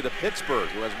 Second only to Pittsburgh,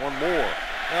 who has 1 more.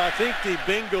 Well, I think the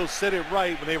Bengals said it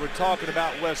right when they were talking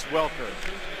about Wes Welker.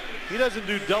 He doesn't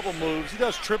do double moves. He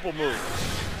does triple moves.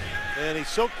 And he's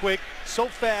so quick, so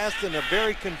fast in a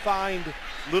very confined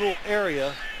little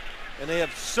area. And they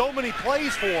have so many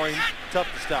plays for him, tough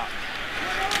to stop.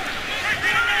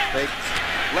 They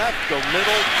left, go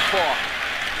middle, Falk.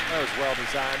 That was well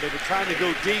designed. They were trying to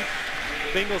go deep.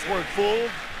 Bengals weren't fooled.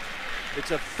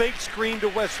 It's a fake screen to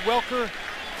Wes Welker.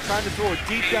 Trying to throw it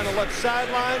deep down the left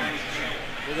sideline.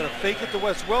 They're going to fake it to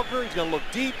Wes Welker. He's going to look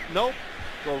deep. Nope.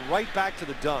 Go right back to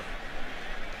the dump.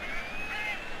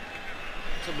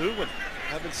 It's a new one.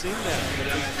 I haven't seen that.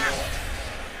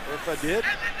 Or if I did,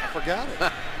 I forgot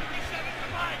it.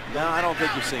 No, I don't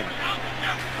think you've seen it.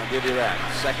 I'll give you that.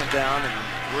 2nd down and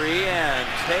 3, and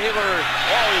Taylor,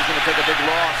 he's going to take a big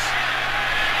loss.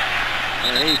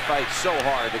 And he fights so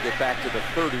hard to get back to the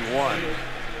 31.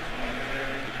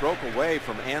 He broke away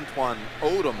from Antoine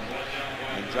Odom,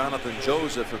 and Jonathan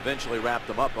Joseph eventually wrapped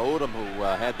him up. Odom, who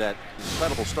had that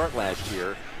incredible start last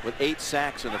year with 8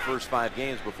 sacks in the first 5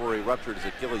 games before he ruptured his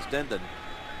Achilles tendon.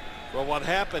 Well, what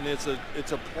happened is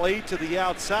it's a play to the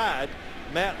outside.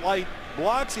 Matt Light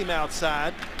blocks him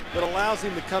outside, but allows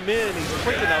him to come in. He's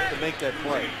quick enough to make that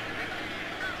play.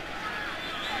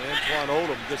 Antoine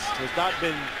Odom just has not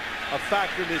been a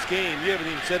factor in this game. You haven't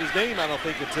even said his name, I don't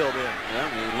think, until then. Yeah,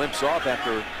 he limps off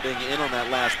after being in on that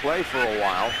last play for a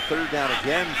while. 3rd down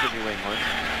again for New England.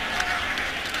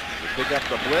 They pick up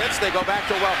the blitz. They go back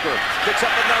to Welker. Picks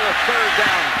up another 3rd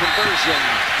down conversion.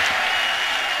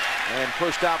 And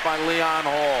pushed out by Leon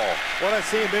Hall. What I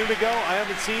see a minute ago, I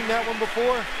haven't seen that one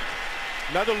before.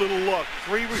 Another little look.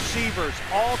 3 receivers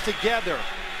all together.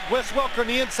 Wes Welker on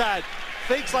the inside.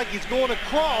 Fakes like he's going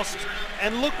across,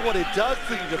 and look what it does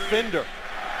to the defender.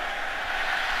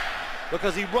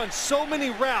 because he runs so many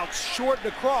routes short and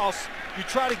across. You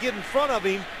try to get in front of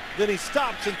him, then he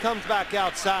stops and comes back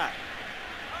outside.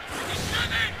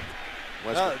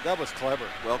 That was clever.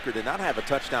 Welker did not have a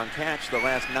touchdown catch the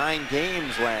last 9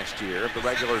 games last year of the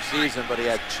regular season, but he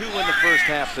had 2 in the first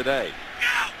half today.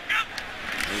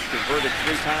 He's converted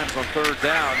 3 times on 3rd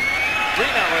down.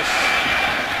 Green Ellis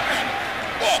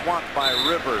swamped by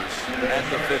Rivers at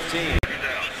the 15.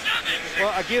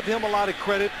 Well, I give him a lot of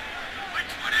credit.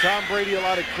 Tom Brady a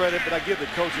lot of credit, but I give the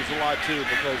coaches a lot too,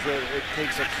 because it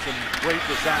takes some great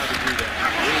design to do that.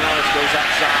 Green Ellis goes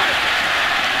outside.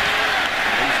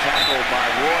 He's tackled by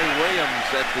Roy Williams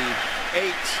at the 8.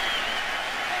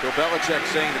 Bill Belichick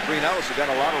saying that Green Ellis has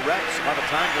got a lot of reps, a lot of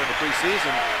time during the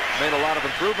preseason, made a lot of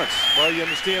improvements. Well, you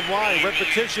understand why.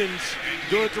 Repetitions,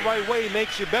 doing it the right way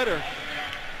makes you better.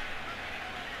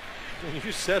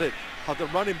 You said it, on the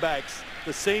running backs,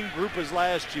 the same group as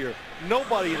last year.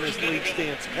 Nobody in this league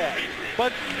stands pat.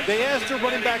 But they asked their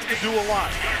running backs to do a lot.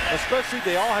 Especially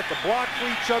they all have to block for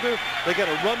each other. They got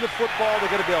to run the football. They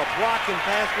got to be able to block in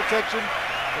pass protection.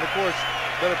 And of course,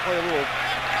 better play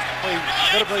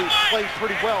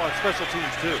pretty well on special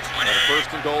teams too. And a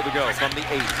 1st and goal to go from the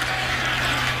 8.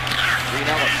 Green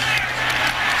Ellis.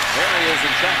 There he is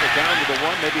in traffic down to the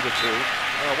 1, maybe the 2.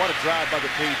 Oh, what a drive by the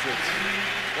Patriots.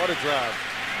 What a drive.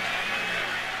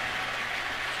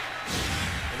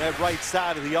 And that right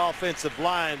side of the offensive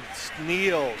line,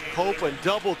 Neal, Copeland,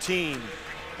 double team.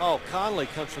 Oh, Conley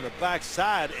comes from the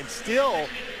backside and still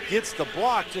gets the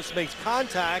block, just makes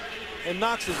contact and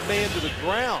knocks his man to the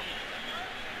ground.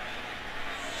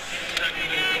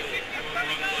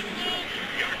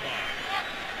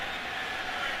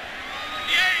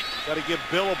 Got to give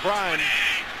Bill O'Brien,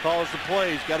 calls the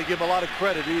plays. Got to give him a lot of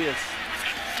credit. He is.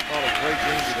 Oh, a great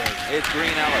game today. It's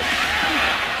Green Ellis.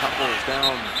 Tumbles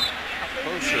down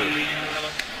closer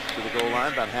to the goal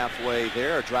line, about halfway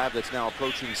there. A drive that's now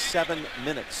approaching 7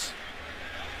 minutes.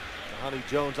 Honey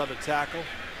Jones on the tackle.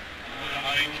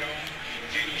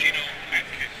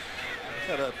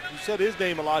 You said his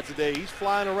name a lot today. He's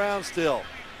flying around still.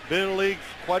 Been in the league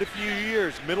quite a few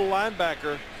years. Middle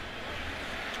linebacker.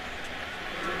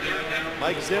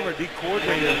 Mike Zimmer, D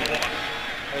coordinator,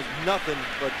 has nothing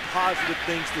but positive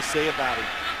things to say about him.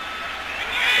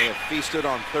 They have feasted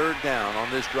on 3rd down on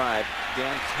this drive.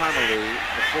 Dan Connolly,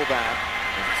 the fullback,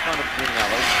 in front of Green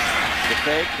Ellis. The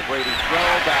fake, the Brady throw,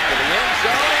 back to the end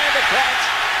zone, and the catch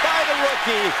by the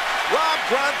rookie, Rob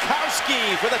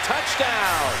Gronkowski, for the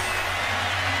touchdown.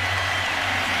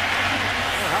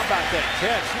 Well, how about that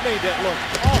catch? He made that look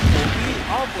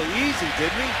awfully easy,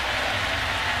 didn't he?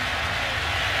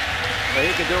 Well,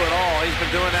 he can do it all. He's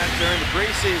been doing that during the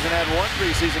preseason. Had 1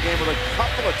 preseason game with a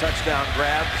couple of touchdown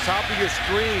grabs. Top of your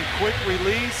screen, quick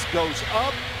release, goes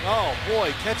up. Oh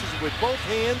boy, catches it with both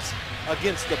hands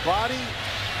against the body.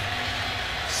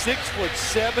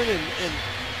 6'7"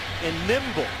 and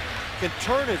nimble. Can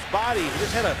turn his body. He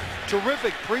just had a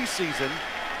terrific preseason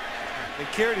and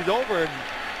carried it over and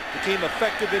became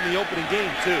effective in the opening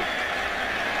game too.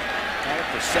 Got it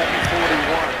for 7:41.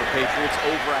 The Patriots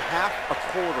over a half a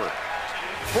quarter.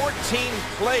 14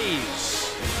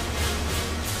 plays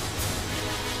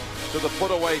to the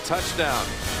put-away touchdown.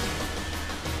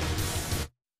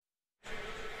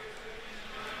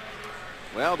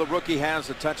 Well, the rookie has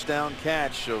a touchdown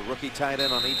catch. A rookie tight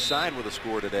end on each side with a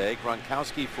score today.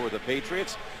 Gronkowski for the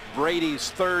Patriots. Brady's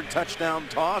 3rd touchdown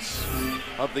toss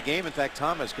of the game. In fact,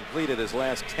 Thomas completed his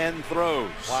last 10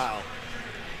 throws. Wow.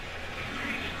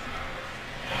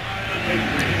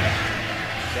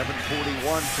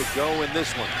 7:41 to go in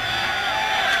this one.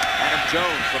 Adam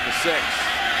Jones from the 6.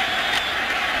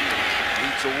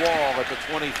 Beats a wall at the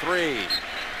 23.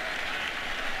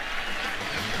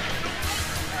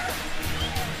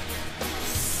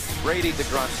 Brady to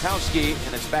Gronkowski,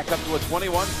 and it's back up to a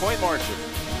 21-point margin.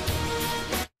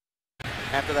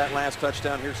 After that last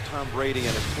touchdown, here's Tom Brady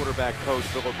and his quarterback coach,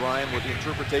 Bill O'Brien, with the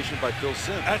interpretation by Phil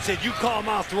Simms. That's it. You call him,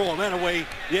 I'll throw him. That away.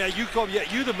 Yeah, you call him. Yeah,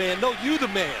 you the man. No, you the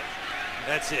man.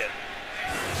 That's it.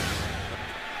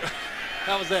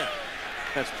 How was that?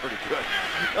 That's pretty good.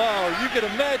 Oh, you can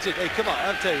imagine. Hey, come on.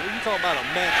 I'll tell you, you talking about a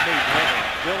match made in heaven.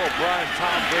 Bill O'Brien,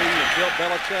 Tom Brady, and Bill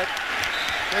Belichick.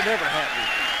 They're never happy.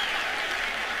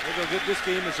 They're going to get this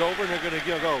game is over, and they're going to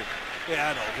go,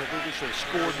 yeah, I know. We should have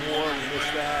scored more. We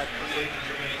missed that.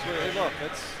 Hey, look,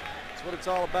 that's what it's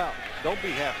all about. Don't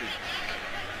be happy.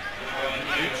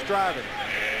 Keep striving.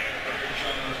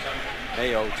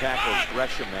 Mayo tackles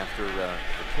Gresham after the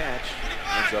catch.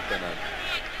 Ends up in a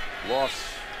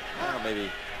loss. Maybe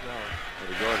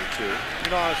a yard or 2.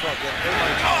 No, it's not good.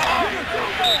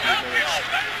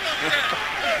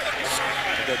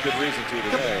 Got good reason to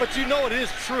today. But you know it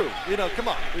is true. You know, come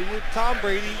on. Tom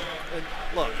Brady, and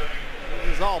look,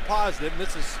 this is all positive, and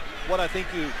this is what I think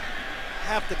you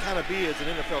have to kind of be as an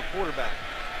NFL quarterback.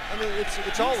 I mean,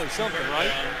 it's always something,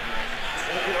 right?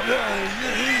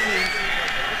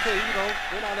 Okay, you know,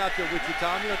 we're not out there with you,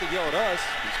 Tom. You don't have to yell at us.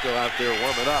 He's still out there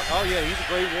warming up. Oh, yeah, he's a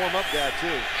great warm-up guy,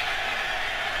 too.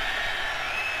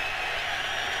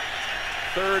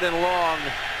 3rd and long.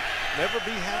 Never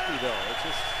be happy, though. It's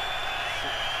just,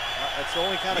 that's the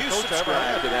only kind of coach I ever subscribe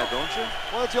had. to that, don't you?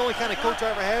 Well, it's the only kind of coach I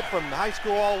ever had from high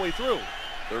school all the way through.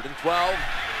 3rd and 12.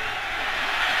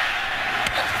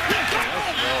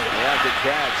 Yeah, good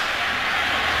catch.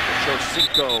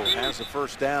 Chocinco has the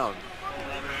first down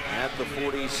at the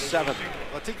 47.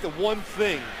 I think the one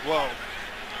thing, well,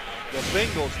 the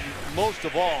Bengals, most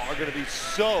of all, are going to be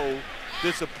so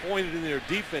disappointed in their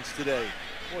defense today.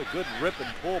 Boy, good rip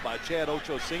and pull by Chad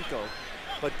Ochocinco.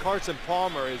 But Carson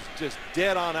Palmer is just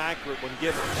dead on accurate when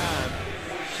given time.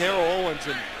 Terrell Owens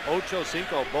and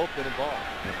Ochocinco both been involved.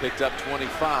 And picked up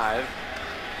 25.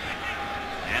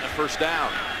 And a first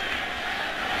down.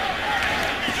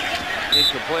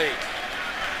 Incomplete.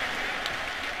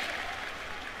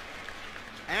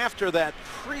 After that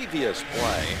previous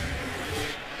play,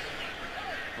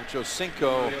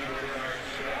 Ochocinco,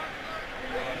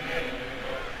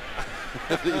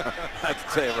 I can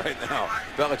tell you right now,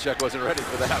 Belichick wasn't ready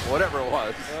for that, whatever it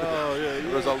was. Oh, yeah.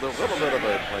 There was a little bit of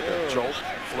a jolt,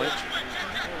 flinch.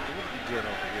 Yeah.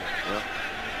 Yeah.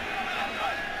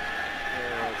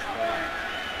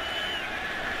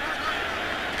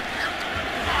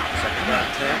 Second down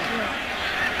 10.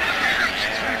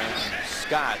 And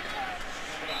Scott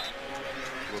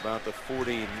to about the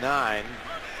 49.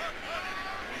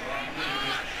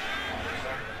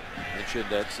 Mentioned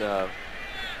that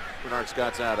Bernard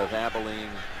Scott's out of Abilene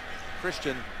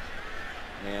Christian,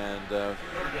 and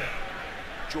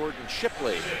Jordan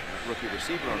Shipley, rookie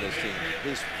receiver on this team,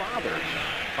 his father,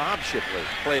 Bob Shipley,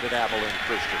 played at Abilene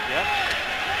Christian. Yep.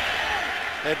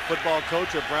 Head football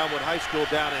coach of Brownwood High School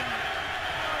down in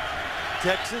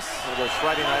Texas. One of those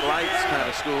Friday Night Lights kind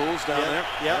of schools down there.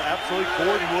 Yeah, absolutely.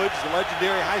 Gordon Woods, the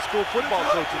legendary high school football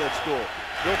coach of that school.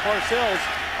 Bill Parcells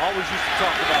always used to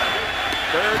talk about it.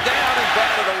 3rd down and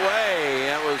batted away.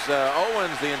 That was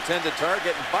Owens, the intended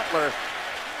target, and Butler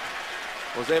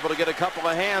was able to get a couple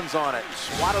of hands on it.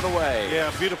 Swatted away.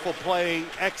 Yeah, beautiful play.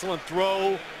 Excellent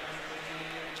throw.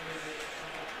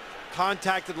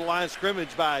 Contacted the line of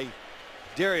scrimmage by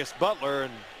Darius Butler,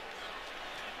 and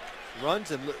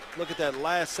runs, and look at that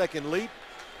last second leap.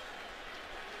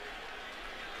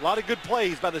 A lot of good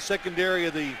plays by the secondary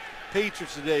of the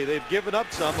Patriots today. They've given up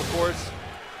some, of course.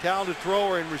 Talented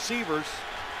thrower and receivers.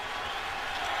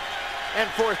 And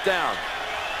 4th down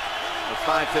with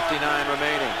 5:59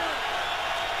 remaining.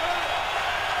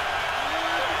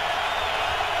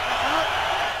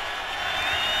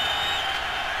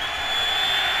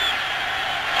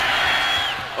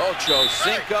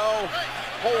 Ochocinco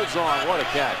holds on. What a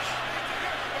catch.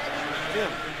 Jim,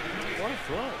 what a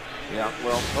throw. Yeah,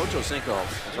 well, Ochocinco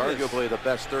is arguably the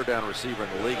best 3rd down receiver in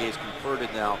the league. He's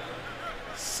converted now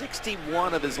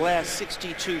 61 of his last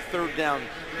 62 3rd down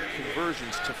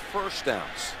conversions to first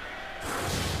downs.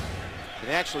 And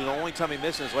actually, the only time he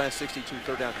missed in his last 62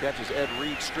 3rd down catches, Ed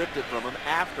Reed stripped it from him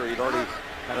after he'd already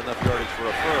had enough yardage for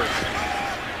a first.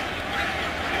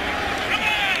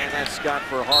 And that's Scott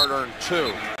for a hard-earned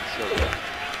 2. Showed that.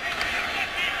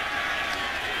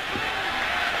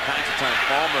 Kinds of time.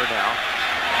 Palmer now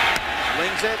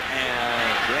slings it,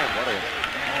 and again, what a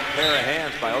pair of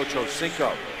hands by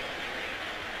Ochocinco.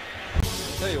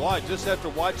 Tell you what, just after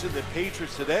watching the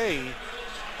Patriots today,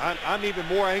 I'm even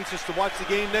more anxious to watch the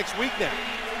game next week now.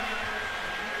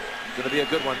 Going to be a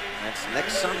good one. That's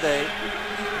next Sunday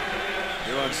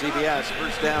here on CBS.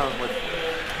 First down with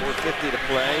 4:50 to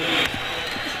play.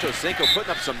 Ochocinco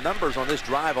putting up some numbers on this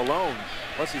drive alone.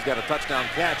 Plus he's got a touchdown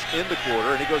catch in the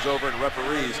quarter, and he goes over and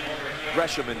referees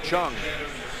Gresham and Chung.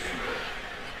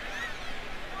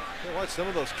 You know what, some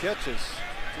of those catches,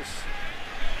 just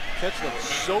catching them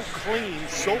so clean,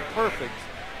 so perfect.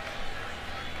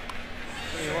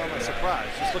 You know, I'm not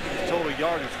surprised. Just look at the total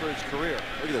yardage for his career.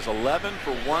 Look at this, 11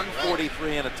 for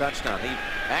 143 and a touchdown. He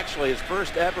actually, his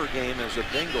first ever game as a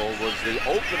Bengal was the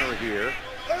opener here,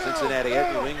 Cincinnati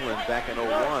at New England back in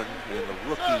 01. And the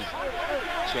rookie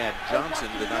Chad Johnson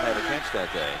did not have a catch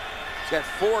that day. He's got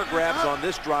 4 grabs on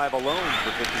this drive alone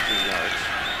for 52 yards.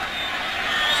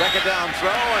 Second down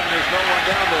throw, and there's no one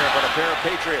down there but a pair of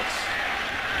Patriots.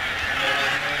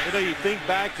 You know, you think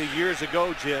back to years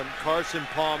ago, Jim, Carson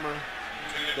Palmer,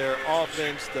 their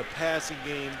offense, the passing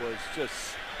game was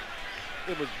just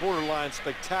it was borderline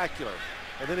spectacular.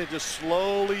 And then it just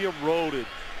slowly eroded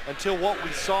until what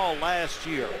we saw last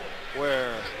year,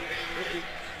 where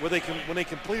when they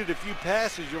completed a few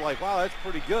passes, you're like, wow, that's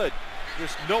pretty good.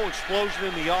 There's no explosion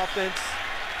in the offense,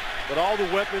 but all the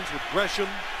weapons with Gresham,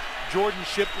 Jordan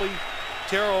Shipley,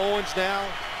 Terrell Owens now.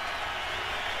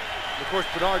 Of course,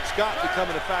 Bernard Scott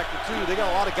becoming a factor too. They got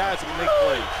a lot of guys that can make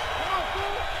plays.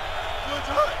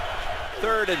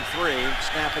 3rd and 3,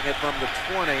 snapping it from the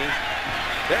 20.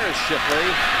 There's Shipley.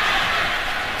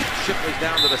 Shipley's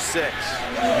down to the 6.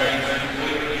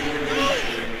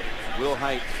 Will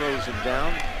Height throws him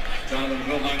down.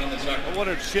 I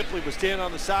wondered if Shipley was standing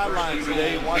on the sidelines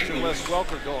today watching Les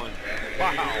Welker going,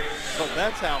 wow, so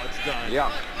that's how it's done.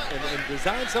 Yeah. And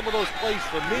design some of those plays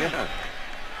for me. Yeah.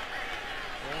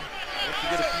 Well, once you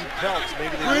get a few pelts,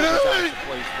 maybe they will design some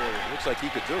plays for you. Looks like he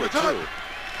could do it too.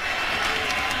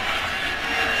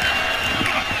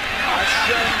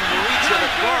 Reaching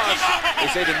across. They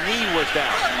say the knee was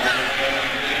down.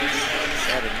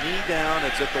 Had a knee down.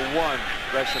 It's at the 1.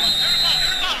 Gresham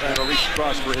trying to reach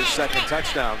across for his 2nd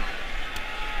touchdown.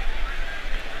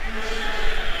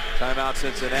 Timeout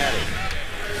Cincinnati.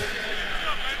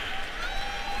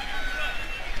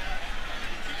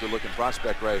 Good looking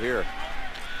prospect right here.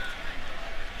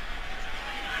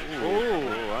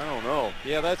 Ooh, I don't know.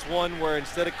 Yeah, that's one where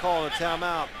instead of calling a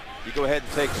timeout, you go ahead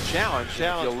and take the challenge. If you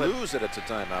but lose it, it's a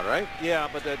timeout, right? Yeah,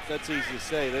 but that's easy to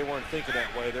say. They weren't thinking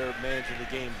that way. They're managing the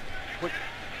game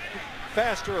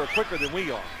faster or quicker than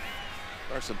we are.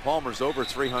 Carson Palmer's over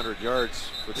 300 yards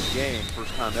for the game.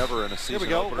 First time ever in a season Here we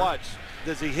go. opener. Watch.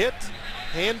 Does he hit?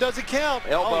 Hand doesn't count.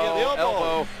 Elbow, oh, yeah, the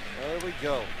elbow. There we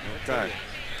go. Okay.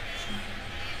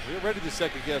 We're ready to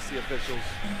second guess the officials.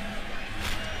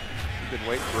 We've been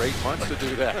waiting for 8 months to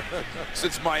do that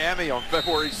since Miami on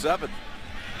February 7th.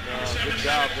 Good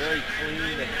job. Very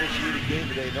clean, officiated game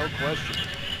today, no question.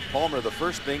 Palmer, the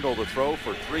first Bengal to throw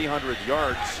for 300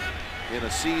 yards in a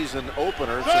season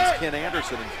opener since Ken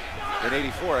Anderson in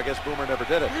 '84. I guess Boomer never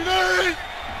did it. 27,000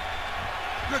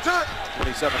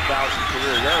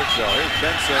 career yards, though. Here's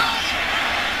Benson.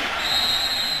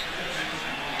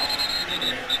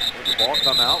 Let the ball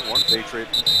come out. One Patriot.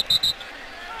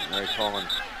 They're calling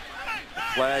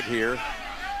flag here.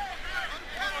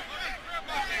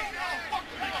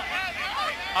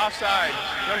 Offside,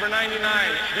 number 99,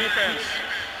 defense.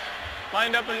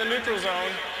 Lined up in the neutral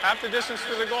zone, half the distance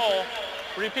to the goal.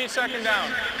 Repeat 2nd down.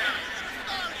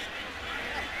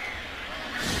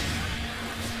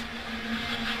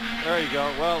 There you go.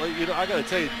 Well, you know, I got to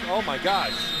tell you, oh my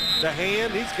gosh, the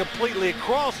hand, he's completely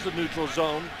across the neutral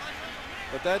zone.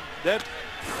 But that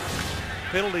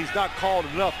penalty's not called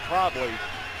enough, probably.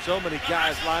 So many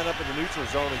guys line up in the neutral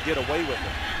zone and get away with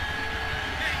it.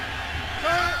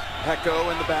 Hecko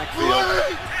in the backfield.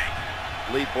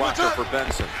 Lead blocker for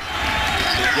Benson.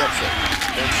 He gets it.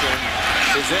 Benson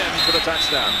is in for the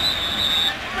touchdown.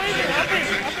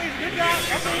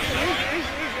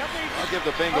 I'll give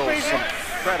the Bengals some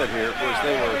credit here. Of course,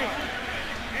 they were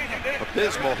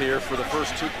abysmal here for the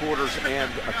first 2 quarters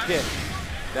and a kick.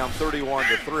 Down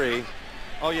 31-3.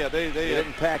 Oh yeah, they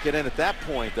didn't pack it in at that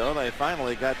point, though. They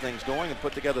finally got things going and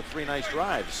put together 3 nice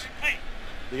drives.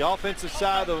 The offensive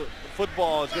side of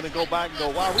football is going to go back and go,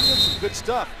 wow, we did some good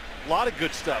stuff. A lot of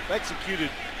good stuff. Executed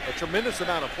a tremendous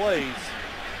amount of plays.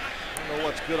 I don't know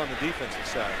what's good on the defensive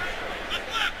side.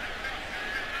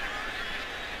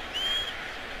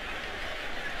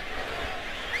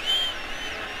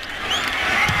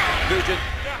 Nugent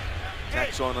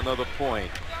tacks on another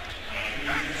point.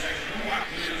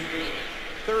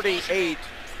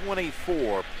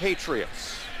 38-24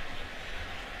 Patriots.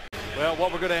 Well,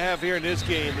 what we're going to have here in this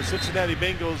game, the Cincinnati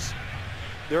Bengals,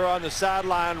 they're on the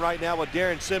sideline right now with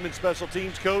Darren Simmons, special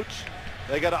teams coach.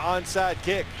 They got an onside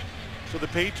kick. So the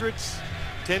Patriots,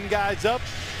 10 guys up,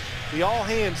 the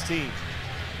all-hands team.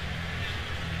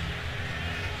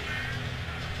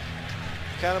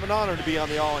 Kind of an honor to be on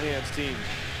the all-hands team.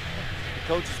 The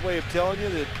coach's way of telling you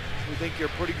that we think you're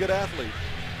a pretty good athlete.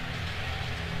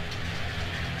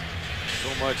 So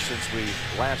much since we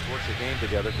last worked the game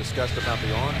together, discussed about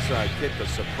the onside kick, the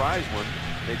surprise one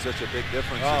made such a big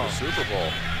difference in the Super Bowl.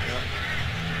 Yeah.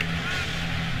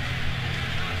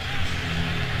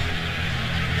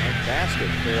 Mike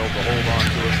Basket failed to hold on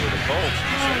to it for the Colts.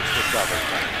 Saints recovered.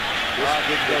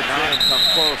 This did not come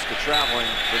close to traveling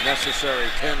the necessary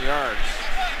 10 yards.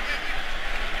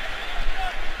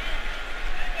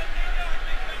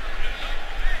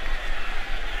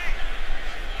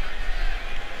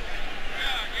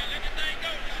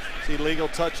 Illegal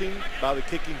touching by the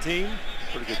kicking team.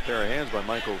 Pretty good pair of hands by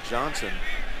Michael Johnson,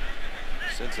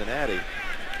 Cincinnati.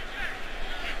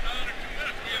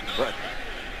 But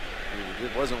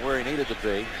It wasn't where he needed to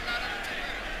be.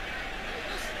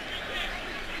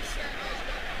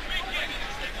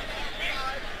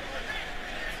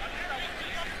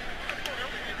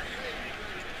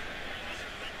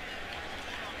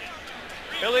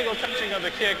 Illegal touching of the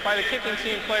kick by the kicking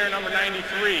team player number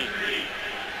 93.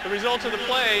 The result of the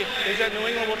play is that New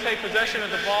England will take possession of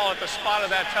the ball at the spot of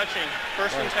that touching.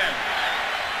 1st and 10.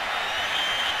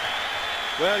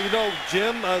 Well, you know,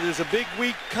 Jim, there's a big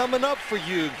week coming up for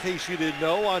you, in case you didn't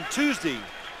know. On Tuesday,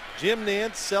 Jim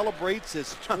Nantz celebrates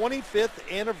his 25th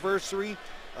anniversary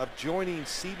of joining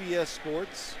CBS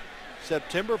Sports,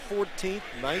 September 14th,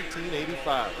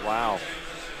 1985. Wow.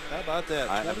 How about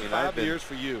that? 25 years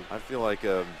for you. I feel like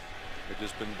I've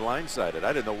just been blindsided.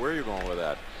 I didn't know where you're going with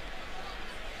that.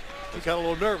 You got a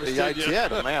little nervous, yeah, didn't you? I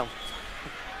did, man.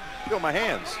 Feel my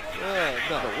hands.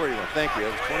 No. Where are you going? Thank you.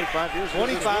 It was 25 years.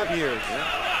 25 years.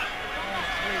 Yeah.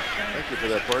 Thank you for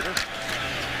that, partner.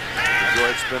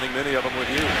 Enjoyed spending many of them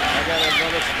with you. I got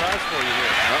another surprise for you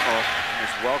here.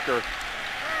 Miss Welker.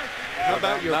 How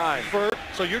about your 9?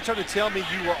 So you're trying to tell me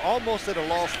you were almost at a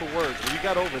loss for words, but you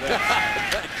got over that.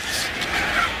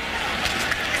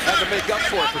 Had to make up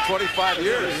for it for 25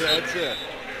 years. Yeah, that's it.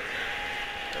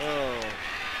 Oh.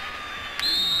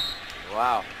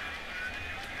 Wow.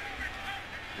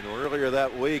 You know, earlier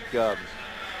that week, how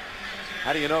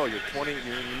do you know? You're in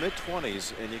your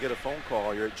mid-20s and you get a phone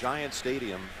call. You're at Giant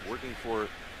Stadium working for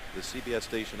the CBS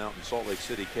station out in Salt Lake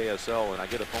City, KSL, and I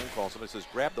get a phone call. Somebody says,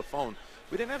 grab the phone.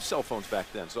 We didn't have cell phones back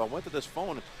then, so I went to this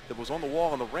phone that was on the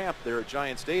wall on the ramp there at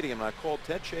Giant Stadium, and I called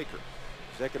Ted Shaker,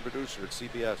 executive producer at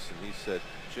CBS, and he said,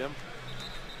 Jim,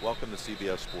 welcome to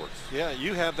CBS Sports. Yeah,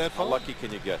 you have that phone. How lucky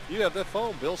can you get? You have that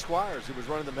phone. Bill Squires, who was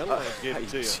running the middle gave it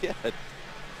to you. Did.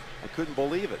 I couldn't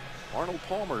believe it. Arnold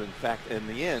Palmer, in fact, in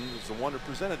the end, was the one who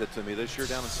presented it to me this year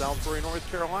down in Salisbury, North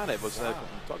Carolina. It was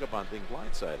talk about being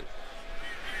blindsided.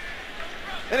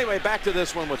 Anyway, back to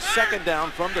this one with 2nd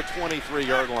down from the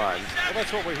 23-yard line. Well,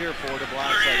 that's what we're here for, the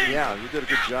blindside. Yeah, you did a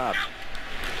good job.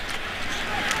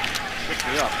 Pick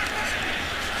me up.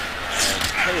 And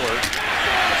Taylor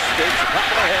escapes a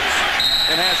couple of hits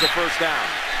and has the 1st down.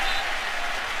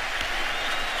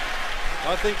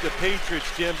 I think the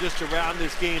Patriots, Jim, just to round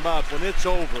this game up, when it's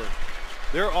over,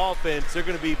 their offense, they're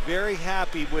going to be very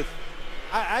happy with,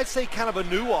 I'd say, kind of a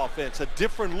new offense, a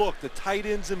different look. The tight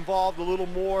ends involved a little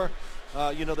more.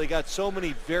 You know, they got so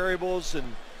many variables,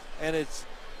 and it's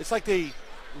like they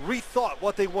rethought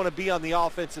what they want to be on the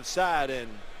offensive side. And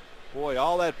boy,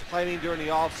 all that planning during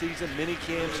the offseason, mini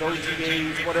camps,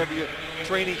 OTAs, whatever,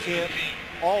 training camp,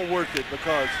 all worth it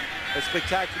because a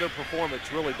spectacular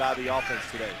performance really by the offense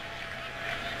today.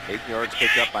 8 yards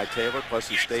picked up by Taylor, plus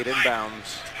he stayed in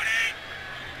bounds.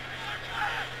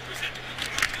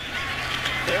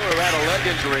 Taylor had a leg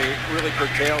injury, really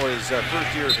curtail his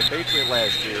first year as a Patriot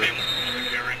last year.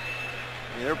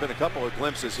 There have been a couple of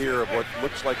glimpses here of what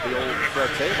looks like the old Fred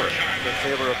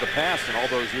Taylor of the past in all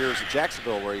those years at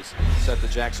Jacksonville, where he's set the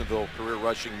Jacksonville career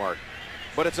rushing mark.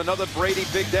 But it's another Brady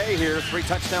big day here. 3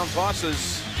 touchdown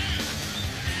tosses.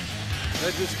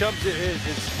 That just comes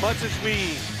as much as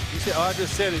I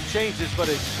just said it changes, but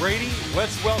it's Brady,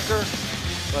 Wes Welker,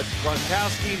 but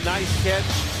Gronkowski, nice catch.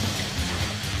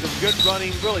 Some good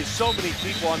running, really so many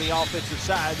people on the offensive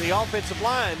side. The offensive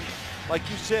line, like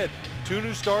you said, 2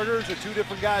 new starters or 2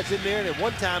 different guys in there, and at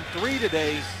one time 3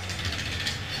 today.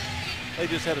 They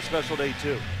just had a special day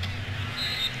too.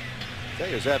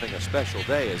 Today is having a special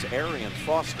day as Arian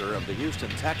Foster of the Houston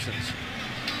Texans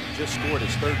just scored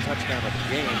his 3rd touchdown of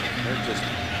the game. They're just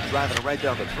driving it right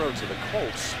down the throats of the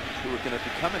Colts, who are going to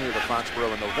be coming here to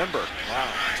Foxboro in November. Wow.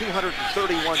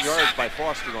 231 yards by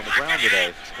Foster on the ground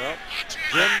today. Well,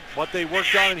 Jim, what they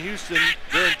worked on in Houston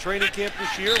during training camp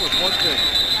this year was one thing.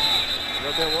 You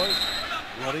know what that was?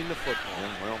 Running the football.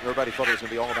 Yeah, well, everybody thought it was going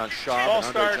to be all about Shaw Ball and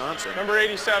Andre start, Johnson. number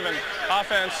 87,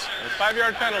 offense,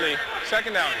 5-yard penalty,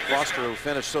 2nd down. Foster, who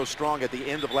finished so strong at the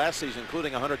end of last season,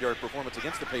 including a 100-yard performance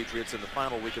against the Patriots in the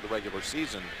final week of the regular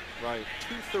season. Right.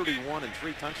 231 and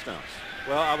 3 touchdowns.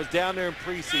 Well, I was down there in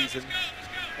preseason,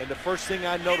 and the first thing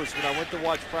I noticed when I went to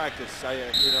watch practice,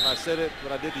 and I said it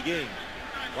when I did the game,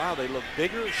 wow, they look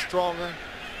bigger, stronger.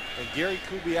 And Gary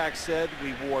Kubiak said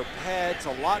we wore pads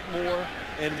a lot more,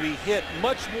 and we hit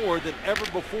much more than ever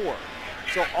before.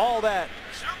 So all that,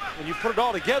 when you put it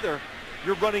all together,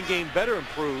 your running game better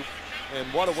improve, and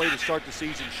what a way to start the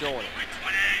season showing it.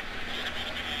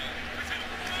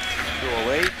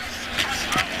 208.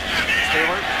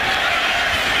 Taylor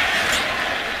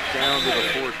down to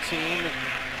the 14.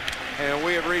 And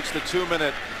we have reached the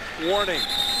 2-minute warning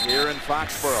here in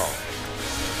Foxboro.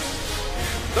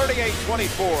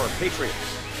 38-24 Patriots.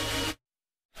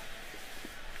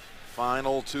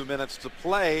 Final 2 minutes to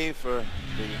play for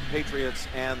the Patriots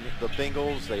and the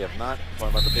Bengals. They have not,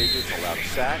 talking about the Patriots, allowed a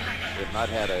sack. They have not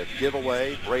had a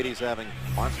giveaway. Brady's having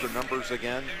monster numbers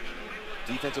again.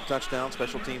 Defensive touchdown,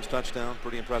 special teams touchdown.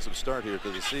 Pretty impressive start here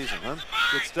to the season, huh?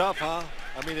 Good stuff, huh?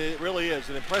 I mean, it really is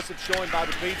an impressive showing by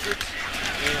the Patriots.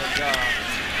 And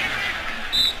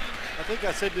I think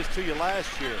I said this to you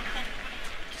last year.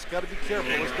 Just got to be careful.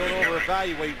 Let's don't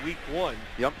over-evaluate week 1.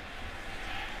 Yep.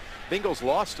 Bengals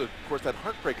lost, of course, that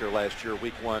heartbreaker last year,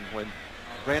 week 1, when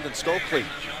Brandon Stokely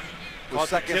was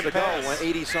seconds ago, went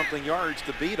 80-something yards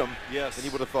to beat them. Yes. And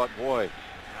you would have thought, boy,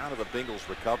 how do the Bengals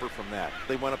recover from that?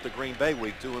 They went up to Green Bay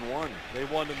week 2 and 1. They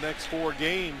won the next 4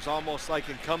 games almost like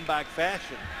in comeback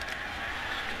fashion.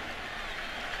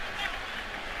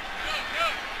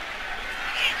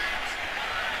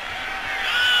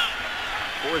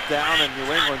 Fourth down, and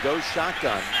New England goes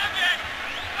shotgun.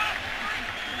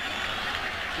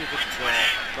 See if it's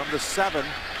from the 7.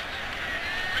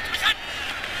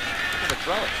 Gonna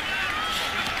throw it.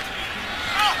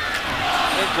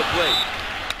 Incomplete.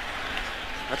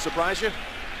 That surprise you?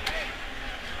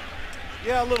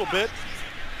 Yeah, a little bit.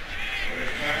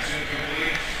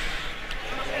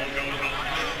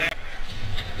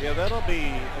 Yeah, that'll be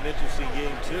an interesting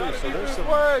game too. So there's some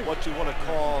what you want to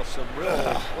call some real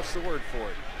what's the word for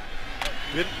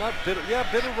it?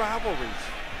 Bitter rivalries.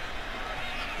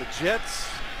 The Jets,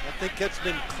 I think that's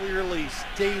been clearly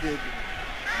stated,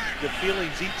 the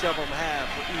feelings each of them have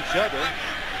for each other.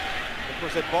 Of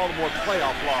course, that Baltimore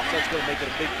playoff loss, that's going to make it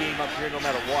a big game up here no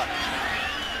matter what.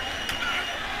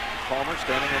 Palmer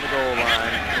standing on the goal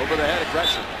line. Over the head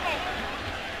aggression.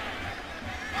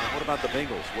 And what about the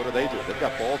Bengals? What do they do? They've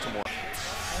got Baltimore.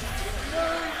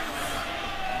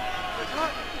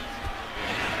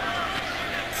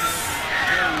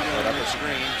 Right up the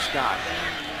screen, Scott.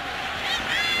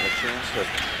 And a chance to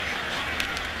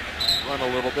run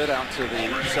a little bit out to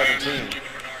the 17.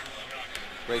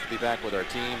 Great to be back with our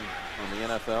team on the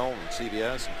NFL and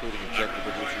CBS, including executive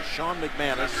producer Sean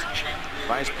McManus,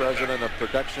 Vice President of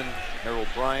Production Harold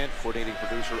Bryant, coordinating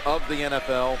producer of the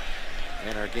NFL,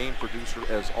 and our game producer,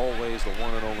 as always, the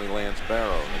one and only Lance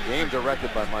Barrow. The game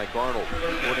directed by Mike Arnold,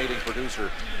 coordinating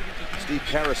producer Steve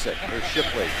Karasik, here's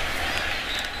Shipley.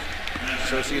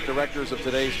 Associate directors of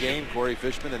today's game, Corey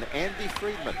Fishman and Andy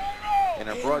Friedman. And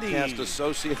our broadcast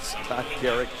associates, Todd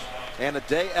Garrick, and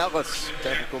Ade Ellis,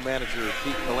 technical manager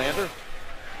Pete Melander.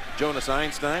 Jonas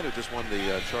Einstein, who just won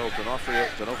the Charles D'Onofrio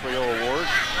Award,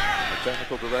 our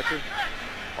technical director.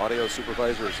 Audio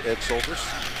supervisor is Ed Solters.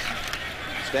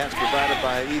 Stats provided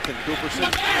by Ethan Cooperson,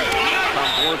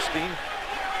 Tom Borstein.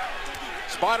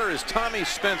 Spotter is Tommy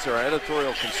Spencer, our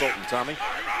editorial consultant, Tommy.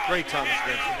 Great Tommy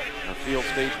Spencer. Our field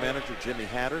stage manager, Jimmy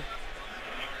Hatter.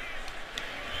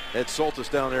 Ed Soltis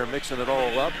down there mixing it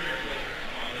all up.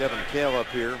 Kevin Kale up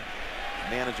here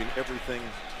managing everything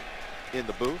in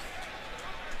the booth.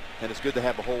 And it's good to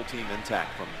have the whole team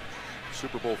intact from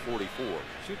Super Bowl 44.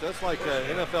 Shoot, that's like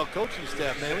NFL coaching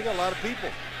staff, man. We got a lot of people.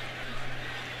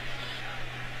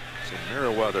 So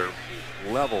Merriweather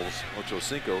levels. Ocho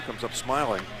Cinco comes up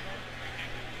smiling.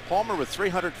 Palmer with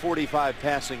 345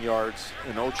 passing yards,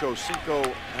 and Ocho Cinco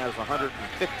has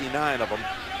 159 of them.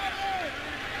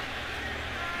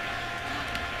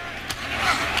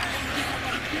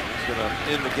 He's going to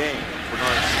end the game.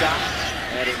 Bernard Scott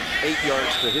adding 8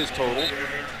 yards to his total.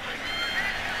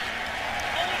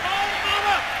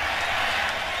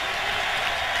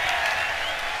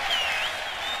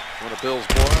 One of Bill's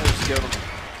boys give him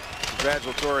a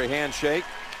congratulatory handshake.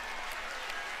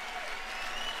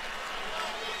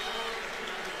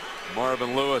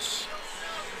 Marvin Lewis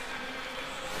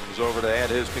comes over to add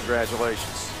his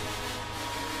congratulations.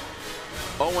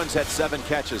 Owens had 7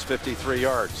 catches, 53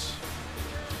 yards.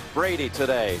 Brady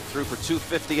today threw for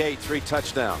 258, 3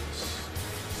 touchdowns.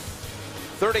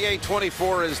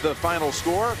 38-24 is the final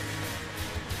score.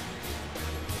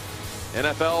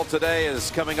 NFL Today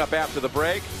is coming up after the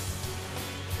break.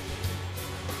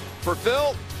 For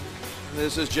Phil,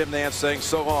 this is Jim Nance saying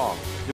so long.